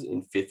Roosters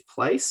in 5th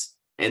place,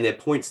 and their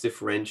points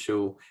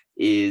differential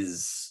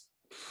is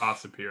far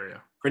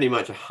superior. Pretty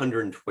much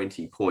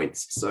 120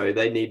 points. So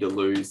they need to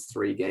lose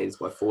 3 games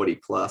by 40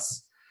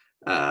 plus,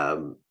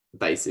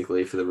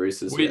 basically, for the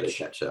Roosters to be able to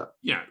catch up.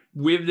 Yeah,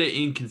 with the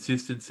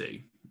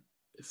inconsistency,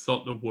 it's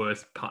not the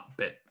worst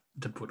bet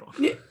to put on.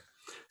 Yeah.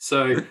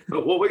 So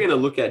but what we're going to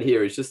look at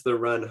here is just the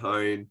run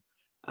home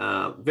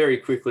very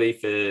quickly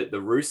for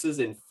the Roosters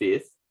in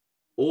 5th,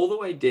 all the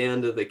way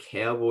down to the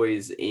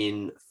Cowboys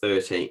in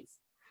 13th.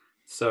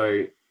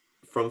 So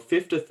from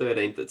 5th to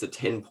 13th, it's a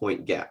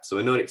 10-point gap. So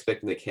we're not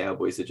expecting the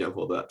Cowboys to jump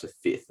all the way up to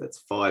 5th. That's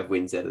 5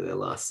 wins out of their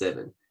last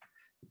 7.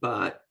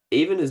 But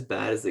even as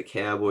bad as the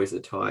Cowboys, the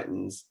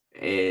Titans,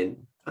 and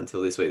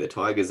until this week, the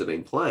Tigers have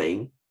been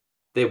playing,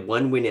 they're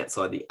 1 win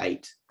outside the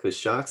 8, because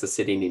Sharks are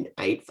sitting in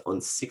 8th on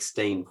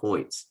 16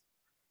 points.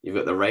 You've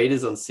got the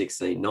Raiders on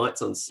 16,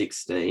 Knights on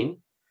 16,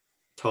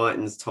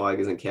 Titans,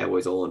 Tigers, and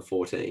Cowboys all on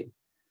 14.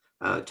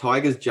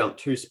 Tigers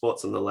jumped 2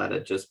 spots on the ladder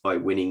just by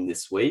winning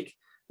this week,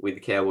 with the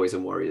Cowboys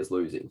and Warriors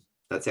losing.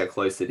 That's how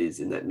close it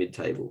is in that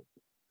mid-table.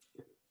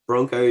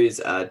 Broncos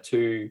are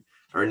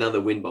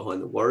another win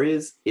behind the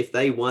Warriors. If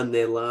they won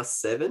their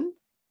last 7,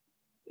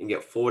 and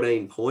get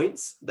 14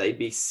 points, they'd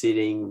be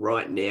sitting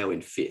right now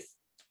in 5th.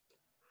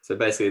 So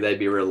basically, they'd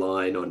be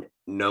relying on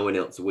no one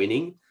else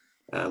winning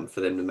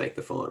for them to make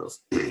the finals.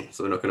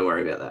 So we're not going to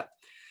worry about that.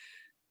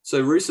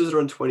 So Roosters are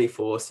on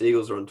 24,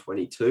 Seagulls are on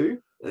 22,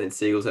 and then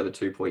Seagulls have a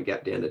 2-point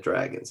gap down to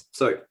Dragons.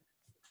 So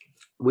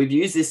we've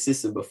used this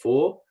system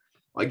before.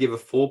 I give a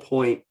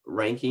 4-point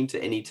ranking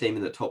to any team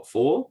in the top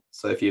 4.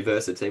 So if you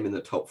verse a team in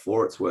the top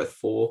 4, it's worth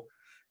 4.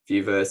 If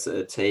you verse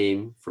a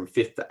team from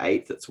 5th to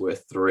 8th, it's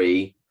worth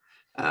 3.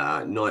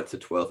 9th to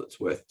 12th, it's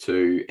worth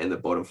 2. And the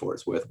bottom 4,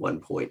 it's worth 1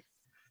 point.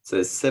 So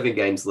there's 7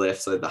 games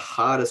left. So the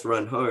hardest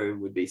run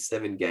home would be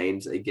 7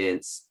 games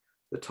against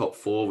the top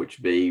 4, which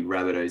would be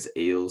Rabbitohs,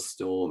 Eels,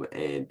 Storm,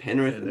 and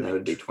Penrith. And that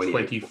would be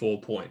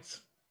 24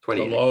 points.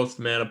 28. The lowest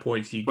amount of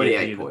points you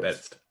get, you the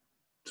best.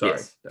 Sorry.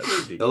 Yes.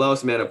 The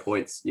lowest amount of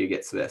points you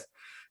get the best.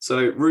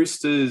 So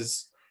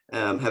Roosters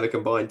have a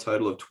combined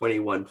total of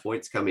 21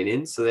 points coming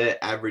in. So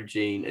they're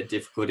averaging a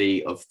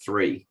difficulty of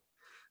 3,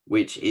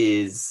 which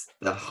is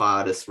the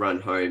hardest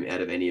run home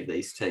out of any of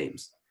these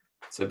teams.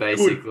 So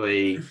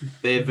basically,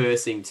 they're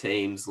versing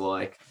teams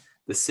like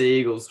the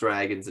Seagulls,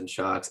 Dragons, and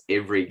Sharks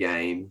every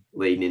game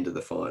leading into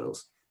the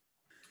finals.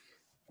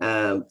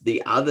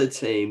 The other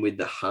team with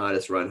the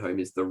hardest run home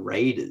is the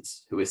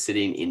Raiders, who are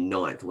sitting in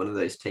 9th, one of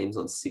those teams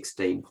on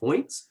 16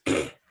 points.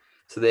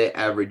 So they're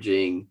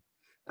averaging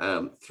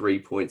 3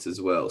 points as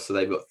well. So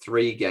they've got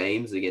 3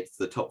 games against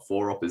the top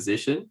 4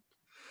 opposition,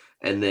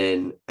 and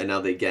then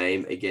another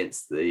game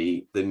against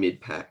the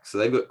mid-pack. So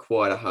they've got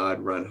quite a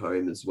hard run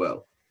home as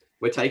well.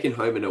 We're taking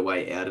home and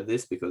away out of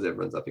this because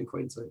everyone's up in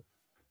Queensland.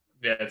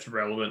 Yeah, it's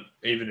relevant,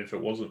 even if it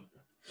wasn't.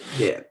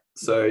 Yeah.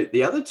 So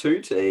the other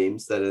 2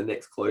 teams that are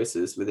next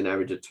closest with an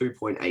average of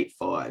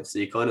 2.85. So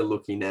you're kind of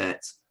looking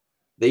at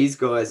these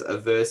guys are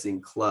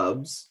versing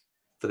clubs.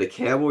 For the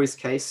Cowboys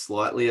case,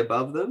 slightly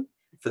above them.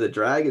 For the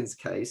Dragons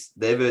case,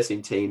 they're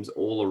versing teams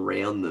all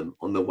around them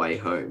on the way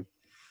home.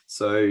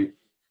 So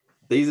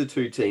these are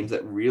 2 teams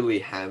that really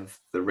have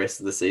the rest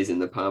of the season in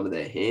the palm of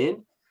their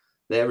hand.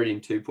 They're averaging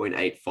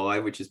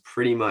 2.85, which is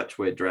pretty much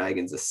where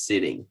Dragons are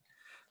sitting.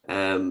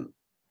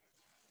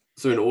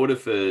 So in order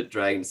for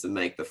Dragons to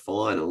make the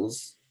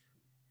finals,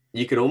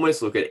 you can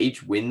almost look at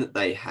each win that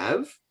they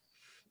have,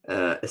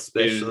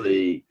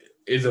 especially...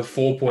 Is a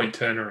 4-point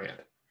turnaround.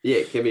 Yeah,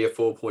 it can be a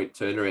 4-point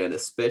turnaround,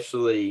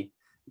 especially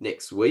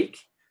next week.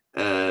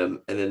 And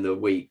then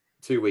the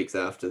 2 weeks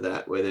after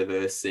that, where they're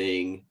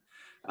versing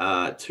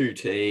 2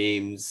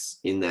 teams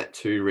in that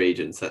 2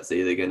 regions. That's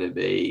either going to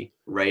be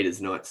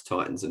Raiders, Knights,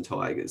 Titans, and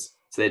Tigers.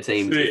 So their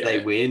teams, if they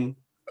win,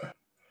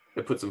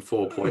 it puts them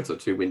 4 points or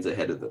 2 wins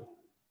ahead of them.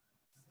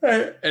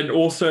 And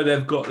also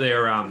they've got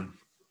their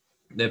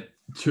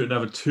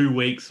another 2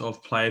 weeks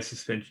of player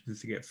suspensions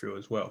to get through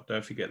as well.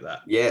 Don't forget that.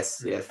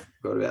 Yes,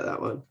 forgot about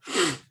that one.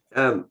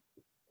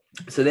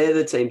 So they're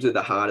the teams with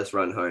the hardest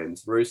run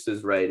homes: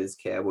 Roosters, Raiders,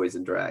 Cowboys,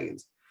 and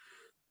Dragons.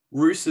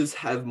 Roosters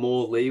have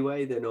more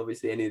leeway than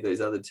obviously any of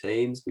those other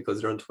teams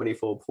because they're on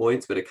 24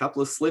 points, but a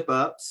couple of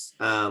slip-ups.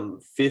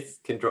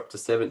 5th can drop to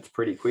 7th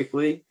pretty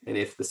quickly, and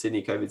if the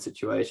Sydney COVID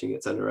situation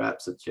gets under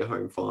wraps, it's your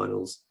home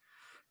finals,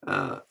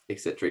 et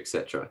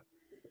cetera.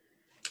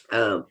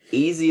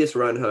 Easiest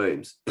run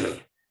homes: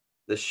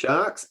 the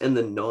Sharks and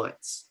the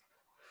Knights.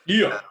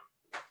 Yeah.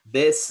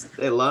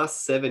 Their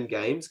last 7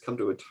 games come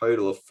to a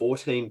total of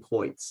 14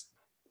 points.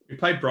 We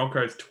played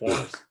Broncos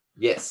twice.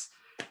 Yes,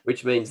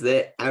 which means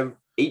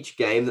each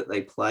game that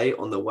they play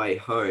on the way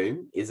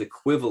home is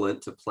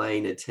equivalent to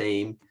playing a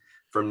team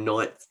from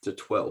 9th to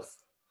 12th,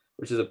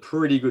 which is a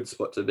pretty good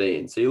spot to be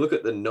in. So you look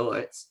at the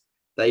Knights,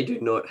 they do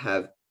not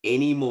have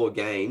any more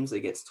games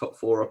against top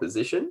 4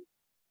 opposition.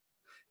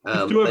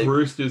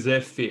 Roosters, they're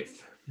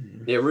 5th.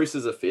 Yeah,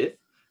 Roosters are 5th.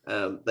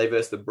 They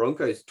verse the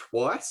Broncos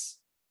twice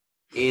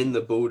and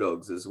the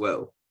Bulldogs as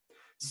well.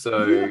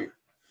 So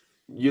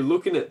you're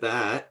looking at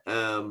that.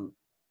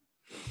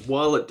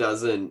 While it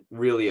doesn't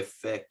really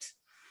affect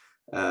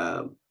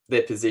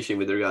their position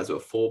with regards to a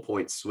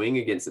 4-point swing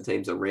against the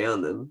teams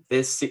around them,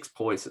 there's 6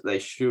 points that they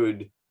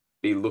should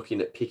be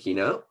looking at picking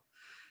up.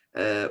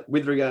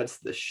 With regards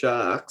to the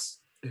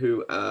Sharks,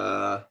 who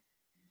are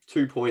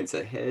 2 points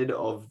ahead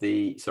of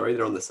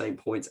they're on the same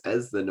points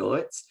as the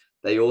Knights.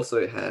 They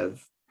also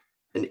have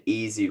an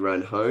easy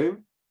run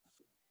home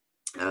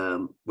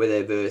where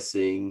they're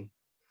versing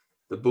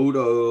the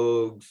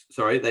Bulldogs.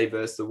 They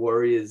verse the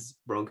Warriors,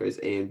 Broncos,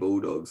 and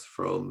Bulldogs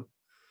from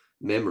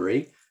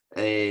memory.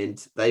 And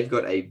they've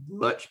got a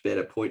much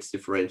better points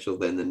differential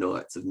than the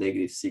Knights of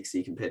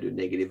 -60 compared to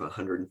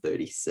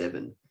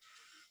 -137.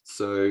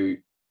 So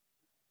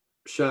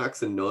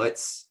Sharks and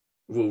Knights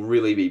will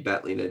really be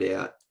battling it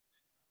out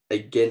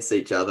against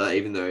each other,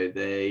 even though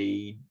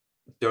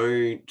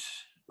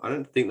I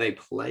don't think they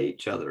play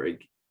each other.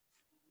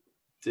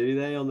 Do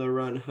they on the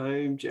run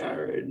home,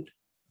 Jared?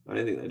 I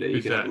don't think they do.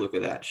 You can have a look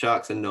at that.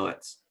 Sharks and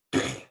Knights.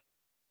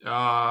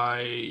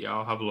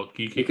 I'll have a look.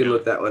 You can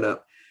look that one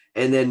up.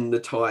 And then the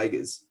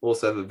Tigers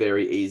also have a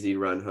very easy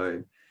run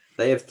home.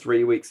 They have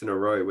 3 weeks in a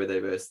row where they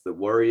verse the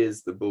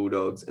Warriors, the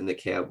Bulldogs, and the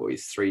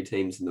Cowboys, 3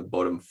 teams in the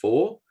bottom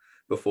 4,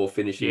 before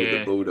finishing with the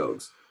Yeah.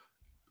 Bulldogs.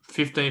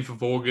 15th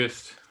of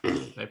August,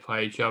 they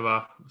play each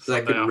other. So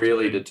that Sunday could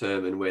really afternoon.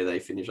 determine where they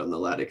finish on the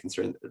ladder,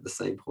 considering they're at the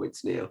same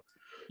points now.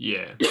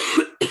 Yeah.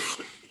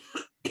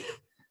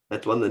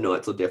 That's one the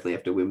Knights will definitely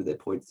have to win with their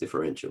points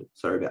differential.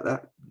 Sorry about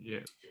that. Yeah.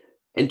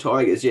 And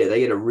Tigers, yeah,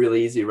 they get a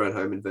really easy run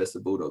home and versus the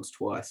Bulldogs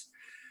twice.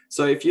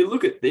 So if you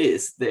look at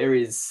this, there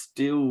is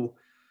still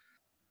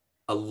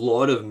a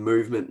lot of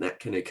movement that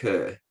can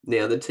occur.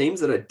 Now, the teams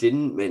that I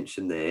didn't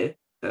mention there,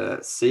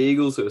 Sea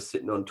Eagles, who are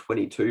sitting on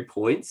 22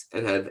 points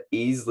and have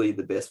easily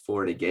the best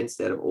for and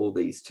against out of all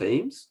these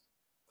teams.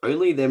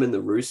 Only them and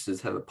the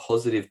Roosters have a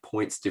positive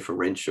points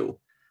differential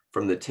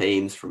from the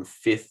teams from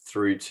 5th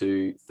through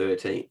to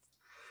 13th.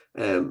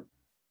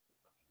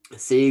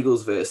 Sea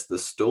Eagles versus the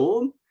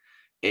Storm,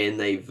 and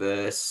they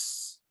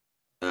verse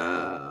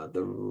the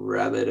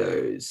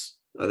Rabbitohs,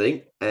 I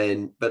think,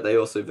 but they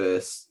also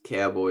verse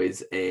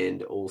Cowboys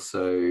and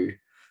also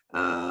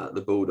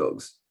the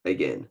Bulldogs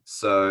again.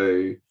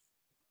 So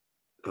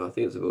I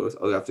think it's the Bulldogs.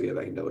 I'll have to go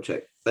back and double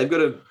check. They've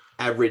got an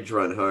average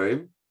run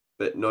home,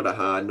 but not a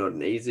hard, not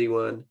an easy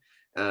one.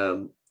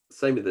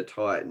 Same with the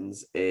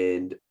Titans,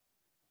 and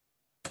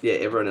yeah,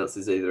 everyone else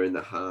is either in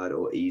the hard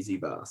or easy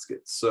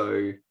basket.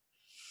 So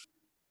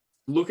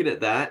looking at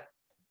that,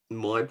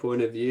 my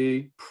point of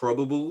view,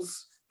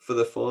 probables for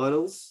the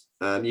finals,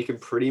 you can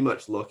pretty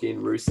much lock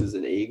in Roosters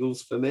and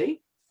Eagles for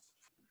me.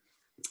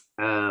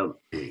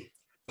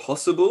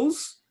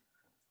 Possibles,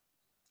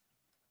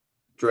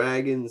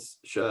 Dragons,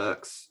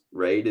 Sharks,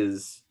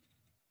 Raiders,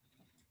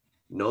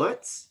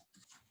 Knights.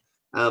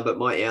 But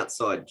my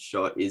outside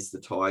shot is the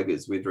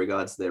Tigers with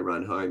regards to their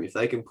run home. If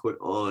they can put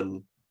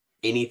on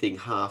anything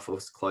half or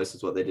as close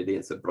as what they did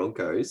against the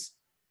Broncos,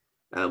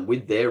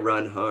 with their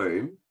run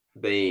home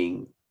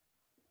being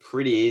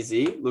pretty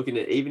easy, looking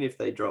at even if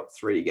they drop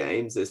 3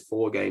 games, there's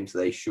 4 games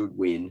they should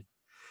win.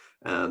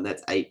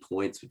 That's 8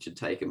 points, which would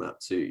take them up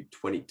to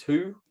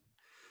 22.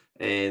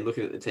 And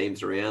looking at the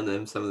teams around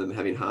them, some of them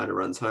having harder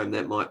runs home,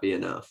 that might be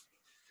enough.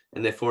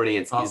 And their for and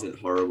against isn't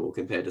horrible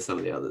compared to some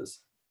of the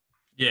others.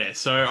 Yeah,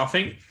 so I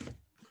think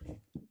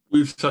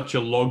with such a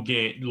log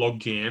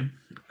jam,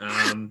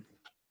 I'm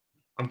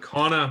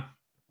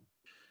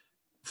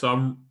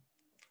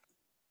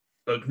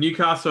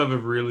Newcastle have a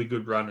really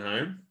good run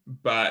home,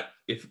 but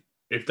if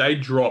they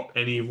drop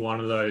any one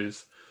of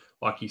those,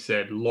 like you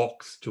said,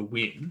 locks to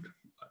win,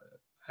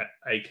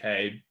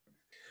 aka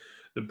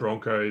the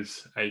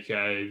Broncos,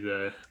 aka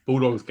the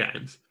Bulldogs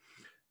games,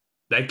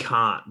 they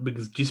can't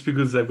because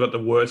they've got the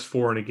worst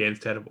for and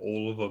against out of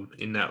all of them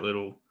in that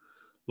little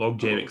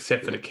logjam,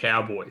 except for the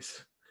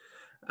Cowboys.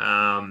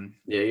 Yeah,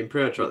 you can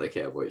pretty much write the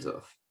Cowboys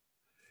off.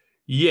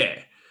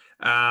 Yeah.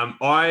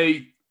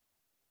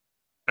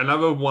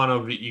 Another one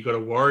of it you got to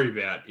worry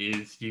about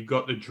is you've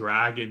got the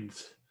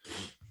Dragons.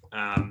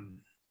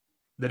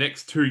 The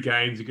next 2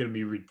 games are going to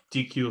be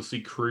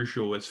ridiculously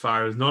crucial as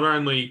far as not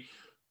only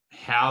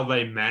how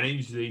they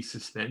manage these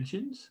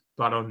suspensions,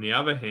 but on the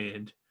other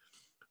hand,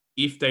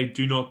 if they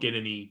do not get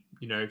any,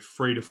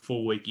 3 to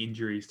 4 week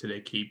injuries to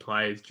their key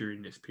players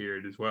during this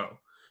period as well.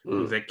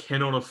 Because they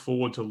cannot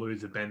afford to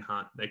lose a Ben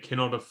Hunt. They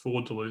cannot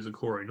afford to lose a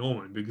Corey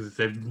Norman because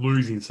they're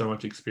losing so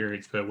much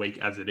experience per week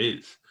as it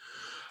is.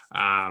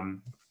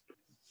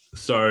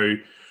 So,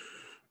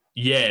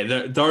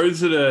 yeah,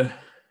 those are the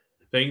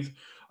things.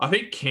 I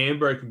think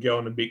Canberra can go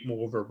on a bit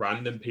more of a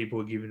run than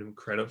people are giving them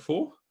credit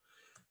for,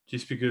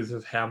 just because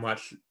of how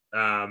much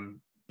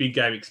big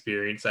game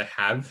experience they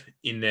have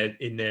in their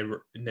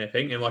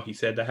thing. And like you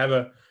said, they have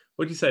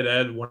what do you say? They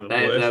had one of the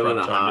worst They're one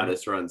runs of the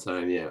hardest runs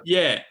home, yeah.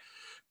 Yeah,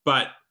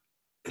 but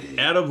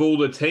out of all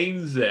the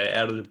teams there,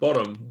 out of the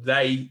bottom,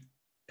 they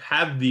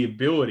have the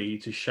ability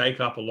to shake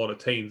up a lot of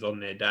teams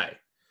on their day.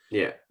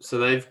 Yeah, so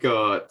they've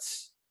got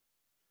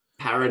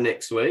Para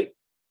next week.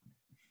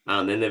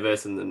 Then they're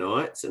versing the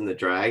Knights and the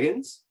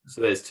Dragons.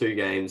 So there's 2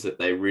 games that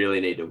they really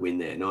need to win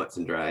there, Knights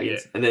and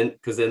Dragons. Yeah. And then,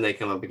 because then they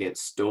come up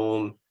against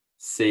Storm,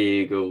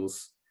 Sea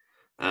Eagles,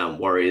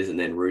 Warriors, and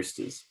then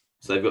Roosters.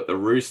 So they've got the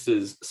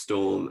Roosters,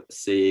 Storm,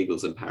 Sea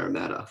Eagles, and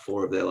Parramatta,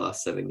 4 of their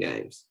last 7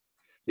 games.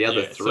 The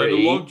other 3... So the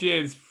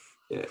logjam's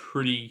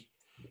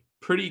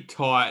pretty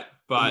tight,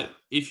 but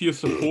if you're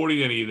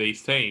supporting any of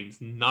these teams,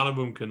 none of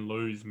them can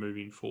lose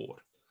moving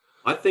forward.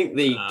 I think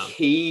the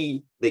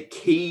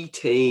key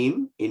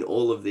team in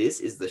all of this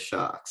is the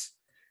Sharks,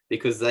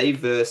 because they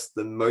verse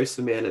the most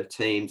amount of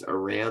teams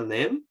around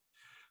them.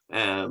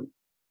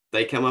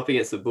 They come up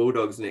against the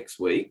Bulldogs next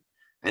week,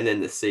 and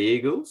then the Sea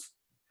Eagles.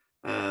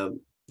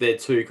 They're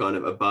 2 kind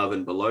of above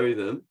and below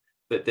them,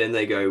 but then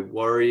they go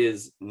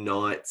Warriors,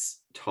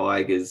 Knights,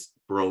 Tigers,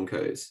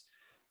 Broncos.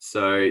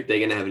 So they're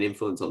going to have an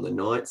influence on the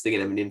Knights. They're going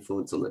to have an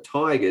influence on the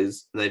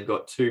Tigers, and they've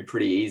got 2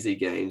 pretty easy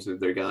games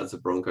with regards to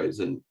Broncos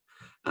and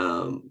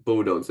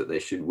Bulldogs that they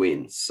should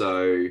win.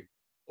 So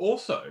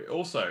also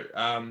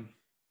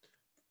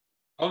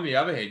on the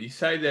other hand, you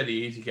say they're the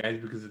easy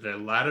games because of their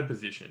ladder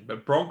position,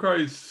 but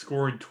Broncos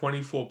scoring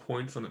 24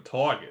 points on the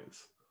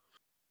Tigers.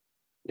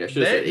 Yeah,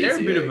 they're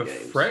a bit of a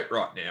threat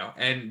right now,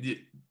 and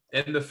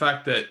the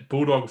fact that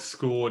Bulldogs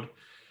scored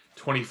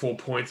 24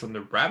 points on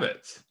the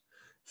Rabbits.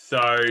 So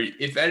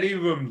if any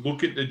of them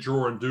look at the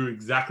draw and do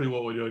exactly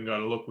what we're doing, go,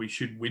 look, we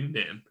should win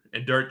them,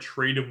 and don't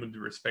treat them with the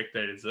respect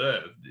they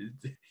deserve,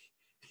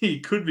 he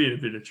could be in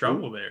a bit of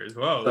trouble there as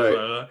well.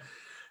 So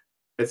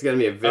it's going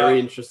to be a very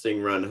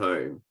interesting run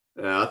home.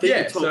 I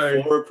think the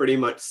top four are pretty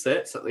much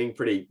set. Something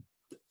pretty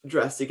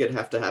drastic would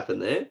have to happen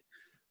there.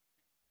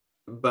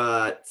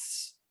 But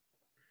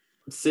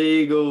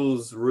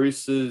Seagulls,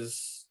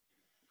 Roosters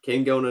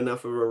can go on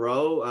enough of a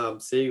roll.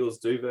 Seagulls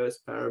do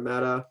versus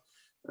Parramatta.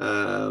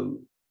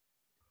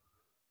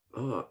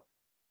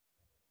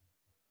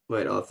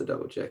 Wait, I'll have to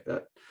double check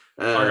that.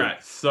 All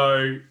right.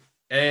 So,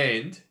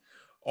 and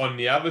on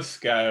the other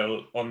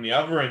scale, on the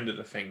other end of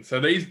the thing,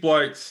 so these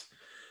blokes,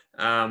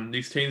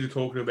 these teams are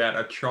talking about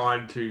are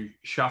trying to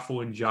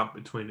shuffle and jump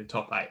between the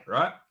top 8,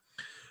 right?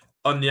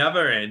 On the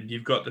other end,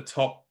 you've got the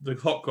top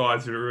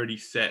guys that are already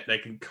set. They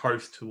can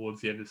coast towards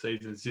the end of the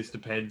season. It just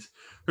depends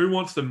who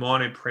wants the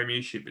minor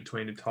premiership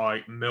between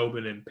the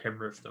Melbourne and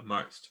Penrith the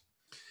most.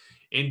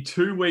 In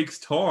 2 weeks'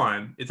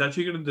 time, it's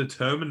actually going to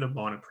determine the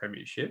minor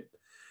premiership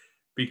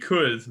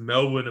because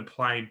Melbourne are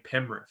playing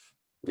Penrith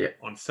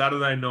on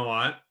Saturday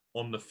night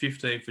on the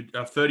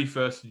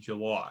 31st of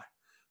July,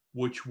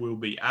 which will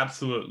be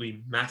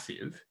absolutely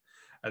massive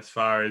as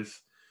far as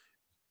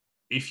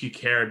if you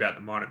care about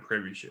the minor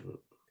premiership,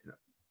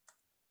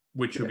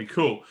 which will be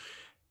cool.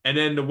 And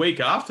then the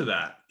week after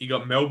that, you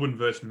got Melbourne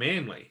versus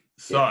Manly.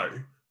 So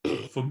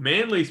from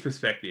Manly's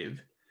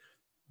perspective,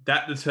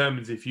 that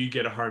determines if you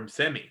get a home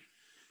semi.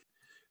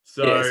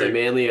 So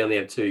Manly only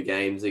have 2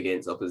 games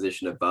against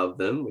opposition above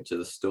them, which are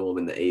the Storm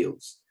and the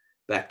Eels,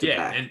 back to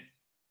back.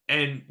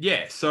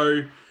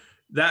 So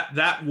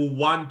that will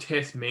one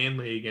test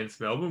Manly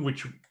against Melbourne,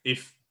 which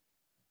if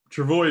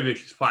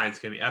Travojevic is playing, it's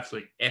going to be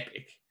absolutely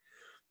epic.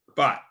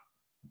 But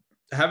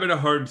having a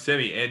home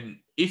semi, and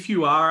if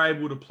you are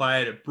able to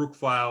play it at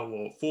Brookvale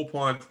or Four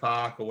Pines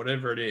Park or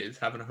whatever it is,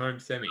 having a home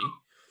semi,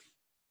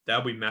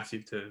 that'll be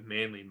massive to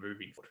Manly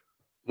moving forward.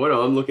 What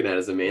I'm looking at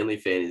as a Manly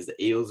fan is the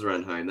Eels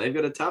run home. They've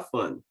got a tough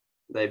one.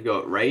 They've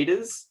got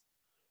Raiders,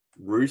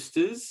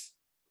 Roosters,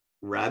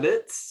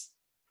 Rabbits,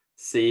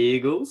 Sea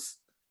Eagles.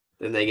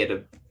 Then they get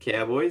a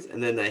Cowboys,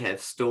 and then they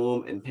have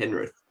Storm and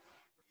Penrith.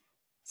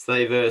 So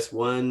they verse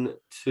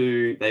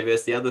they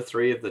verse the other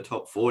 3 of the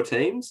top 4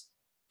 teams,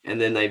 and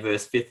then they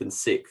verse 5th and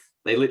 6th.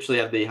 They literally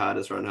have the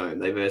hardest run home.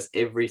 They verse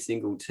every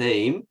single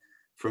team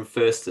from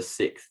 1st to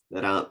 6th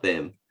that aren't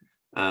them.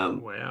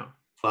 Wow.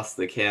 Plus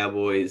the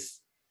Cowboys.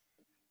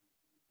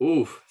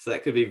 Oof, so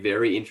that could be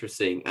very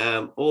interesting.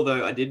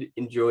 Although I did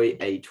enjoy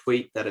a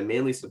tweet that a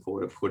Manly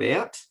supporter put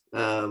out.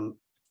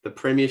 The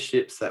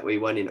premierships that we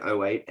won in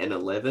 08 and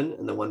 11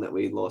 and the one that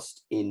we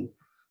lost in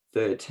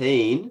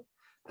 13,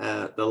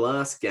 the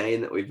last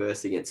game that we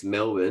versed against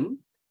Melbourne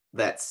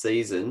that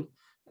season,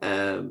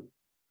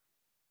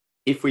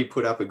 if we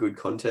put up a good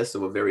contest or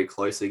were very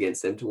close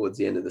against them towards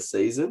the end of the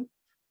season,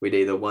 we'd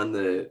either won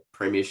the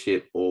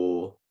premiership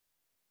or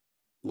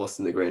lost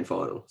in the grand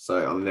final.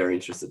 So I'm very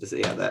interested to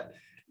see how that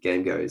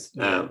game goes.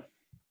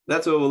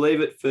 That's where we'll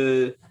leave it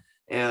for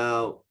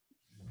our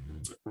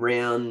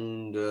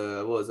round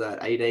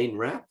 18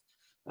 wrap,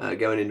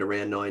 going into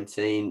round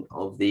 19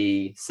 of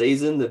the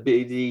season, the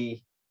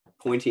busy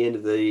pointy end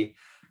of the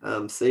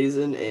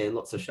season, and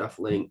lots of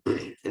shuffling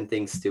and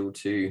things still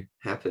to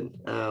happen.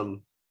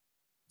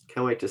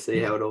 Can't wait to see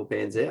how it all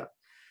pans out.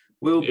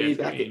 We'll be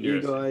back at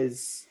you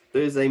guys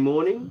Thursday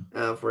morning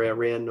for our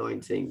round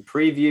 19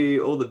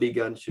 preview. All the big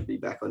guns should be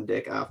back on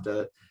deck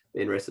after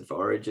being rested for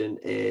Origin,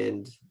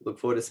 and look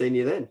forward to seeing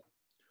you then.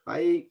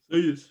 Bye.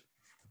 Yes.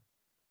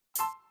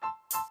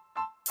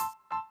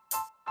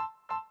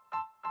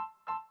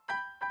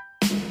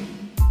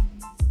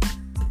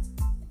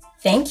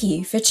 Thank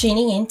you for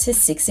tuning in to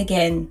 6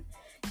 Again.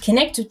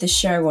 Connect with the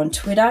show on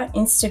Twitter,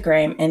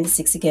 Instagram, and the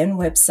 6 Again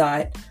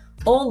website.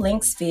 All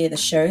links via the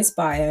show's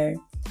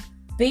bio.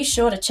 Be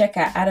sure to check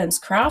out Adam's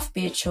craft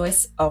beer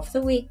choice of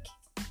the week.